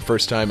spunky, and it's her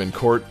first time in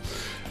court.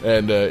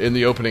 And in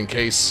the opening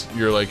case,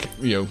 you're like,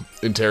 you know,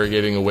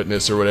 interrogating a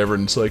witness or whatever,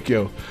 and it's like, you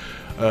know,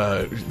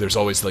 there's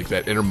always like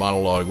that inner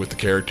monologue with the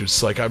characters.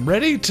 It's like, I'm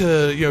ready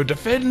to, you know,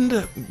 defend,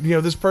 you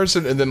know, this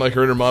person, and then like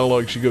her inner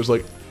monologue, she goes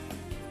like,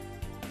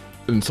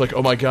 and it's like,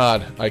 oh my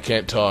god, I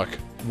can't talk.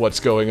 What's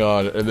going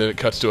on? And then it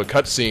cuts to a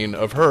cutscene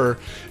of her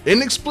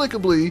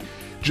inexplicably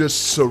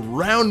just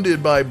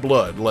surrounded by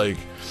blood, like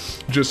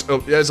just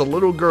as a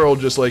little girl,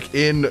 just like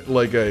in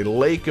like a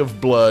lake of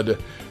blood.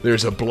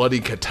 There's a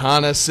bloody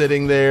katana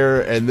sitting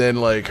there, and then,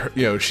 like,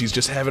 you know, she's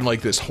just having,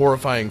 like, this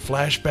horrifying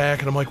flashback,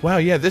 and I'm like, wow,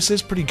 yeah, this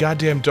is pretty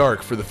goddamn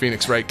dark for the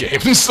Phoenix Wright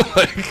games.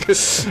 Like,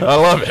 I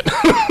love it.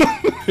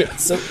 Yeah.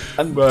 So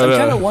I'm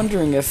kind of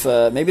wondering if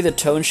maybe the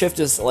tone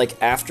shift is,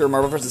 like, after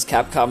Marvel vs.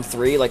 Capcom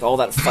 3, like, all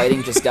that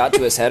fighting just got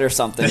to his head or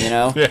something, you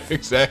know? Yeah,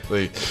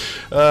 exactly.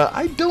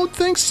 I don't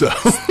think so.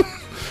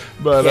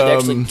 But he had to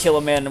actually kill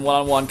a man in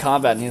one-on-one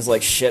combat, and he was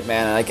like, "Shit,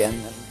 man,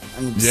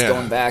 I'm just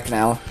going back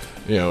now."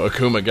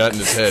 Akuma got in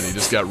his head. He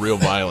just got real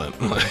violent.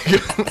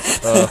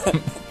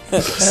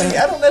 See,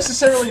 I don't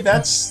necessarily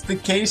that's the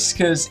case,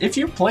 because if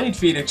you played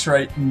Phoenix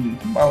Wright in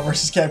Marvel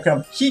vs.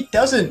 Capcom, he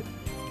doesn't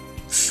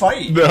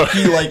fight. No.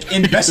 He,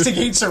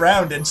 investigates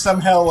around, and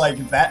somehow,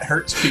 that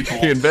hurts people.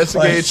 He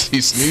investigates,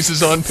 he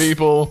sneezes on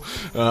people.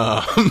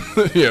 That's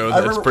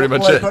pretty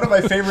much it. One of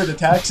my favorite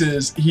attacks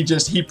is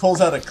he pulls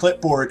out a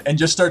clipboard and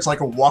just starts,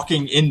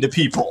 walking into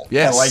people.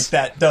 Yes. And,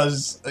 that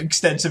does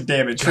extensive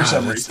damage for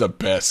some That's reason. the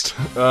best.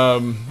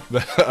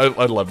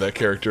 I love that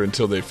character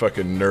until they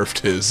fucking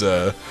nerfed his,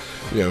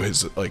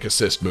 his,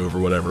 assist move or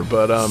whatever.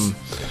 But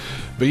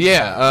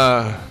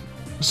yeah,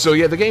 so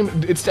yeah, the game,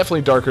 it's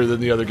definitely darker than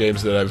the other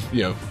games that I've,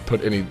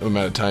 put any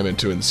amount of time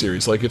into in the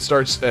series. It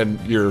starts and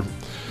you're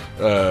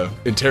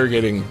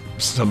interrogating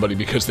somebody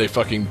because they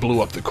fucking blew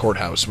up the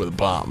courthouse with a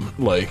bomb.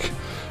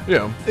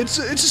 It's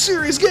a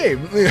serious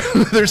game.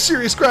 There's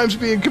serious crimes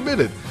being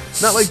committed.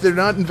 Not like they're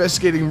not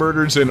investigating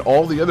murders in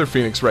all the other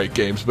Phoenix Wright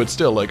games, but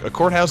still, a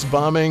courthouse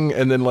bombing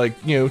and then,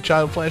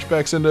 child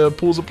flashbacks into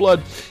pools of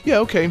blood. Yeah,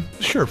 okay,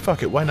 sure,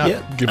 fuck it. Why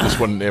not give this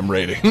one an M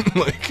rating?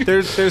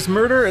 There's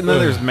murder and then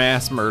there's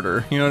mass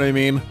murder. You know what I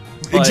mean?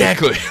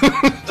 Exactly.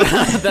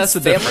 That's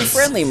the difference.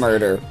 Family-friendly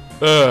murder.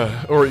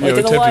 Or in the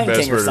attempted Lion mass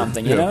King or murder.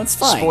 something, it's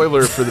fine.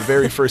 Spoiler for the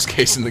very first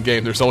case in the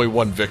game: there's only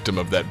one victim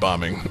of that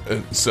bombing,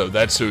 so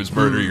that's whose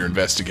murder you're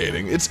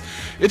investigating. It's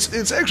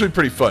actually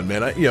pretty fun,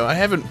 man. I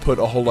haven't put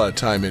a whole lot of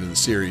time into the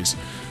series,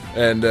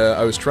 and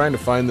I was trying to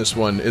find this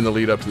one in the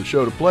lead up to the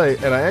show to play,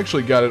 and I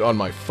actually got it on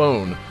my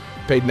phone,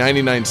 paid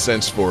 99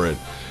 cents for it.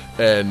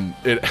 And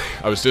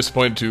I was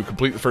disappointed to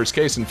complete the first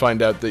case and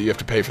find out that you have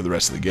to pay for the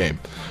rest of the game.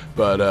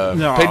 But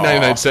paid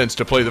 99 cents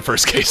to play the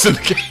first case in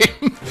the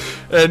game.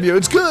 And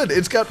it's good.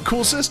 It's got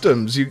cool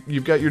systems.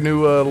 You've got your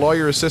new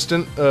lawyer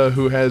assistant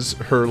who has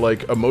her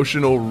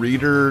emotional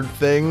reader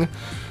thing.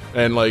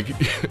 And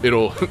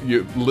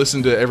you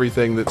listen to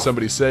everything that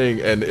somebody's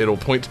saying, and it'll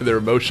point to their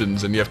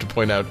emotions, and you have to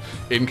point out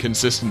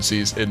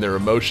inconsistencies in their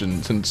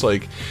emotions. And it's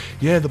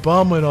the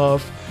bomb went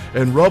off,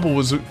 and rubble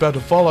was about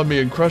to fall on me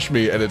and crush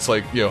me, and it's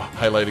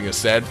highlighting a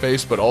sad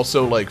face, but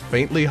also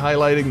faintly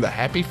highlighting the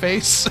happy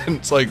face. And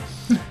it's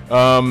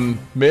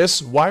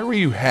miss, why were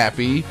you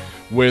happy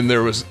when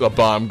there was a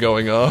bomb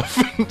going off?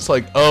 It's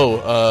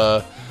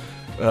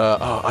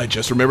I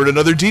just remembered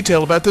another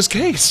detail about this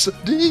case.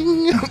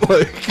 Ding!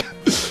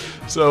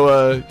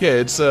 So,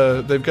 it's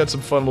they've got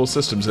some fun little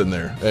systems in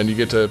there, and you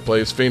get to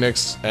play as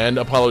Phoenix and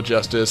Apollo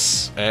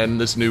Justice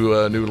and this new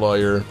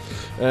lawyer,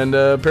 and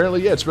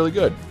apparently, it's really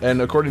good.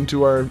 And according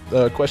to our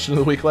question of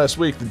the week last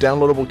week, the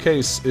downloadable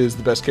case is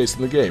the best case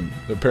in the game.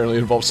 Apparently, it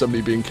involves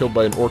somebody being killed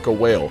by an orca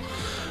whale.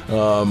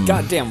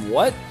 Goddamn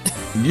what?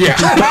 Yeah.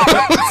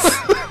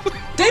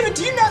 David,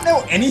 do you not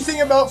know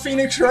anything about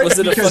Phoenix Wright? Was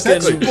it a because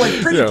fucking-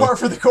 that's pretty par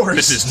for the course.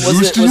 This is Was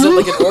news it to you?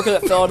 an orca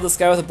that fell out of the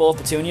sky with a bowl of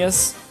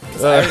petunias?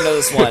 'Cause I already know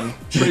this one.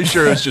 Pretty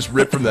sure it's just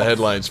ripped from the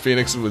headlines.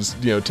 Phoenix was,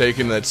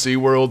 taking that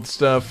SeaWorld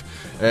stuff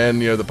and,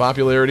 the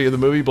popularity of the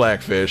movie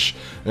Blackfish,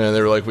 and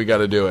they were like, we got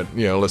to do it.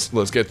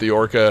 Let's get the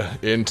orca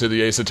into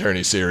the Ace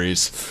Attorney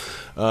series.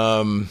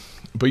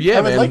 But yeah,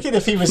 I would man. like it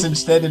if he was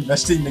instead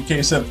investigating the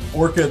case of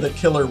Orca the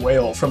killer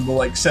whale from the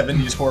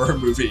 70s horror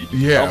movie.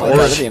 Yeah, Oh my god,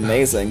 that'd be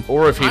amazing.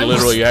 or if he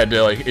literally had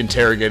to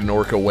interrogate an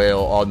orca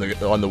whale on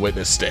the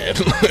witness stand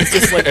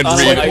Just, and on,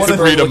 read, iceberg read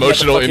looking at the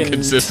emotional fucking-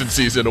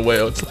 inconsistencies in a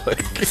whale.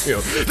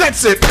 It's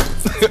that's it.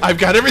 I've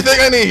got everything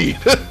I need.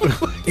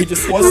 He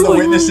just One of the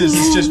witnesses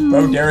is just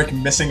Bo Derek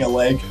missing a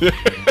leg.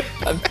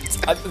 I'm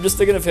just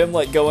thinking of him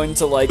going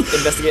to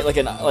investigate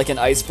an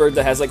iceberg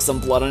that has some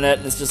blood on it,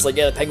 and it's just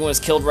the penguin was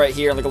killed right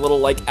here, and a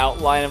little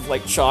outline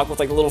of chalk with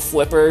little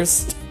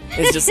flippers.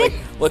 It's just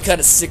what kind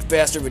of sick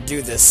bastard would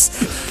do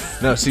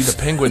this? No, see, the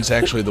penguin's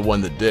actually the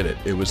one that did it.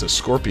 It was a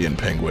scorpion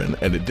penguin,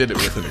 and it did it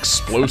with an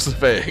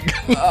explosive egg.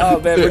 Oh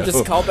man, we're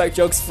just callback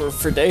jokes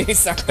for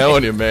days.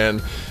 Telling you,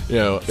 man,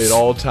 it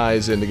all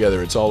ties in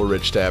together. It's all a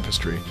rich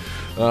tapestry.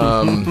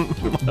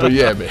 But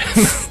yeah, man.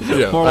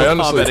 Mortal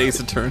Kombat Ace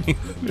Attorney.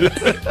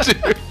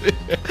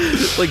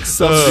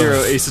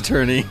 Sub-Zero Ace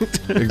Attorney.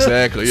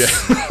 Exactly, yeah.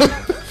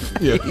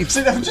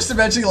 See, I'm just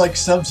imagining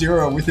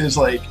Sub-Zero with his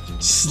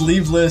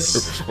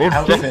sleeveless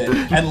outfit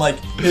and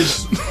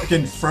his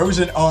fucking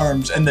frozen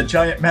arms and the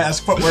giant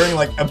mask, but wearing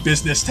a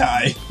business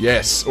tie.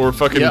 Yes, or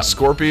fucking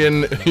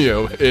Scorpion,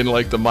 in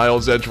the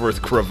Miles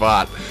Edgeworth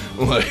cravat.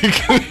 And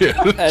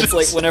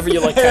it's whenever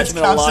you catch him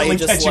in a lie, he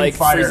just catching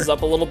fire. freezes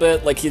up a little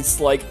bit, he's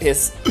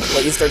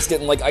he starts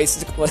getting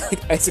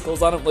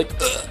icicles on him,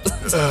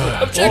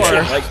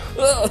 objection,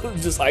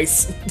 just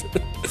ice.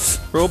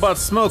 Robot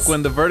Smoke,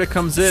 when the verdict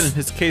comes in and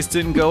his case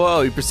didn't go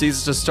well, he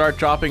proceeds to start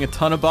dropping a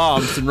ton of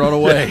bombs and run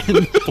away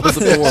and blows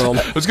up the world.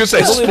 I was going to say,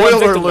 There's only one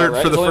spoiler victim, alert though,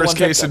 right? for the There's only first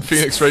one case in victim.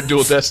 Phoenix Wright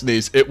Dual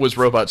Destinies. It was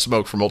Robot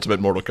Smoke from Ultimate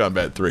Mortal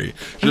Kombat 3.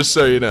 Just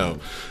so you know.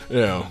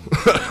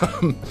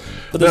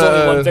 But there's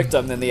only one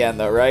victim in the end,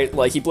 though, right?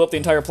 Like, he blew up the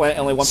entire planet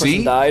and only one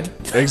person died.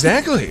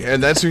 Exactly,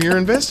 and that's who you're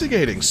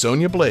investigating,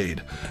 Sonya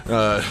Blade.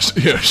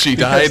 She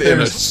died in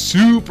a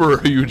super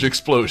huge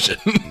explosion.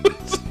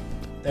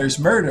 There's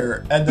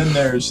murder, and then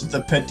there's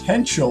the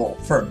potential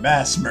for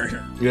mass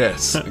murder.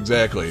 Yes,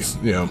 exactly.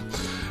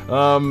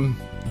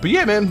 But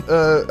yeah, man,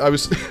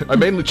 I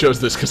mainly chose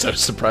this because I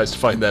was surprised to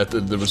find that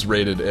it was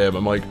rated M.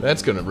 I'm like,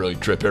 that's gonna really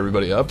trip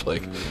everybody up.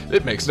 Like,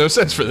 it makes no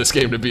sense for this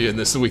game to be in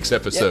this week's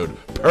episode.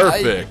 Yeah,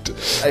 Perfect.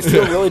 I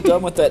feel really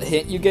dumb with that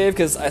hint you gave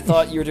because I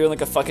thought you were doing like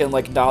a fucking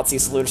like Nazi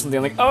salute or something.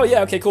 I'm like, oh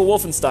yeah, okay, cool,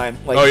 Wolfenstein.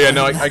 Like, Oh yeah,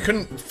 no, I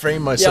couldn't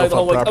frame myself the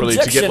whole up like properly to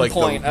objection get like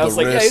point. the I was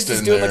like, yeah, he's wrist just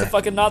in doing there. like a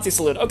fucking Nazi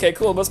salute. Okay,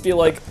 cool. It must be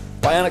like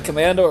Bionic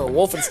Commando or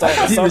Wolfenstein.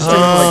 Or He was something.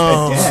 doing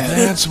like a dad.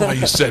 That's why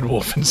you said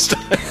Wolfenstein.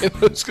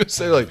 I was gonna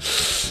say like,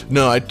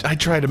 no, I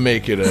try to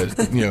make it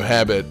a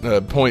habit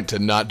point to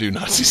not do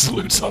Nazi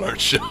salutes on our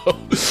show,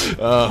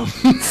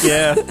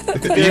 Yeah.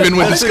 even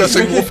when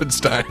discussing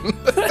Wolfenstein.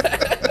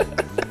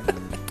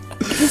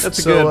 That's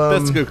a So,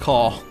 that's a good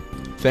call.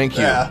 Thank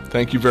you, Yeah.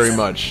 thank you very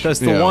much. That's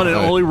the one and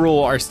only rule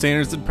our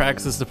standards and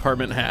practices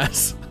department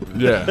has.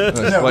 Yeah, No,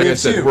 like we I have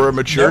said, two. we're a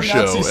mature No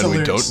show, Nazi and we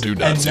salutes, don't do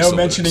Nazi and no salutes.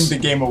 mentioning the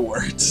Game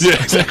Awards.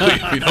 Yeah, exactly.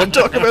 We don't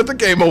talk about the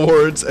Game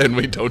Awards, and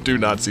we don't do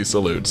Nazi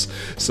salutes.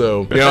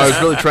 So, I was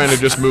really trying to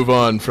just move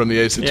on from the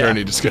Ace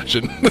Attorney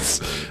discussion.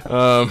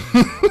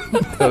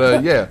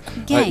 But yeah,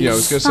 Game I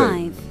was gonna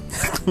say,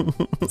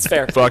 5. It's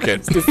fair. fuck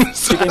it. Do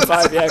game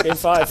 5, yeah, game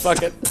 5.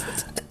 Fuck it.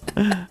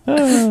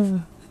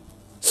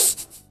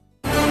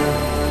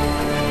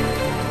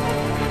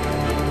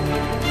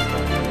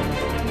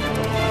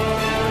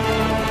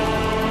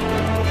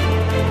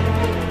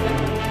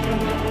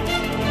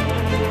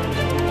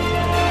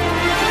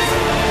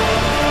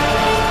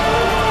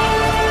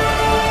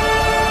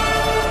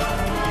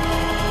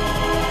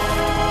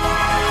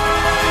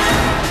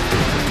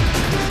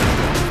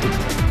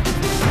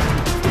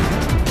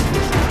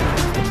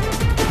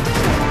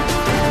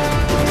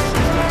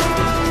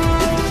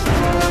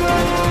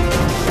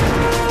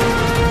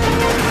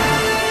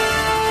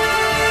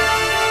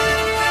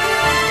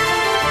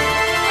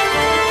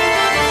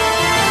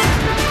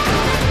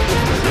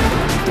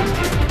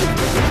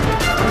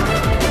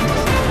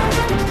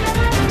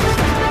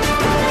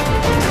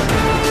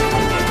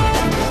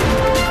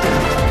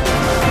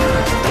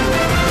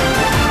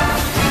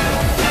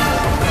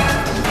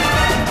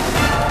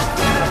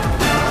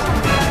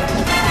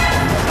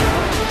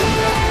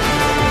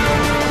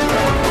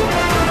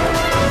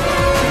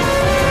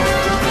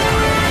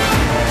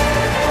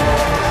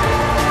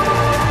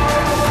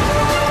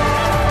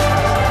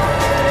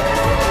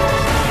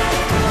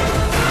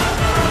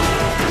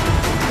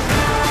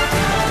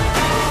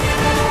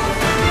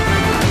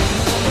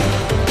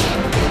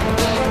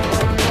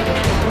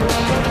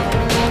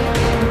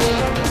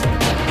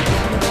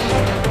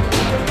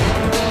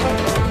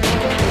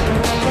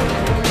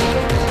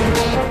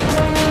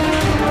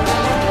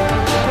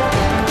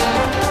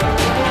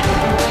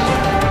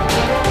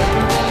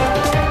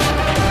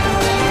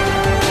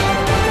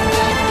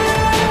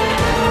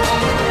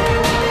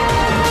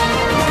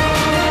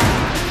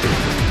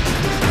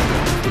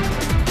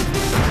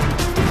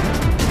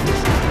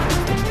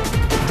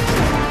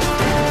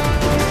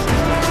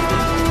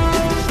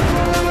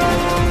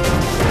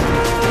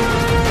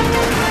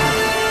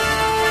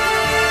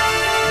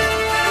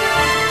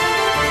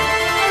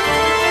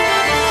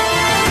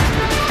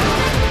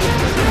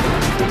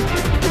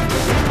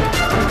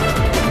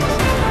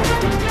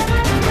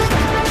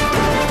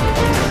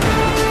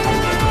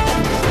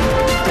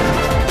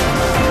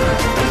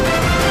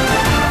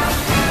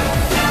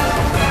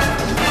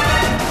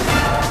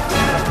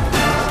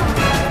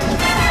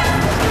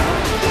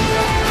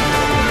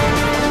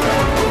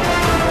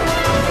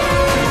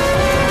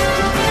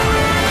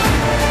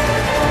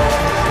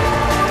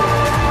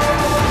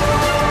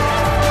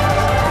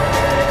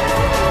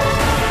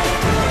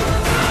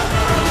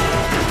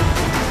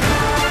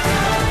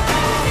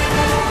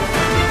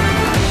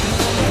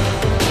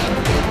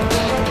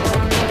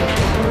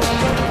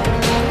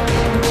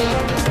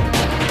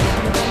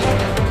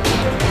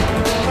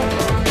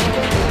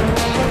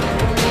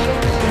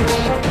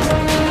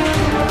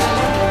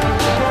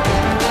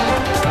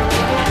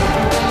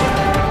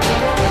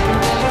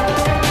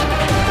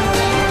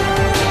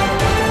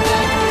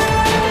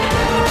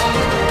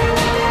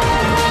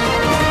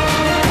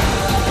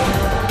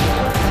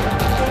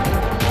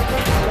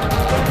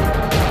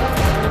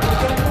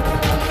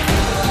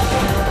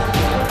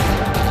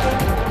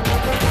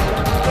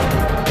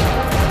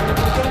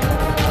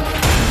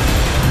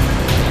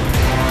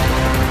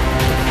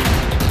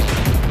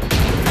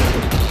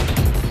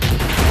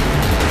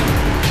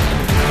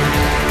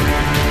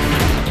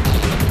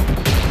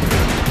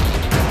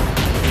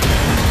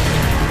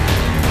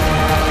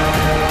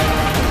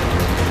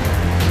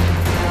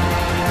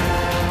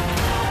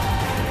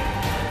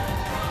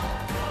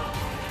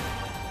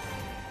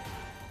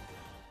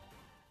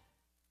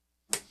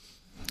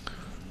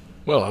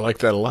 Well, I like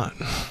that a lot.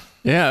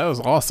 Yeah, that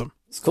was awesome.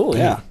 It's cool,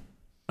 yeah.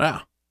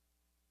 Wow.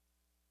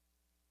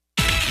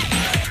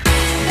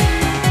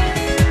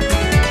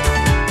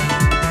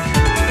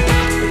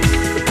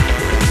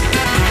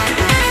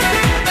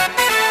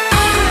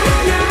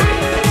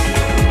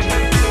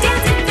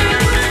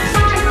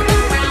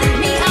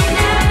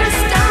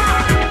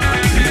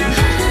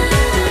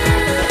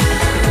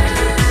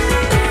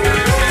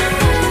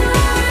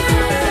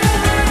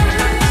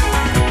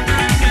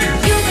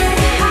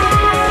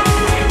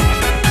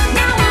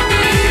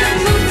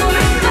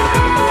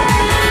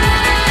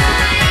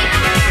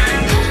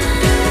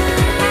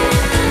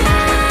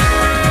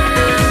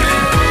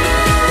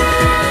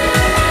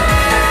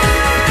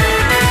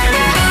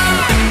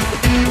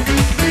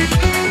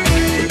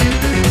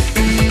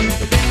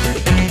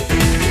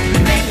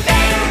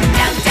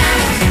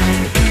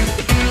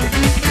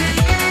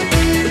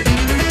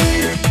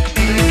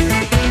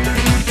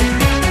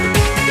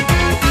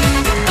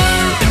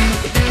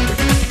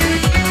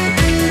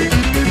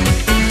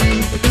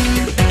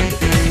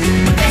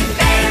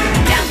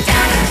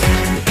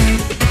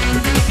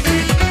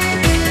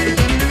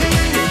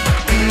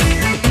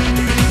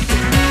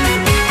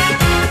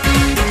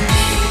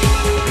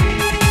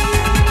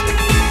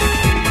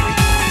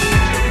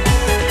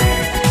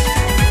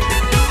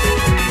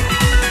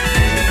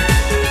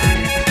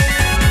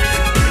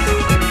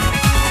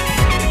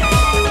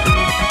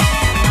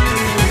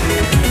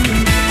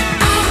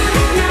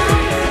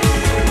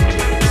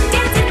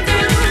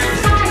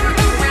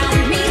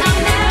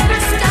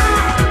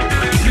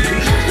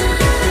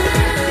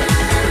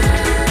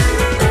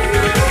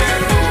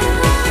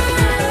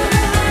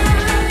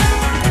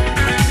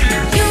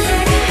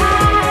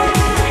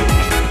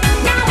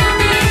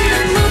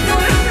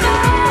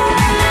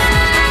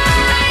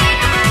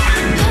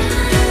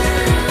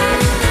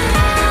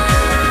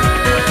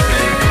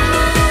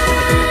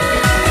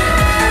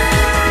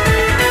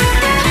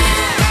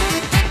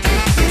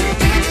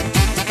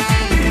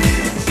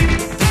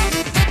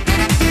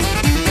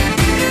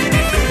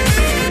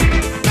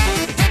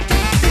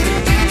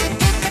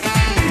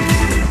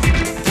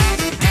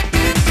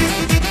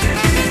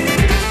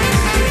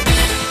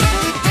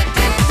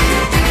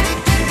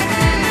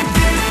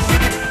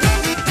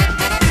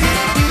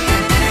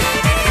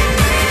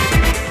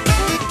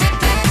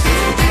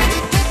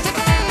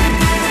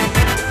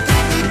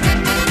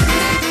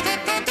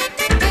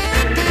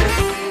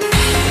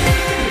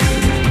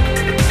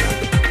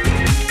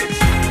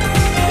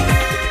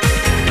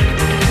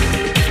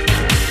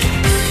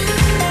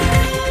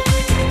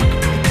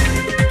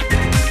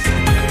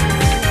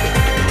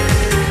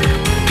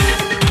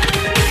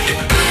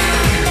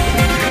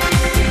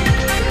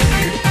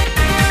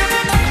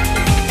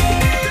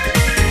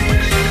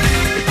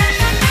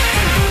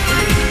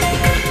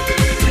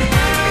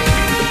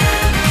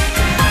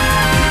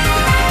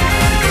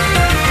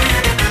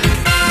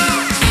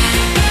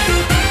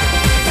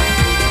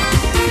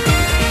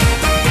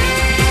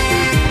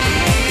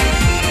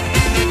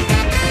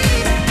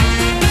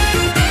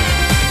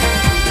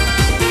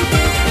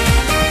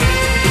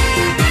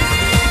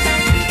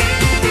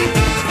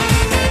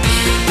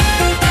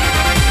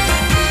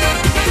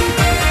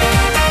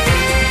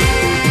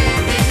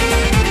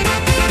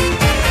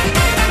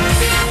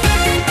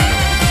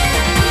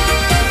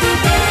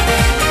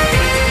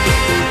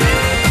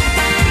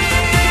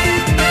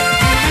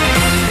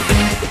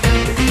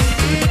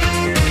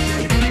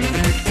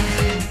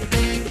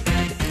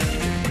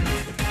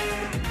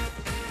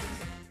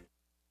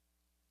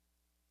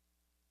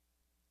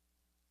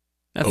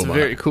 That's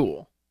very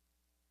cool.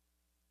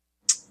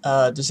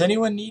 Does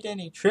anyone need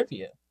any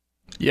trivia?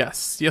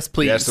 Yes,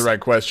 please. You asked the right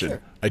question.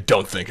 Sure. I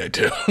don't think I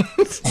do.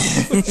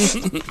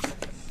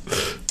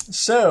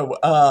 So,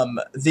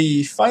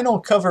 the final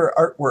cover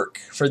artwork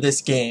for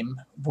this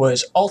game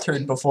was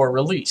altered before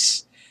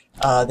release.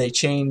 They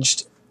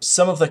changed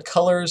some of the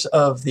colors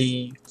of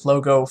the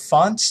logo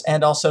fonts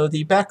and also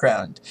the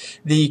background.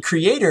 The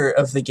creator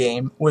of the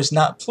game was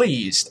not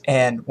pleased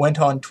and went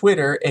on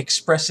Twitter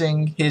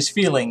expressing his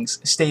feelings,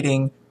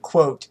 stating,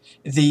 quote,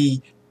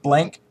 "The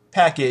blank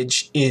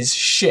package is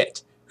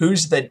shit.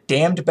 Who's the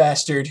damned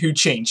bastard who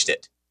changed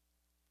it?"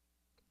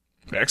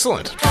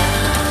 Excellent.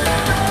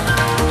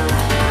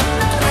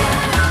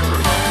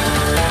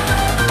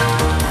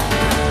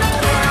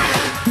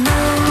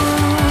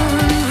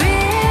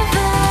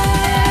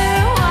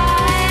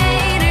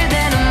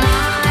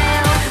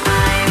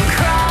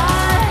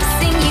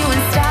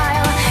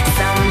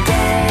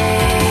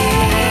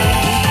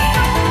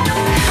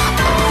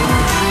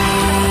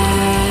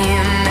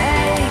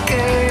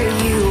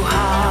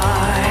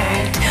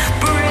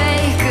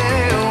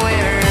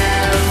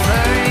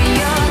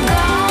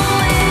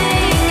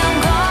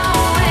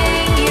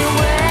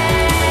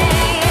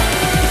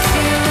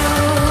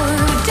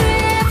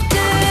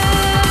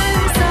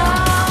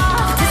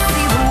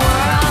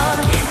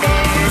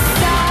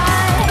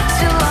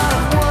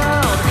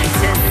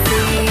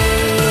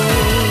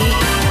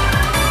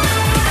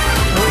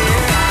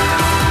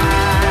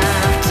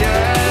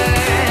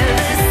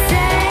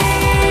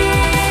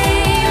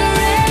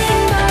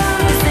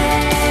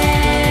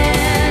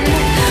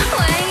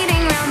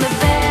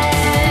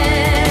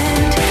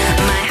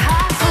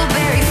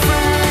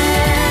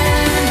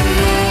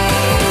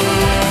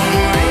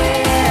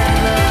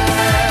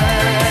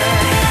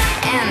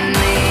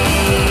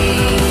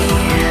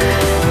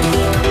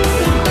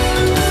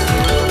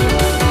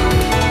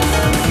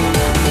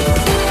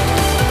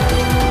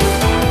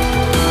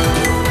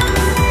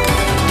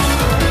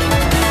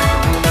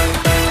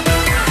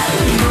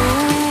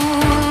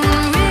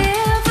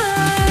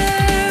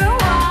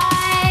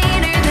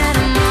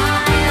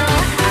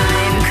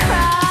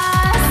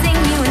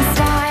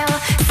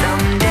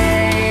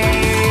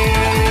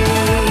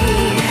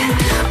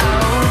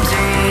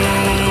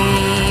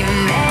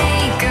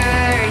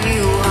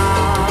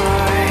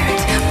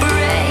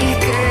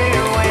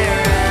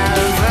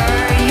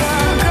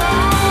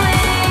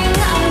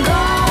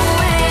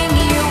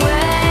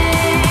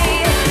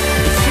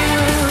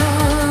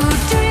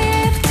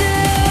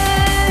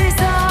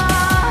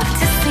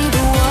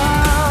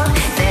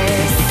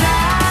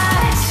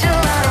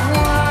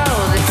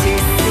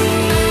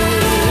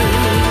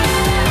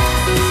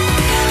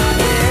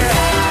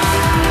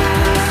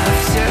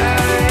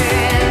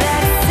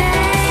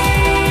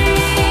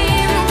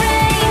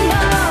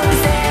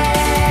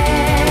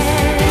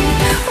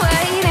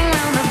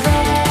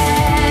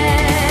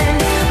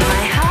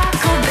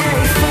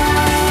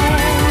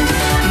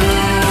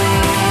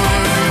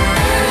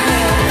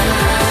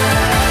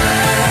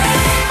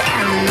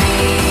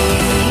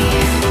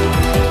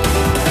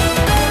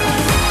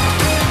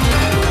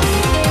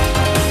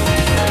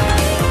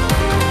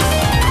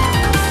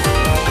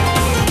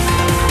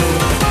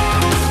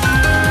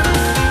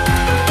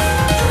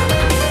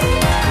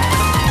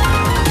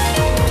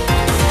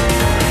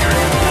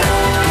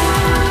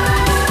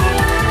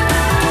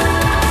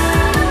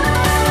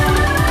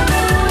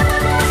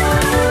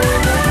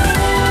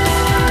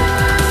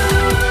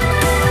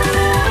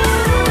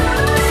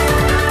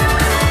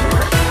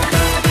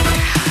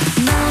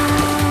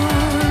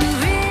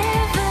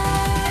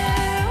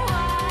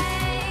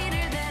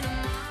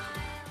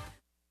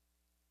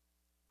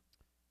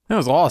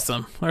 was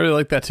awesome. I really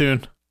like that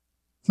tune.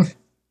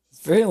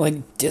 It's very,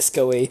 like,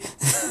 disco-y.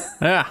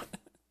 Yeah.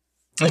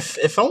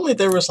 If only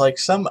there was, like,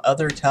 some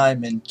other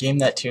time in Game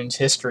That Tune's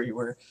history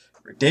where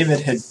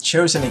David had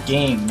chosen a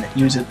game that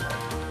used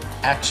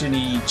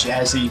action-y,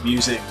 jazzy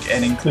music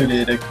and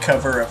included a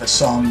cover of a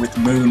song with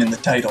Moon in the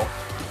title.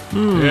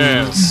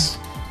 Yes.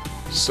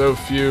 So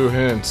few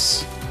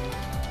hints.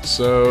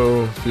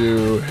 So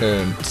few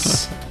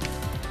hints.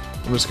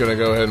 I'm just gonna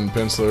go ahead and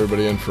pencil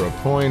everybody in for a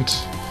point.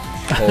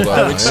 Hold on.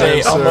 I would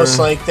say almost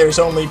like there's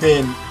only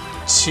been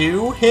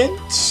 2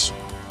 hints.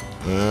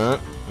 All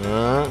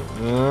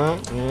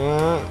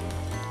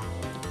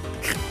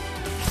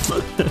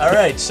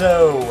right,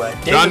 so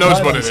John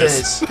knows what it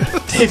says,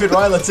 David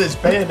Weiland says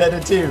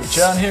Bayonetta 2.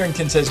 John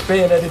Harrington says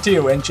Bayonetta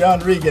 2, and John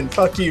Regan,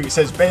 fuck you,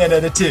 says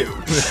Bayonetta 2.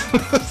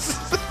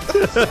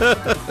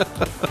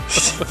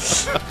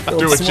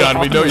 Do it, John.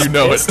 We know you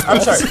know it.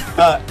 I'm sorry.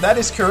 That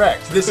is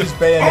correct. This is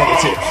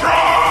Bayonetta 2.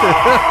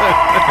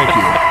 Thank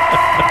you.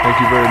 Thank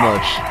you very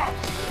much.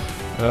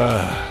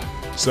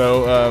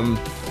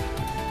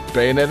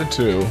 Bayonetta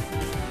 2.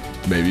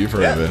 Maybe you've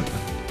heard of it.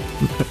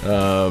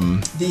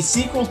 The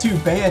sequel to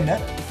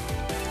Bayonetta.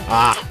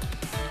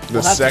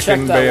 The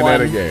second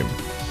Bayonetta game.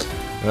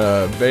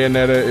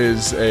 Bayonetta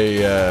is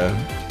a.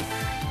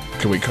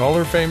 Can we call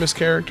her famous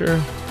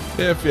character?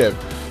 Yeah.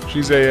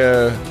 She's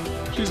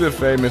a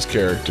famous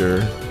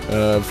character.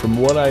 From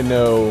what I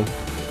know,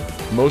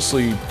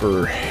 mostly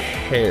for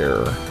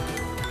hair.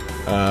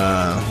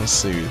 Let's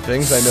see.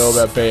 Things I know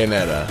about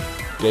Bayonetta.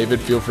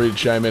 David, feel free to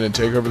chime in and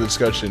take over the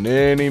discussion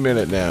any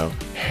minute now.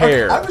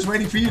 Hair. I was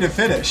waiting for you to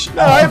finish.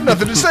 No, I have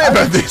nothing to say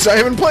about these. I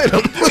haven't played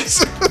them.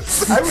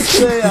 I would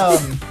say,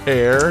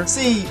 hair.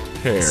 See,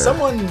 hair.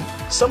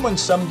 Someone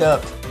summed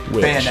up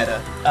Which? Bayonetta,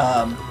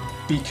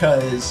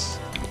 because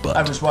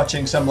I was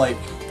watching some, like,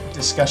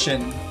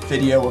 discussion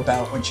video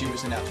about when she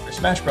was announced for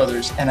Smash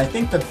Brothers, and I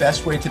think the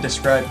best way to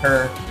describe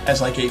her as,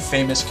 like, a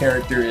famous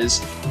character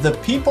is the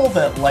people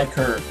that like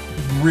her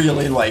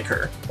really like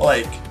her.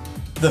 Like,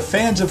 the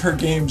fans of her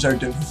games are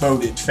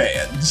devoted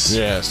fans.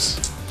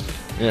 Yes.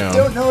 Yeah.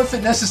 Don't know if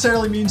it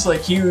necessarily means,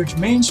 like, huge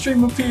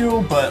mainstream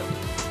appeal, but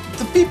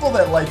the people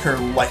that like her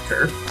like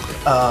her.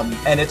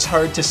 And it's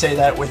hard to say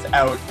that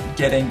without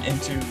getting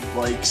into,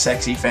 like,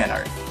 sexy fan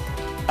art.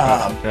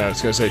 Yeah, I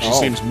was gonna say she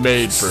seems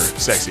made for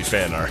sexy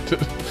fan art.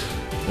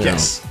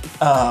 Yes.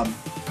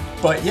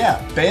 But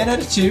yeah,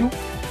 Bayonetta 2,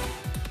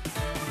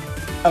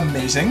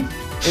 amazing.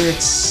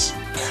 It's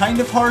kind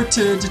of hard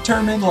to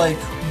determine, like,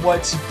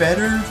 what's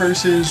better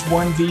versus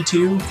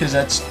 1v2, because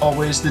that's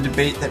always the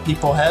debate that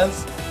people have.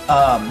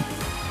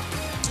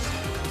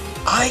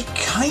 I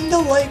kind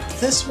of like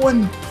this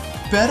one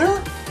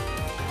better,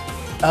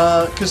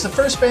 because the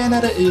first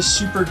Bayonetta is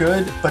super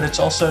good, but it's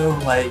also,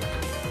 like,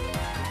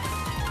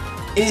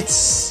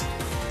 it's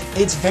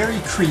very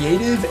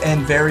creative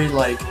and very,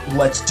 like,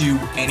 let's do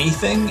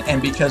anything,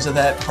 and because of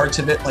that, parts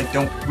of it, like,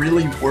 don't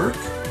really work.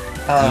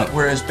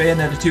 Whereas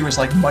Bayonetta 2 is,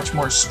 like, much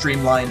more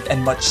streamlined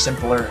and much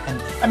simpler.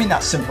 And I mean,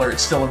 not simpler,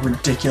 it's still a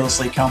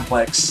ridiculously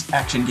complex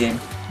action game,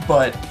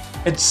 but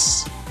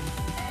it's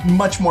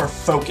much more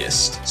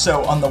focused.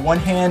 So on the one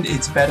hand,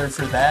 it's better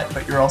for that,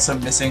 but you're also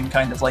missing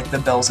kind of, like, the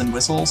bells and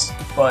whistles.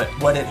 But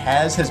what it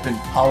has been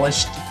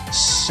polished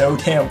so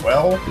damn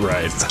well.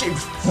 Right. This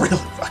game's really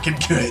fucking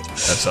good.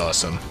 That's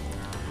awesome.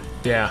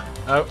 Yeah.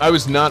 I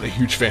was not a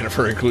huge fan of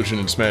her inclusion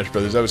in Smash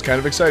Brothers. I was kind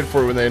of excited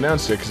for it when they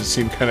announced it, because it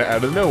seemed kind of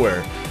out of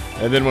nowhere.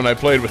 And then when I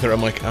played with her,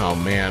 I'm like, oh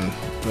man,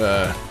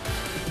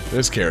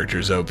 this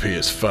character's OP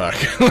as fuck.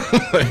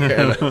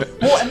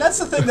 Well, and that's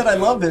the thing that I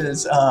love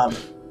is,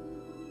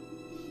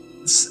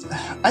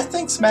 I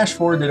think Smash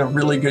 4 did a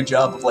really good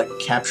job of, like,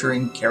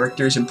 capturing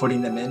characters and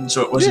putting them in,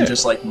 so it wasn't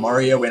just like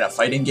Mario in a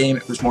fighting game.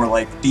 It was more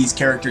like these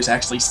characters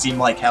actually seem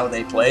like how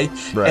they play,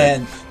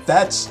 and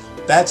that's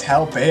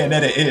how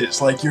Bayonetta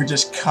is. Like, you're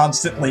just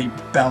constantly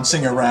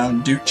bouncing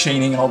around,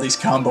 chaining all these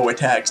combo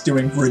attacks,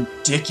 doing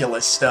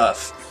ridiculous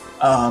stuff.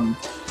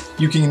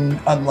 You can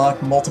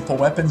unlock multiple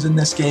weapons in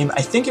this game.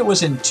 I think it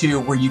was in 2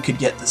 where you could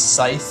get the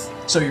scythe,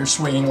 so you're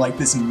swinging, like,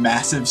 this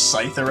massive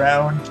scythe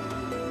around.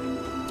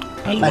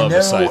 I love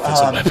the scythe as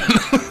a weapon.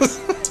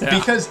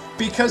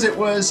 Because it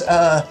was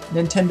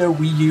Nintendo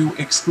Wii U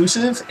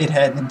exclusive, it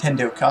had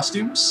Nintendo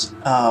costumes.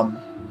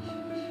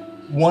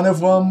 One of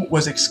them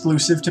was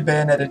exclusive to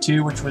Bayonetta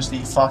 2, which was the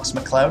Fox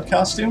McCloud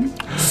costume,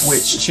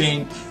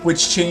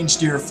 which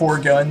changed your 4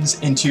 guns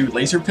into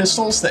laser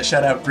pistols that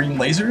shot out green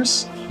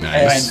lasers.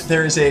 Nice. And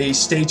there's a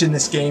stage in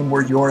this game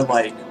where you're,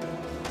 like,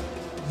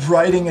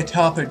 riding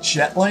atop a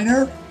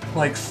jetliner,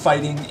 like,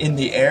 fighting in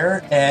the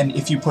air, and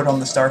if you put on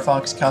the Star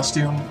Fox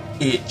costume,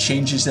 it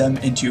changes them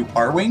into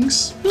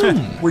R-Wings,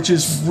 which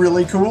is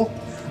really cool.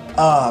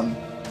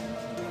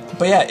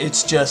 But yeah,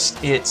 it's...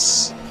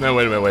 No,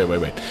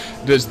 wait.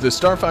 Does the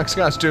Star Fox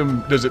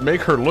costume, does it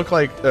make her look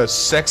like a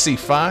sexy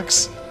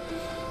fox?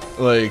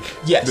 Like...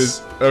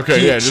 Yes.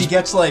 She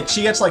gets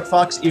like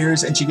fox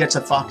ears, and she gets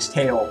a fox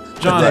tail.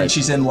 But then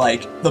she's in,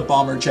 like, the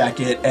bomber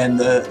jacket and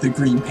the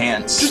green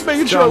pants. Just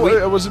making sure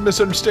I wasn't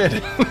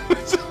misunderstanding.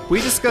 We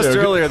discussed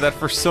earlier that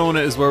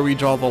Fursona is where we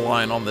draw the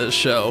line on this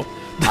show.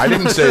 I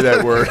didn't say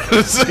that word.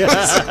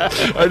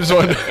 I just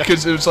wanted,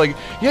 because it was like,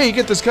 yeah, you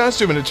get this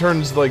costume and it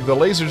turns like the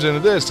lasers into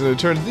this and it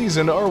turns these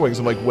into our wings.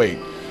 I'm like, wait,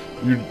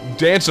 you're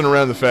dancing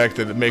around the fact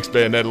that it makes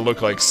Bayonetta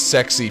look like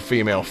sexy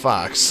female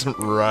Fox,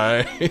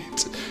 right?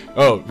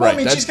 Oh, right. Well, I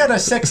mean, she's got a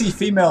sexy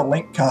female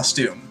Link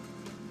costume.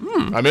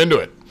 I'm into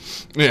it.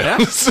 Yeah.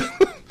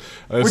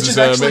 Which is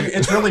actually,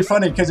 it's really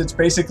funny because it's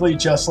basically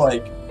just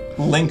like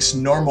Link's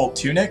normal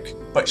tunic,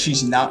 but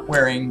she's not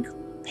wearing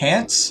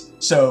pants.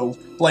 So,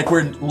 like,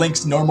 where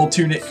Link's normal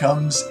tunic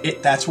comes,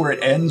 that's where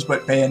it ends,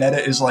 but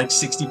Bayonetta is like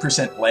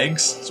 60%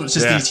 legs. So it's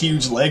just these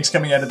huge legs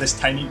coming out of this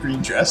tiny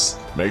green dress.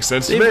 Makes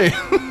sense to me.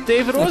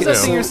 David, what was that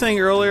thing you were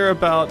saying earlier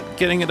about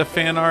getting into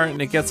fan art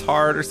and it gets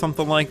hard or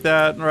something like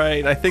that,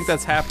 right? I think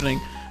that's happening.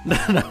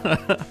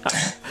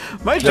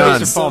 My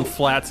jokes are falling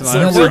flat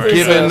tonight. We're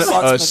given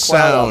a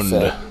sound.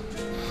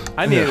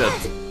 I need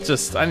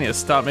to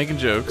stop making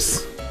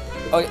jokes.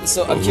 Okay,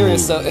 so I'm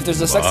curious, so if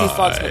there's a sexy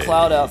Fox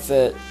McCloud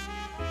outfit...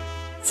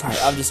 Sorry,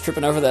 I'm just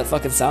tripping over that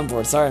fucking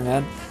soundboard. Sorry,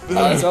 man.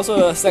 There's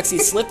also a sexy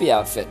Slippy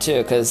outfit,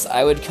 too, because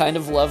I would kind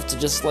of love to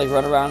just, like,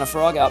 run around in a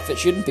frog outfit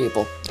shooting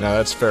people. No,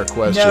 that's a fair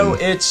question. No,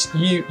 it's...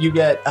 You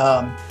get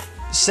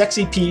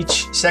sexy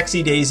Peach,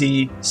 sexy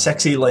Daisy,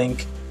 sexy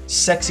Link,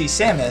 sexy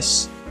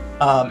Samus,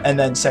 and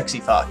then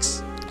sexy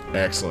Fox.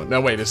 Excellent.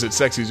 Now, wait, is it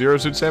sexy Zero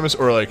Suit Samus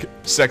or, like,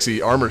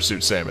 sexy Armor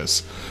Suit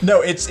Samus?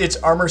 No, it's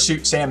Armor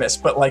Suit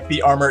Samus, but, like,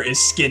 the armor is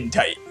skin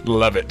tight.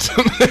 Love it.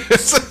 I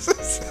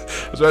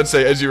was about to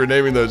say, as you were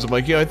naming those, I'm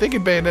like, I think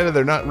in Bayonetta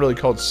they're not really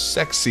called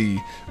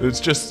sexy. It's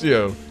just,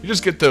 you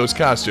just get those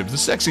costumes. The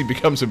sexy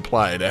becomes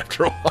implied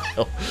after a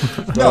while.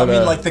 No, I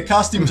mean, like, the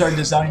costumes are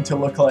designed to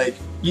look like,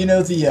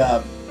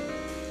 the,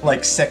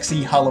 like,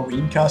 sexy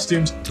Halloween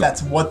costumes?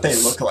 That's what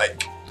they look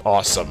like.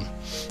 Awesome.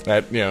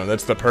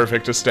 That's the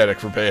perfect aesthetic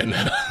for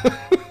Bayonetta.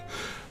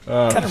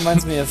 Kind of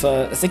reminds me of,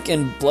 I think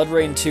in Blood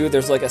Rain 2,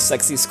 there's like a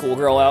sexy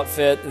schoolgirl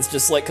outfit. It's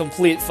just like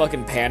complete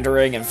fucking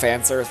pandering and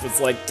fan service.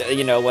 It's like,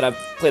 when I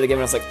played the game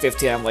when I was like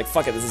 15, I'm like,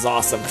 fuck it, this is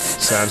awesome.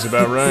 Sounds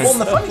about right. Well,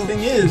 and the funny thing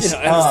is,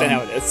 I understand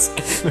how it is.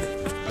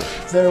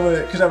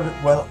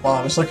 while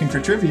I was looking for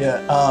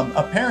trivia,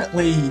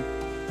 apparently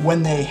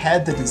when they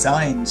had the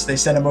designs, they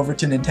sent them over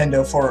to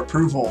Nintendo for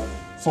approval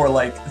for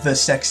like the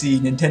sexy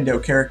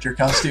Nintendo character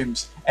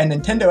costumes. And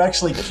Nintendo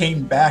actually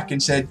came back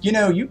and said,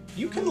 you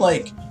can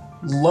like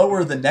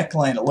lower the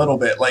neckline a little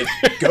bit, like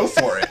go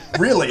for it.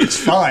 Really, it's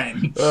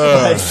fine.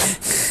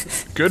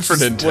 Good for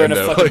Nintendo. Wearing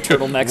a fucking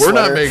turtleneck we're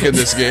not sweater. making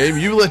this game.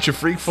 You let your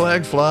freak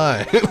flag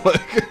fly.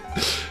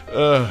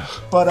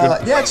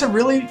 It's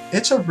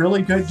a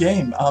really good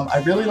game.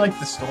 I really like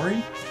the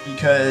story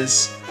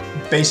because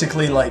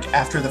basically, like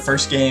after the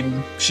first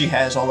game, she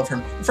has all of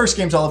her. The first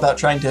game's all about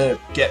trying to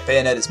get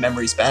Bayonetta's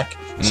memories back.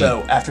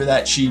 So after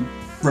that, she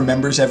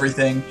remembers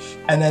everything,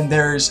 and then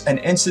there's an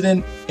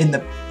incident in the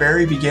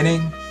very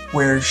beginning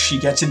where she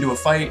gets into a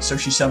fight. So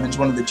she summons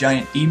one of the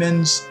giant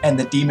demons, and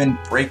the demon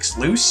breaks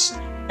loose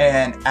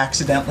and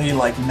accidentally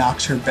like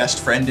knocks her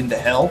best friend into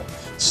hell.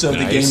 So the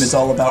game is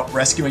all about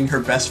rescuing her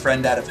best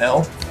friend out of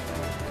hell.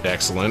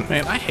 Excellent.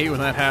 Man, I hate when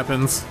that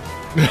happens.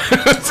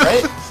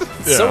 Right?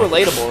 So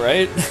relatable,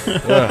 right?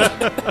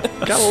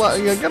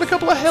 Got a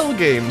couple of hell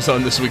games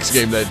on this week's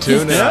Game Night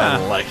Tune, and I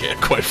like it,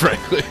 quite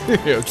frankly.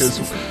 Because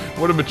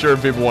what do mature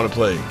people want to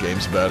play?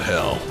 Games about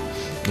hell.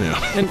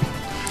 Yeah. And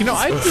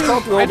I do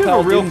have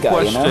a real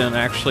question,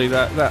 actually.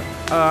 So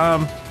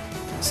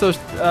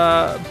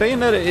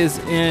Bayonetta is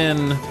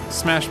in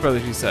Smash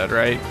Brothers, you said,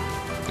 right?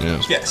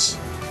 Yes.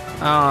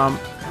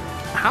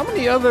 How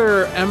many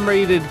other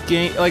M-rated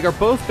games, like, are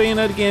both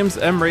Bayonetta games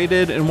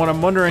M-rated? And what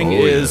I'm wondering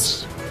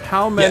is,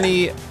 how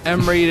many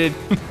M-rated,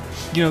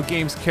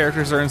 games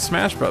characters are in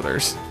Smash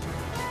Brothers?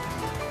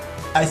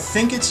 I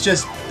think it's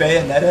just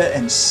Bayonetta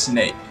and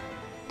Snake.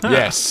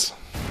 Yes.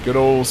 Good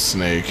old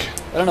Snake.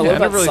 I don't know, what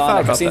about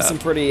Sonic? I've seen some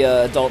pretty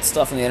adult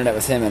stuff on the internet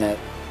with him in it.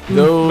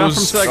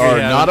 Those are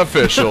not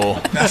official.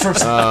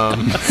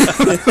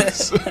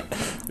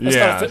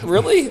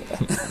 Really?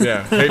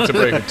 Yeah, hate to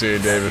break it to you,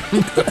 David.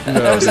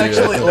 That was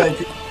actually like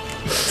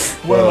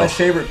one of my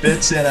favorite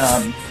bits in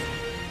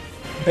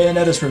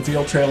Bayonetta's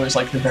reveal trailer is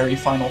like the very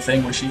final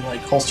thing where she like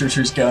holsters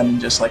her gun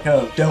and just like,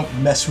 oh, don't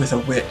mess with a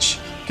witch.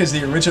 Because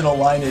the original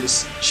line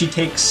is she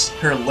takes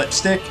her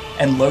lipstick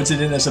and loads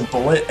it in as a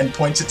bullet and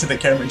points it to the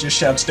camera and just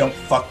shouts, don't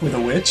fuck with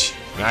a witch.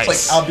 Nice.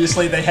 It's like,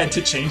 obviously they had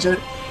to change it.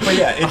 But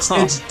yeah,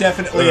 it's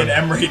definitely an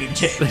M-rated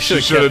game.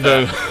 Should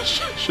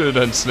have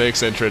done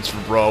Snake's entrance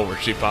from Brawl where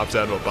she pops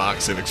out of a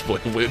box and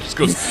explicitly just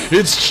goes,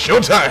 it's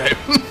showtime!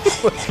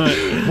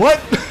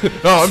 What?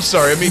 Oh, I'm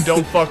sorry, I mean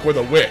don't fuck with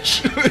a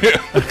witch.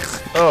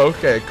 Oh,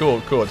 okay, cool.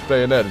 It's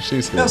Bayonetta,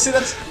 she's here. No, see,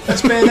 that's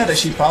Bayonetta.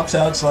 She pops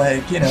out, it's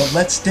like,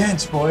 let's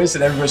dance, boys.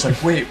 And everybody's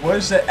like, wait, what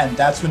is that? And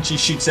that's when she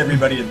shoots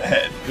everybody in the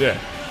head. Yeah,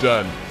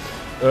 done.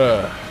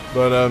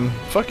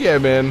 Fuck yeah,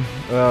 man.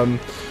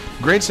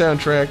 Great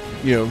soundtrack.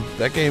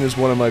 That game is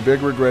one of my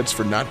big regrets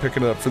for not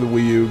picking it up for the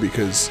Wii U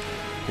because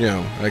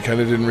I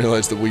kind of didn't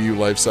realize the Wii U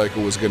life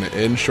cycle was going to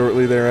end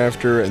shortly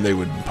thereafter, and they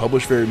would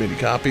publish very many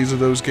copies of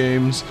those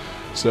games.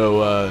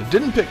 So,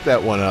 didn't pick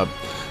that one up.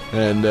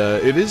 And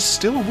it is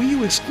still a Wii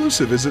U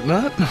exclusive, is it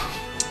not?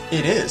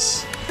 It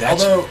is.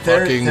 That's Although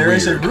there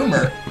is a weird.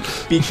 rumor,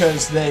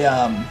 because they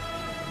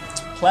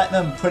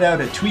Platinum put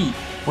out a tweet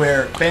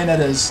where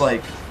Bayonetta's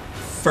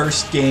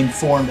first game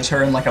form is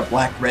her in a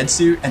black red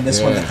suit, and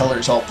this one the color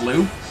is all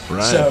blue.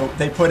 Right. So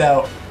they put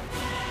out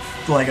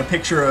a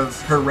picture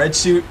of her red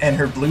suit and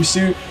her blue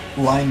suit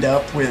lined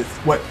up with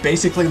what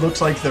basically looks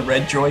like the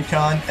red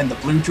Joy-Con and the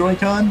blue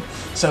Joy-Con.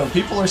 So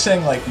people are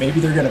saying maybe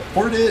they're going to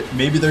port it,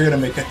 maybe they're going to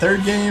make a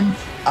third game.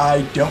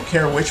 I don't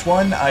care which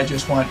one, I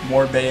just want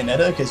more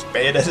Bayonetta, because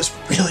Bayonetta's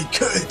really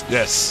good.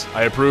 Yes,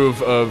 I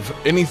approve of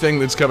anything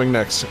that's coming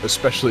next,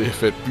 especially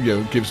if it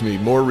gives me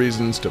more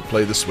reasons to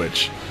play the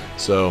Switch.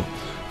 So,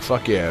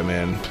 fuck yeah,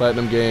 man.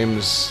 Platinum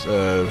Games,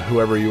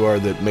 whoever you are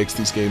that makes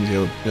these games,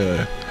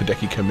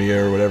 Hideki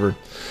Kamiya or whatever,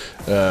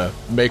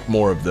 make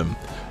more of them.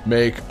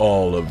 Make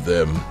all of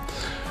them.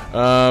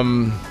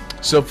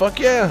 So fuck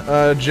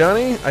yeah,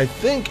 Johnny, I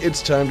think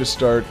it's time to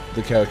start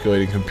the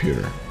calculating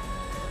computer.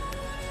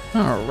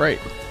 All right.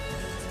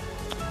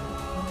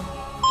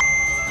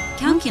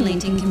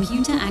 Calculating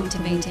computer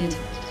activated.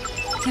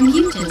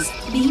 Computers,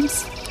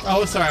 beeps,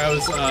 Oh, sorry, I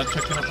was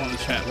checking up on the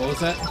chat. What was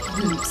that?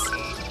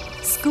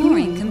 boops.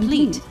 Scoring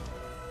complete.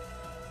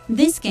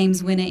 This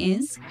game's winner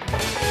is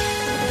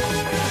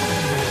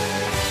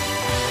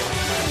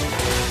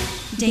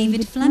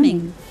David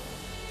Fleming.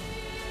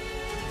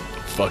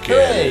 Fuck yeah,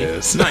 Hooray! it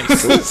is.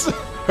 Nice.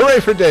 Hooray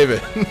for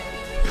David.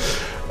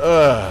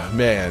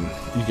 Man,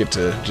 you get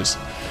to just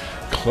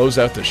close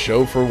out the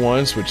show for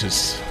once, which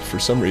is for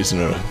some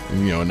reason a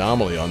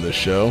anomaly on this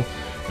show.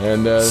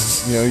 And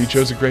you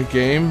chose a great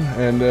game,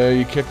 and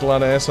you kicked a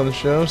lot of ass on the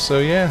show. So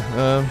yeah,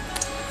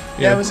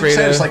 I was great,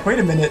 excited. It's wait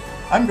a minute,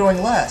 I'm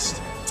going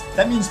last.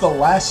 That means the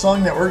last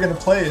song that we're going to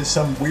play is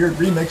some weird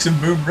remix of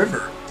Moon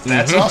River.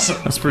 That's awesome.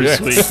 That's pretty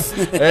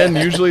sweet. And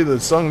usually the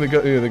song the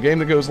game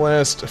that goes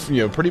last,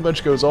 pretty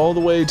much goes all the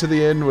way to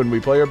the end when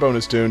we play our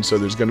bonus tune. So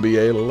there's going to be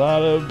a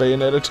lot of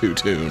Bayonetta 2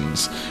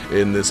 tunes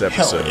in this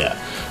episode. Hell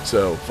yeah.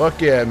 So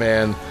fuck yeah,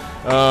 man.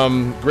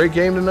 Great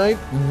game tonight.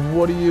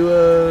 What do you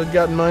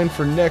got in mind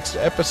for next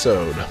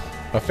episode?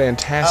 A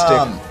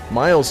fantastic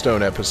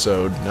milestone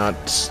episode, not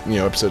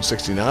episode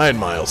 69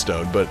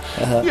 milestone, but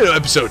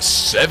episode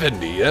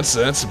 70. That's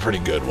a pretty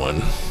good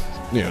one.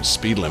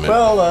 Speed limit.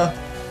 Well,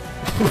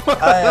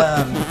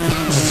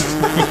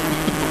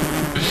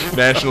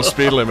 National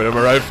speed limit, am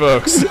I right,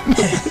 folks?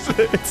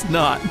 It's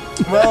not.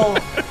 well,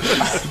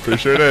 Pretty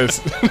sure it is.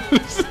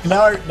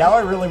 now I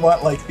really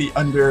want the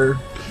under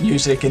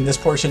music in this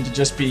portion to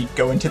just be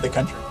 "Go Into the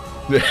Country."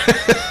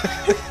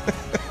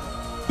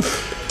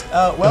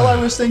 Well, I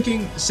was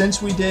thinking,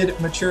 since we did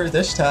mature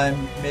this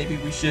time, maybe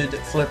we should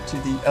flip to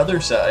the other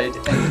side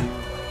and do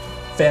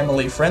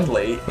family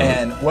friendly.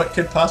 And what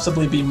could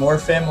possibly be more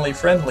family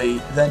friendly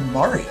than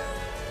Mario?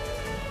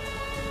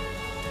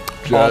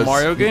 All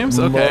Mario games?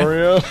 Okay.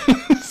 Mario.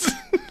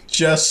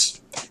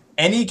 Just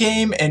any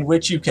game in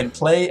which you can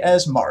play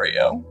as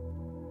Mario.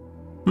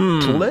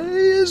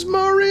 Play as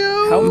Mario?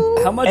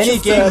 How much Any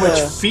is game that, which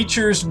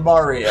features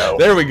Mario.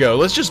 There we go.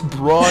 Let's just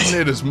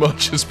broaden it as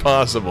much as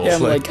possible. Yeah,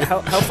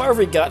 how far have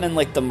we gotten in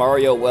the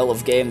Mario well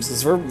of games?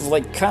 Because we're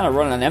kind of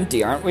running on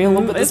empty, aren't we? A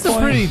little bit. At It's this a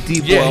point? pretty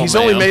deep Yeah, well, he's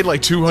only man.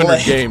 made 200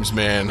 Like- games,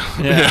 man.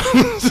 Yeah.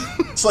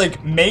 It's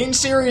main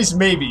series,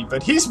 maybe,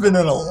 but he's been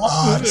in a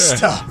lot of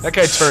stuff. That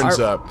guy turns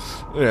up.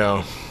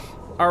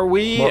 Are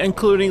we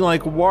including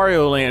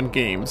Wario Land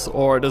games,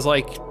 or does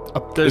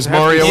Is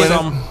Mario in it?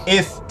 some?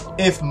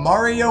 If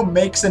Mario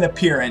makes an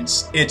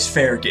appearance, it's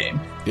fair game.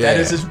 Yeah. That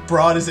is as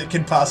broad as it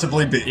can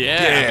possibly be. Yeah,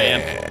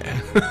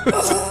 man.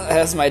 I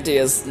have some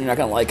ideas. You're not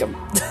gonna like them.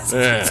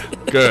 Yeah,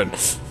 good.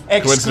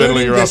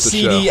 Coincidentally, Excluding you're the off the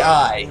show.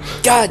 CDI.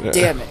 God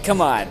damn it!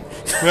 Come on.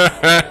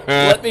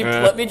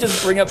 let me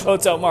just bring up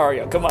Hotel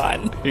Mario. Come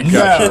on. You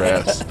got No. your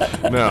ass.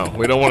 No,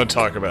 we don't want to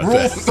talk about Rule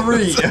that.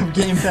 3 of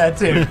Game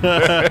Tattoo.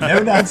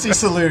 No Nazi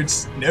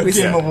salutes, no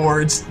Game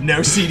Awards,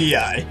 no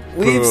CDI.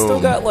 We've still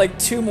Boom. got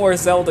 2 more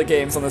Zelda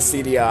games on the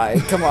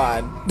CDI. Come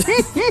on.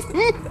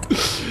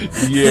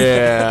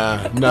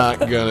 Yeah, not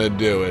gonna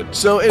do it.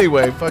 So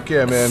anyway, fuck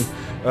yeah,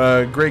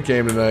 man. Great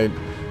game tonight.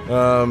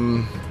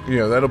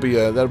 That'll be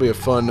a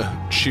fun,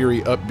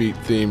 cheery, upbeat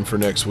theme for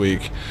next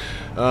week.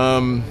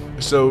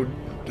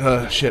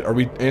 Shit, are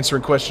we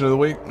answering question of the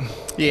week?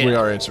 Yeah. We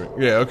are answering.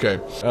 Yeah, okay.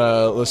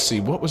 Let's see.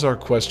 What was our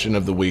question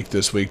of the week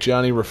this week?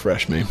 Johnny,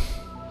 refresh me.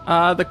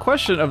 The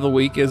question of the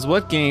week is,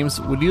 what games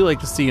would you like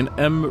to see an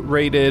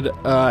M-rated,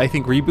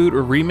 reboot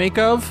or remake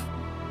of?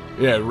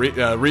 Yeah,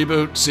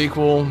 reboot,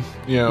 sequel,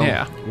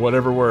 Yeah.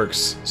 whatever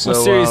works. So,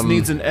 What series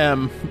needs an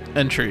M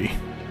entry?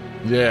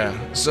 Yeah,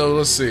 so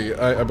let's see.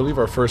 I believe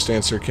our first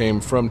answer came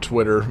from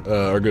Twitter.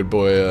 Our good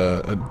boy,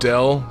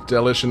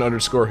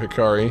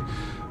 Delish_Hikari.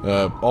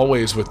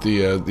 Always with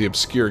the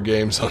obscure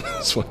games on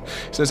this one.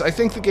 He says, I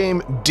think the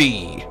game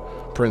D. !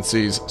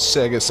 parentheses,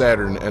 Sega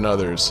Saturn, and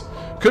others.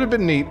 Could have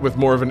been neat with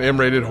more of an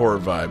M-rated horror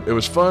vibe. It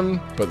was fun,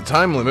 but the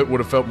time limit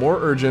would have felt more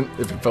urgent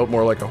if it felt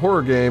more like a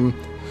horror game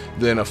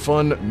than a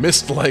fun,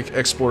 Myst-like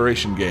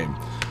exploration game.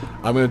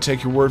 I'm going to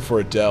take your word for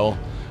it, Del.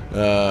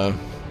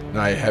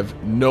 I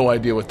have no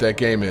idea what that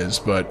game is,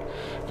 but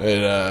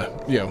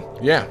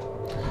yeah.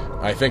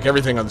 I think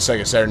everything on the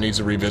Sega Saturn needs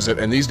a revisit,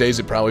 and these days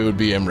it probably would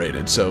be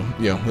M-rated. So,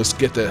 let's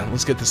get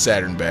the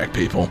Saturn back,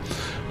 people.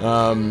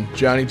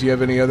 Johnny, do you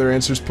have any other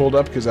answers pulled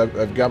up? Because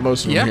I've got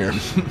most of them here.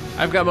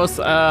 I've got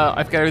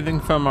everything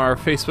from our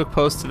Facebook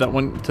post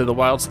to the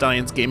Wild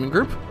Stallions gaming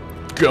group.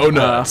 Go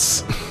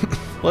nuts.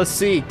 Let's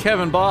see.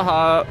 Kevin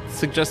Baja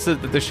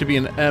suggested that there should be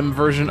an M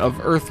version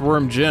of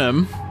Earthworm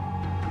Jim.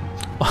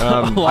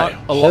 I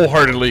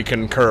wholeheartedly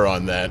concur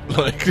on that.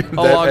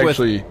 That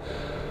actually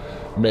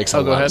makes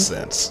a lot of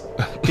sense.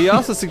 He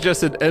also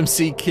suggested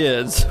MC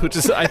Kids, which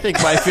is, I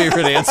think, my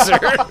favorite answer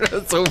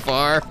so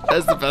far.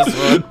 That's the best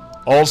one.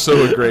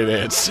 Also a great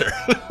answer.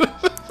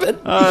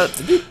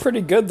 It'd be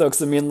pretty good, though, because,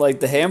 the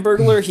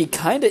Hamburglar, he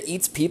kind of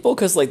eats people,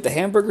 because, the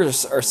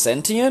hamburgers are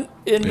sentient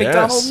in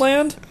McDonald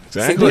land.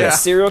 Exactly. So, a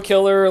serial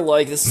killer,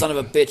 this son of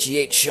a bitch, he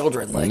ate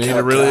children. You need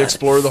to really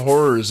explore the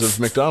horrors of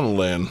McDonald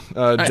land.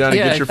 Johnny,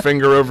 get your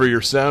finger over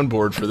your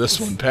soundboard for this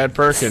one. Pat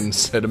Perkins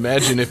said,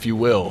 imagine, if you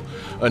will,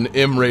 an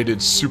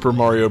M-rated Super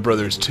Mario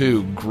Bros.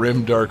 2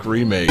 Grim Dark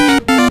remake.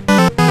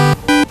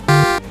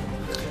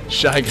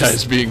 Shy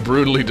Guys being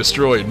brutally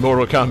destroyed,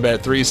 Mortal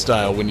Kombat 3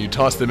 style, when you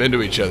toss them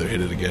into each other. Hit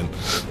it again.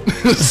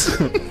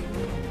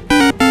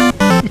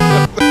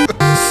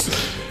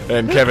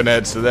 And Kevin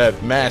adds to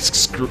that,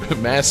 masks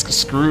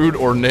screwed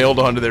or nailed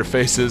onto their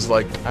faces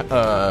like,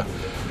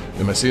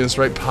 am I seeing this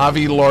right?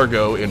 Pavi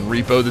Largo in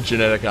Repo the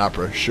Genetic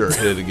Opera. Sure,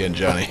 hit it again,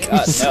 Johnny.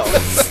 God, no.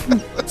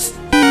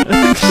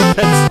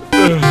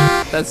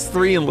 That's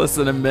 3 in less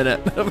than a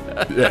minute.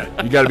 Yeah,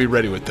 you got to be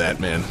ready with that,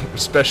 man.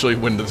 Especially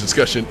when the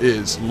discussion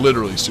is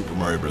literally Super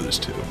Mario Bros.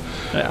 2.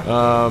 Yeah.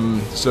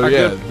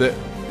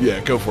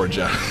 Go for it,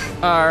 John.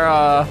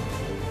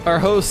 Our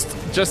host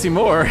Jesse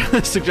Moore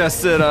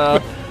suggested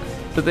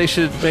that they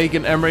should make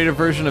an M-rated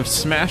version of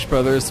Smash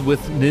Brothers with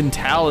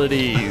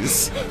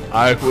Nintalities.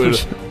 I would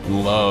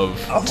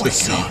love to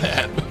see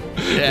that.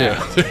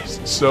 Yeah. There's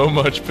so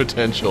much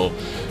potential.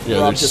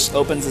 Rob just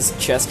opens his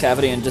chest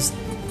cavity and just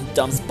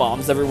dumps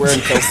bombs everywhere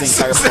and kills the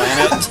entire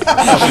planet.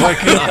 Oh my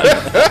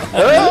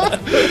god.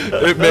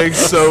 It makes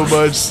so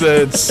much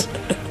sense.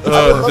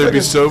 There'd be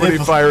so many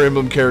Fire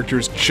Emblem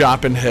characters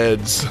chopping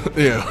heads.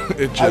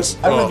 It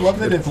just. I would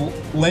love it if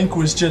Link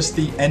was just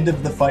the end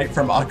of the fight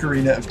from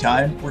Ocarina of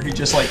Time, where he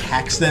just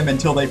hacks them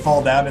until they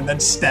fall down and then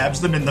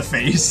stabs them in the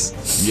face.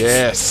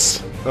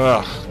 Yes.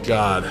 Oh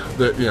God.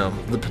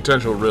 The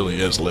potential really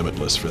is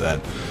limitless for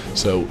that.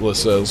 So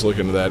let's look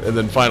into that. And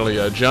then finally,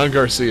 John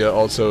Garcia,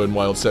 also in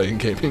Wild Stallion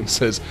Gaming,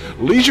 says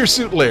Leisure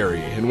Suit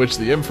Larry, in which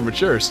the M for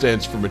mature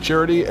stands for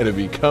maturity, and it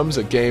becomes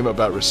a game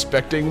about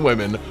respecting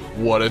women.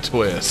 What a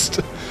twist.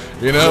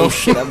 Oh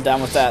shit, I'm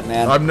down with that,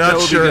 man. I'm not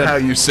sure how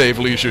you save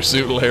Leisure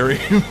Suit Larry,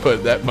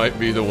 but that might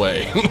be the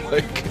way.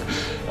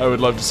 I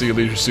would love to see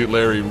Leisure Suit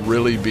Larry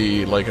really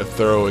be a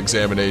thorough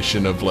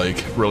examination of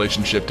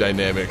relationship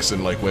dynamics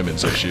and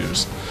women's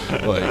issues.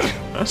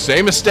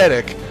 Same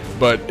aesthetic,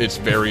 but it's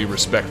very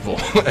respectful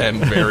and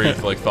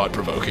very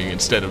thought-provoking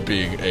instead of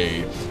being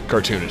a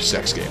cartoonish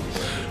sex game.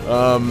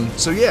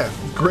 So yeah,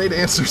 great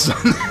answers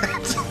on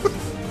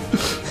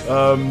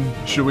that.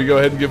 Should we go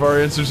ahead and give our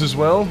answers as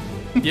well?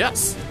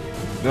 Yes.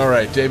 All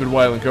right, David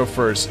Weiland, go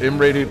first.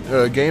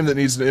 M-rated game that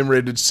needs an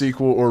M-rated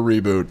sequel or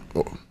reboot.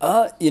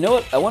 You know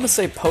what? I want to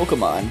say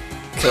Pokemon,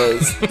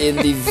 because in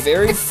the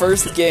very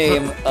first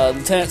game,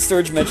 Lieutenant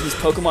Sturge mentions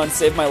Pokemon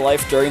saved my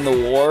life during the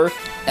war,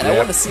 and I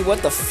want to see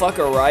what the fuck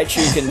a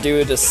Raichu can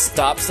do to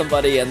stop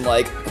somebody in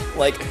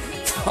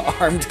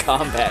armed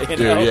combat. Dude,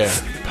 yeah.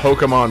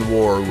 Pokemon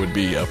War would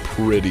be a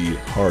pretty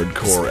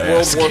hardcore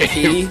ass World War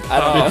game. P? I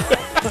don't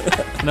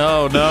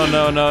know.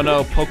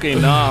 No.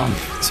 Pokénom.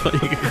 That's what you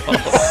can call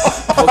it.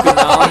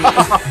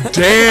 Pokemon.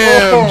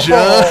 Damn,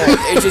 John.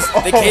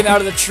 They came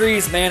out of the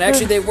trees, man.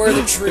 Actually, they were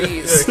the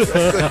trees. It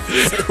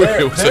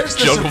was a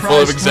jungle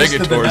full of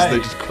executors. They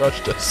just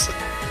crushed us.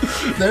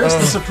 There's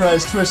the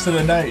surprise twist of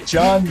the night.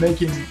 John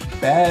making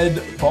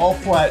bad ball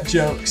flat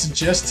jokes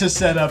just to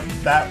set up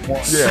that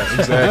one. Yeah,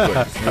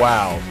 exactly.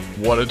 Wow.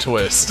 What a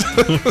twist.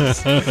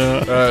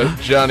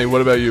 Johnny, what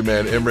about you,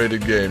 man?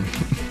 M-rated game.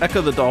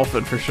 Echo the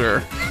Dolphin for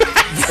sure.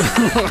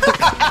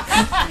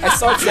 I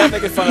saw Chad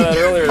making fun of that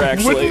earlier,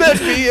 actually. Wouldn't that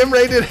be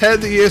M-rated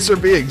had the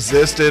ESRB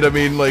existed? I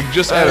mean,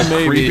 just out of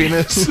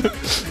creepiness.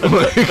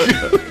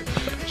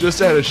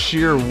 Just out of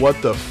sheer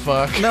what the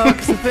fuck. No,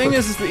 because the thing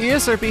is the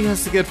ESRB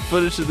has to get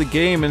footage of the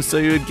game, and so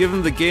you would give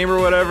them the game or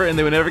whatever, and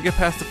they would never get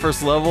past the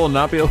first level and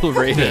not be able to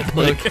rate it.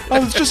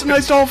 It's just a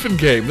nice dolphin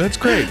game. That's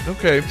great.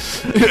 Okay.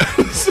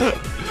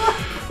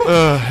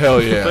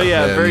 Hell yeah. But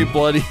yeah, man. very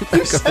bloody.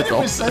 You said it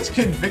with such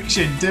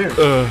conviction, too.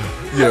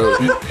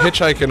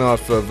 Hitchhiking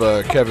off of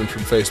Kevin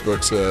from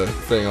Facebook's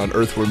thing on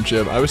Earthworm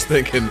Jim, I was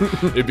thinking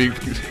it'd be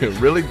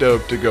really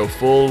dope to go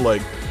full,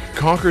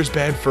 Conker's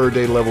Bad Fur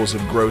Day levels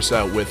of gross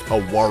out with a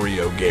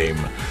Wario game.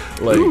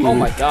 Like, oh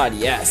my god,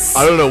 yes.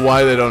 I don't know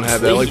why they don't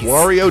have that. Like, Please.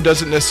 Wario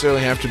doesn't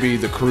necessarily have to be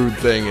the crude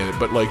thing in it,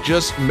 but like,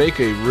 just make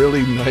a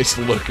really nice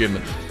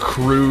looking,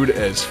 crude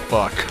as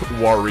fuck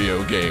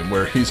Wario game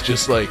where he's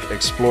just like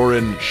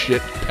exploring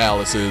shit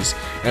palaces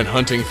and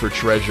hunting for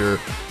treasure.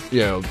 You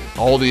know,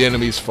 all the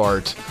enemies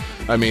fart.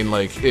 I mean,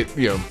 like, it,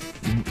 you know,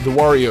 the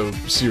Wario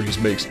series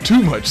makes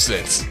too much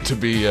sense to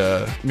be,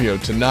 you know,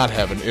 to not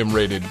have an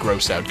M-rated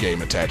gross-out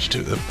game attached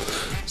to them.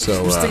 So,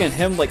 I'm just thinking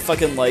him, like,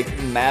 fucking,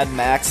 like, Mad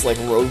Max, like,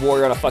 Road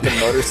Warrior on a fucking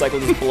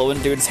motorcycle just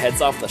blowing dudes'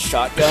 heads off with a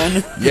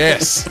shotgun.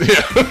 Yes!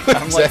 Yeah,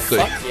 I'm exactly.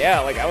 like, fuck yeah,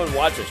 like, I would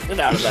watch the shit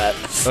out of that.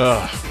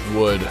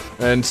 Would.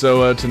 And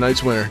so,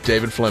 tonight's winner,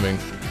 David Fleming,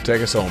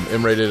 take us home.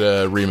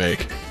 M-rated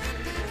remake.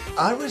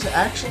 I was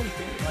actually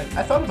thinking, like,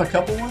 I thought of a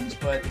couple ones,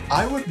 but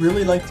I would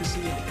really like to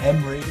see an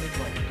M-rated,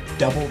 like,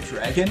 Double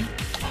Dragon.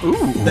 Ooh.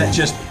 That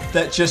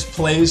just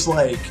plays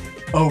like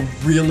a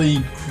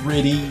really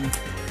gritty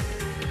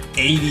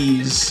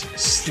 80s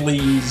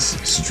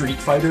sleaze Street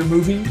Fighter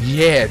movie.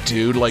 Yeah,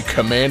 dude, like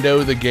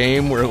Commando the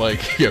game where,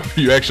 like, you know,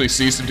 you actually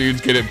see some dudes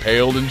get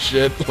impaled and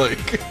shit.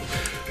 Like,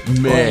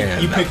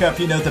 man. Like, you pick up,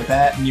 you know, the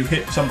bat and you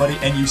hit somebody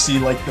and you see,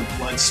 like, the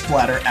blood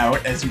splatter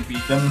out as you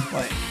beat them.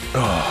 Like,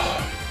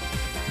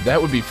 that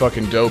would be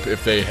fucking dope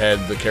if they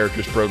had the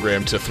characters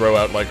programmed to throw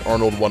out, like,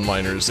 Arnold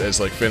one-liners as,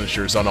 like,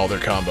 finishers on all their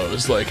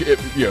combos. Like,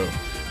 it, you know,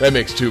 that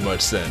makes too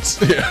much sense.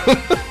 Yeah.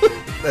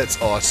 That's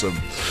awesome.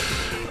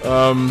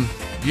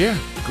 Yeah,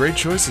 great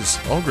choices.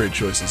 All great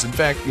choices. In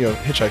fact, you know,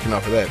 hitchhiking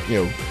off of that,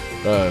 you know,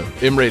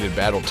 M-rated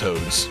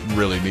Battletoads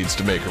really needs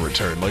to make a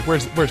return. Like,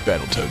 where's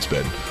Battletoads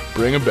been?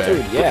 Bring them back.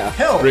 Dude, yeah.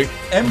 hell,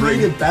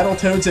 M-rated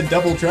Battletoads and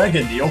Double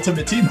Dragon, the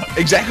ultimate team-up.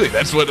 Exactly,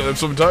 that's what I'm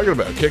talking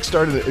about.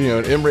 Kickstarted, you know,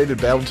 an M-rated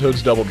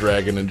Battletoads Double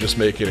Dragon and just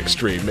make it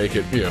extreme. Make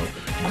it, you know,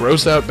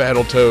 gross out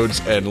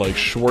Battletoads and, like,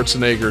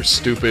 Schwarzenegger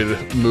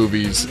stupid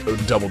movies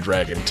Double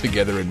Dragon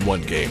together in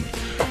one game.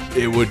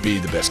 It would be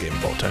the best game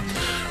of all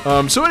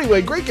time. So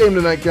anyway, great game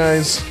tonight,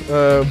 guys.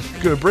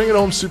 Gonna bring it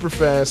home super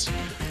fast.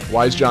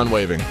 Why is John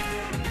waving?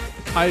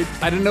 I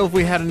didn't know if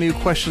we had a new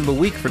question of the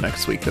week for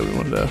next week that we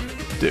wanted to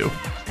do.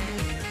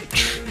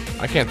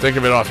 I can't think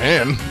of it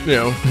offhand. You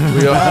know,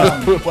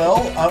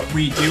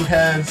 We do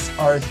have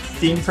our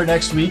theme for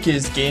next week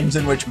is games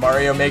in which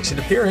Mario makes an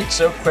appearance.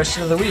 So,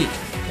 question of the week: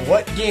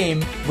 what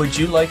game would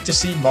you like to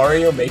see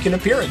Mario make an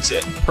appearance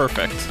in?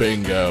 Perfect.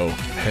 Bingo.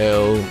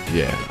 Hell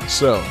yeah.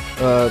 So,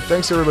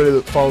 thanks to everybody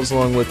that follows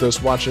along with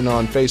us, watching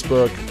on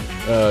Facebook,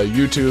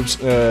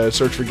 YouTube,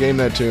 search for Game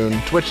That Tune,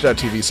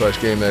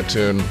 twitch.tv/Game That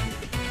Tune.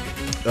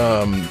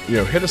 You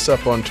know, hit us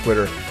up on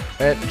Twitter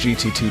at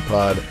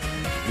GTTPod,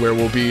 where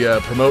we'll be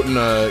promoting,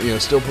 you know,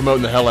 still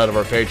promoting the hell out of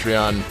our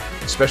Patreon.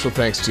 Special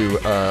thanks to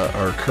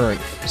our current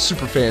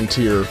superfan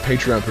tier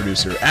Patreon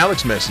producer,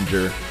 Alex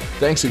Messenger.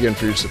 Thanks again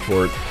for your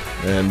support.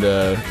 And,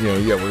 you know,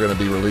 yeah, we're going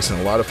to be releasing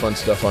a lot of fun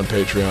stuff on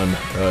Patreon.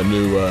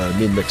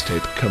 New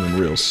mixtape coming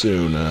real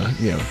soon.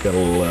 You know, got a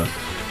little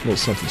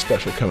something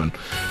special coming.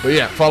 But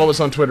yeah, follow us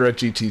on Twitter at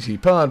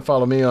GTTPod.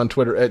 Follow me on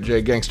Twitter at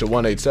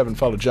JGangsta187.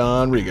 Follow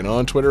John Regan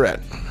on Twitter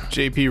at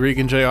JP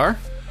Regan Jr.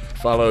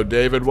 Follow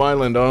David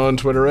Weiland on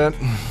Twitter at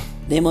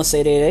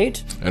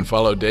Nameless888. And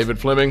follow David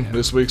Fleming,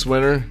 this week's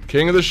winner,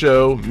 king of the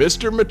show,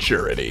 Mr.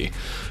 Maturity,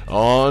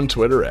 on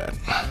Twitter at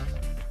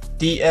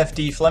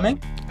DFD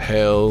Fleming.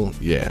 Hell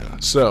yeah.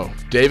 So,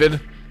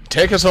 David,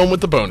 take us home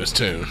with the bonus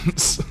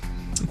tunes.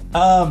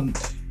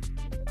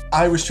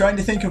 I was trying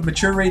to think of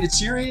mature rated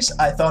series.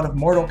 I thought of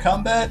Mortal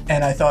Kombat,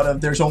 and I thought of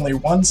there's only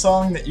one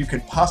song that you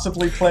could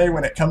possibly play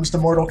when it comes to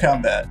Mortal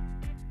Kombat.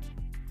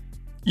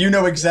 You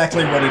know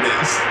exactly what it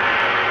is.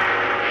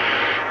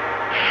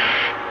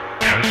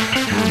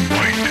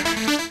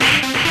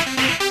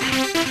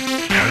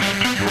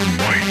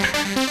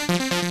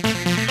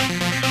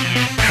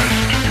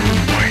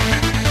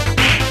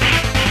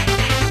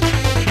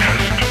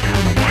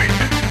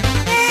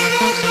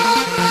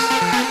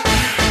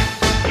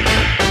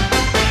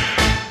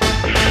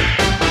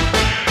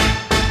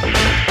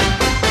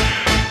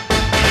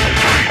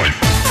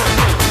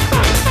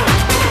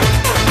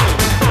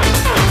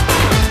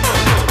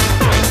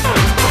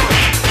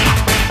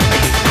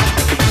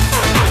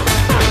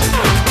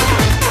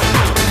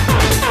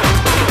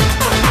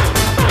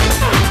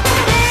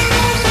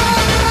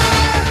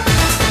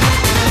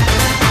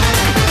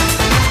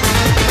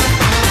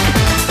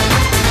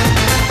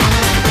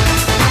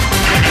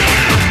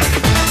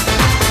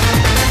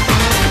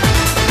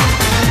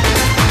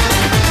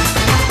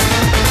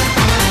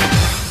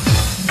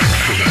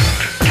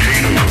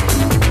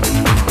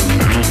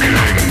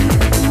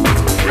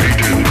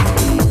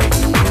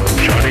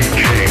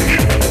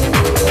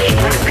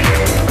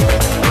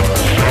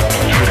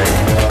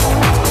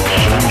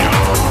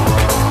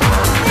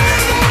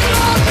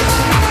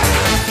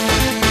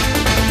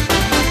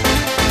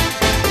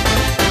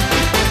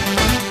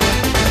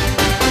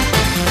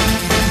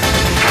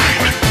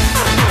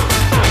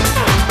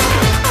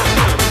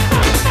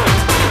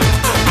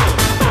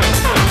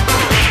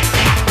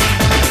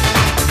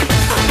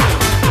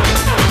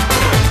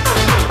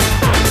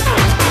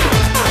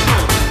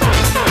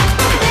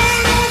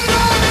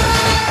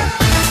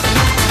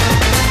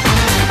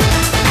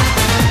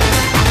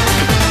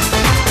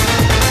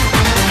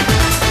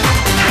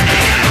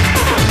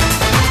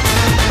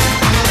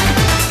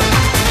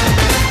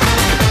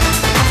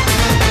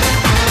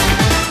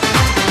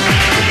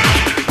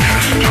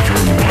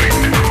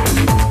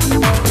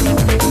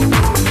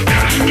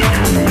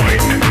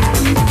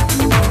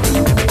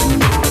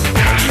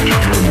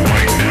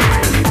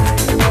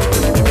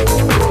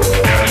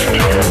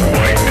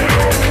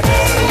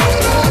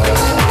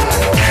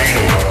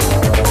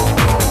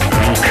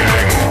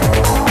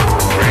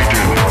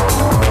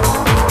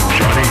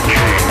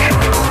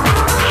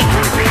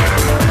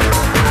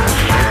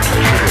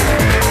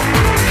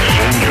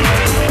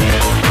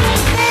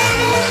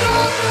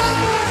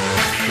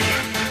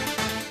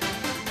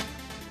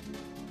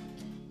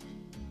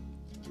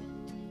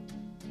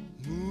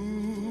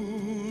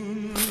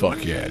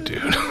 Fuck yeah,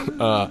 dude.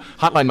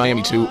 Hotline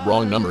Miami 2,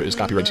 Wrong Number is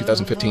copyright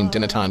 2015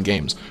 Dinaton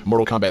Games.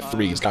 Mortal Kombat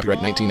 3 is copyright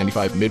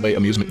 1995 Midway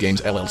Amusement Games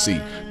LLC.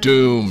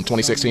 Doom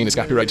 2016 is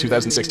copyright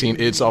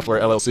 2016 id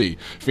Software LLC.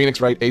 Phoenix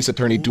Wright Ace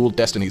Attorney Dual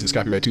Destinies is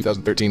copyright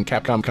 2013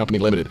 Capcom Company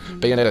Limited.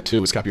 Bayonetta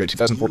 2 is copyright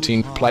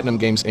 2014 Platinum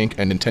Games Inc.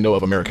 and Nintendo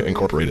of America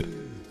Incorporated.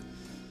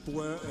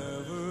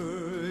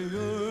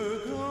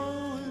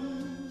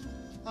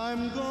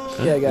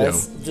 Yeah,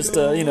 guys, just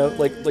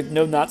like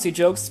no Nazi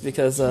jokes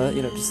because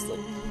just like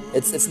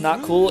it's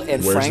not cool,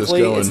 and Where's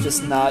frankly, this going? it's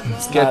just not.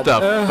 Get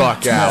the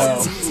fuck out.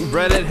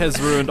 Reddit has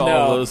ruined all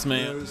No. those,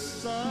 man.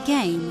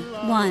 Game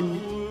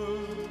 1.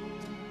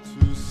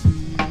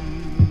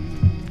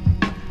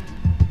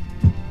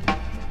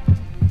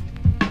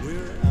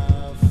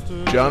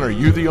 John, are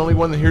you the only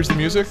one that hears the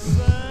music?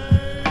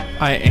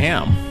 I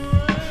am.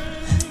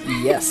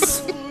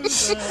 Yes,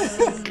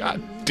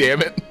 God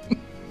damn it.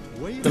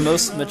 the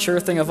most mature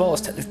thing of all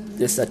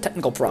is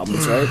technical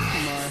problems,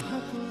 right?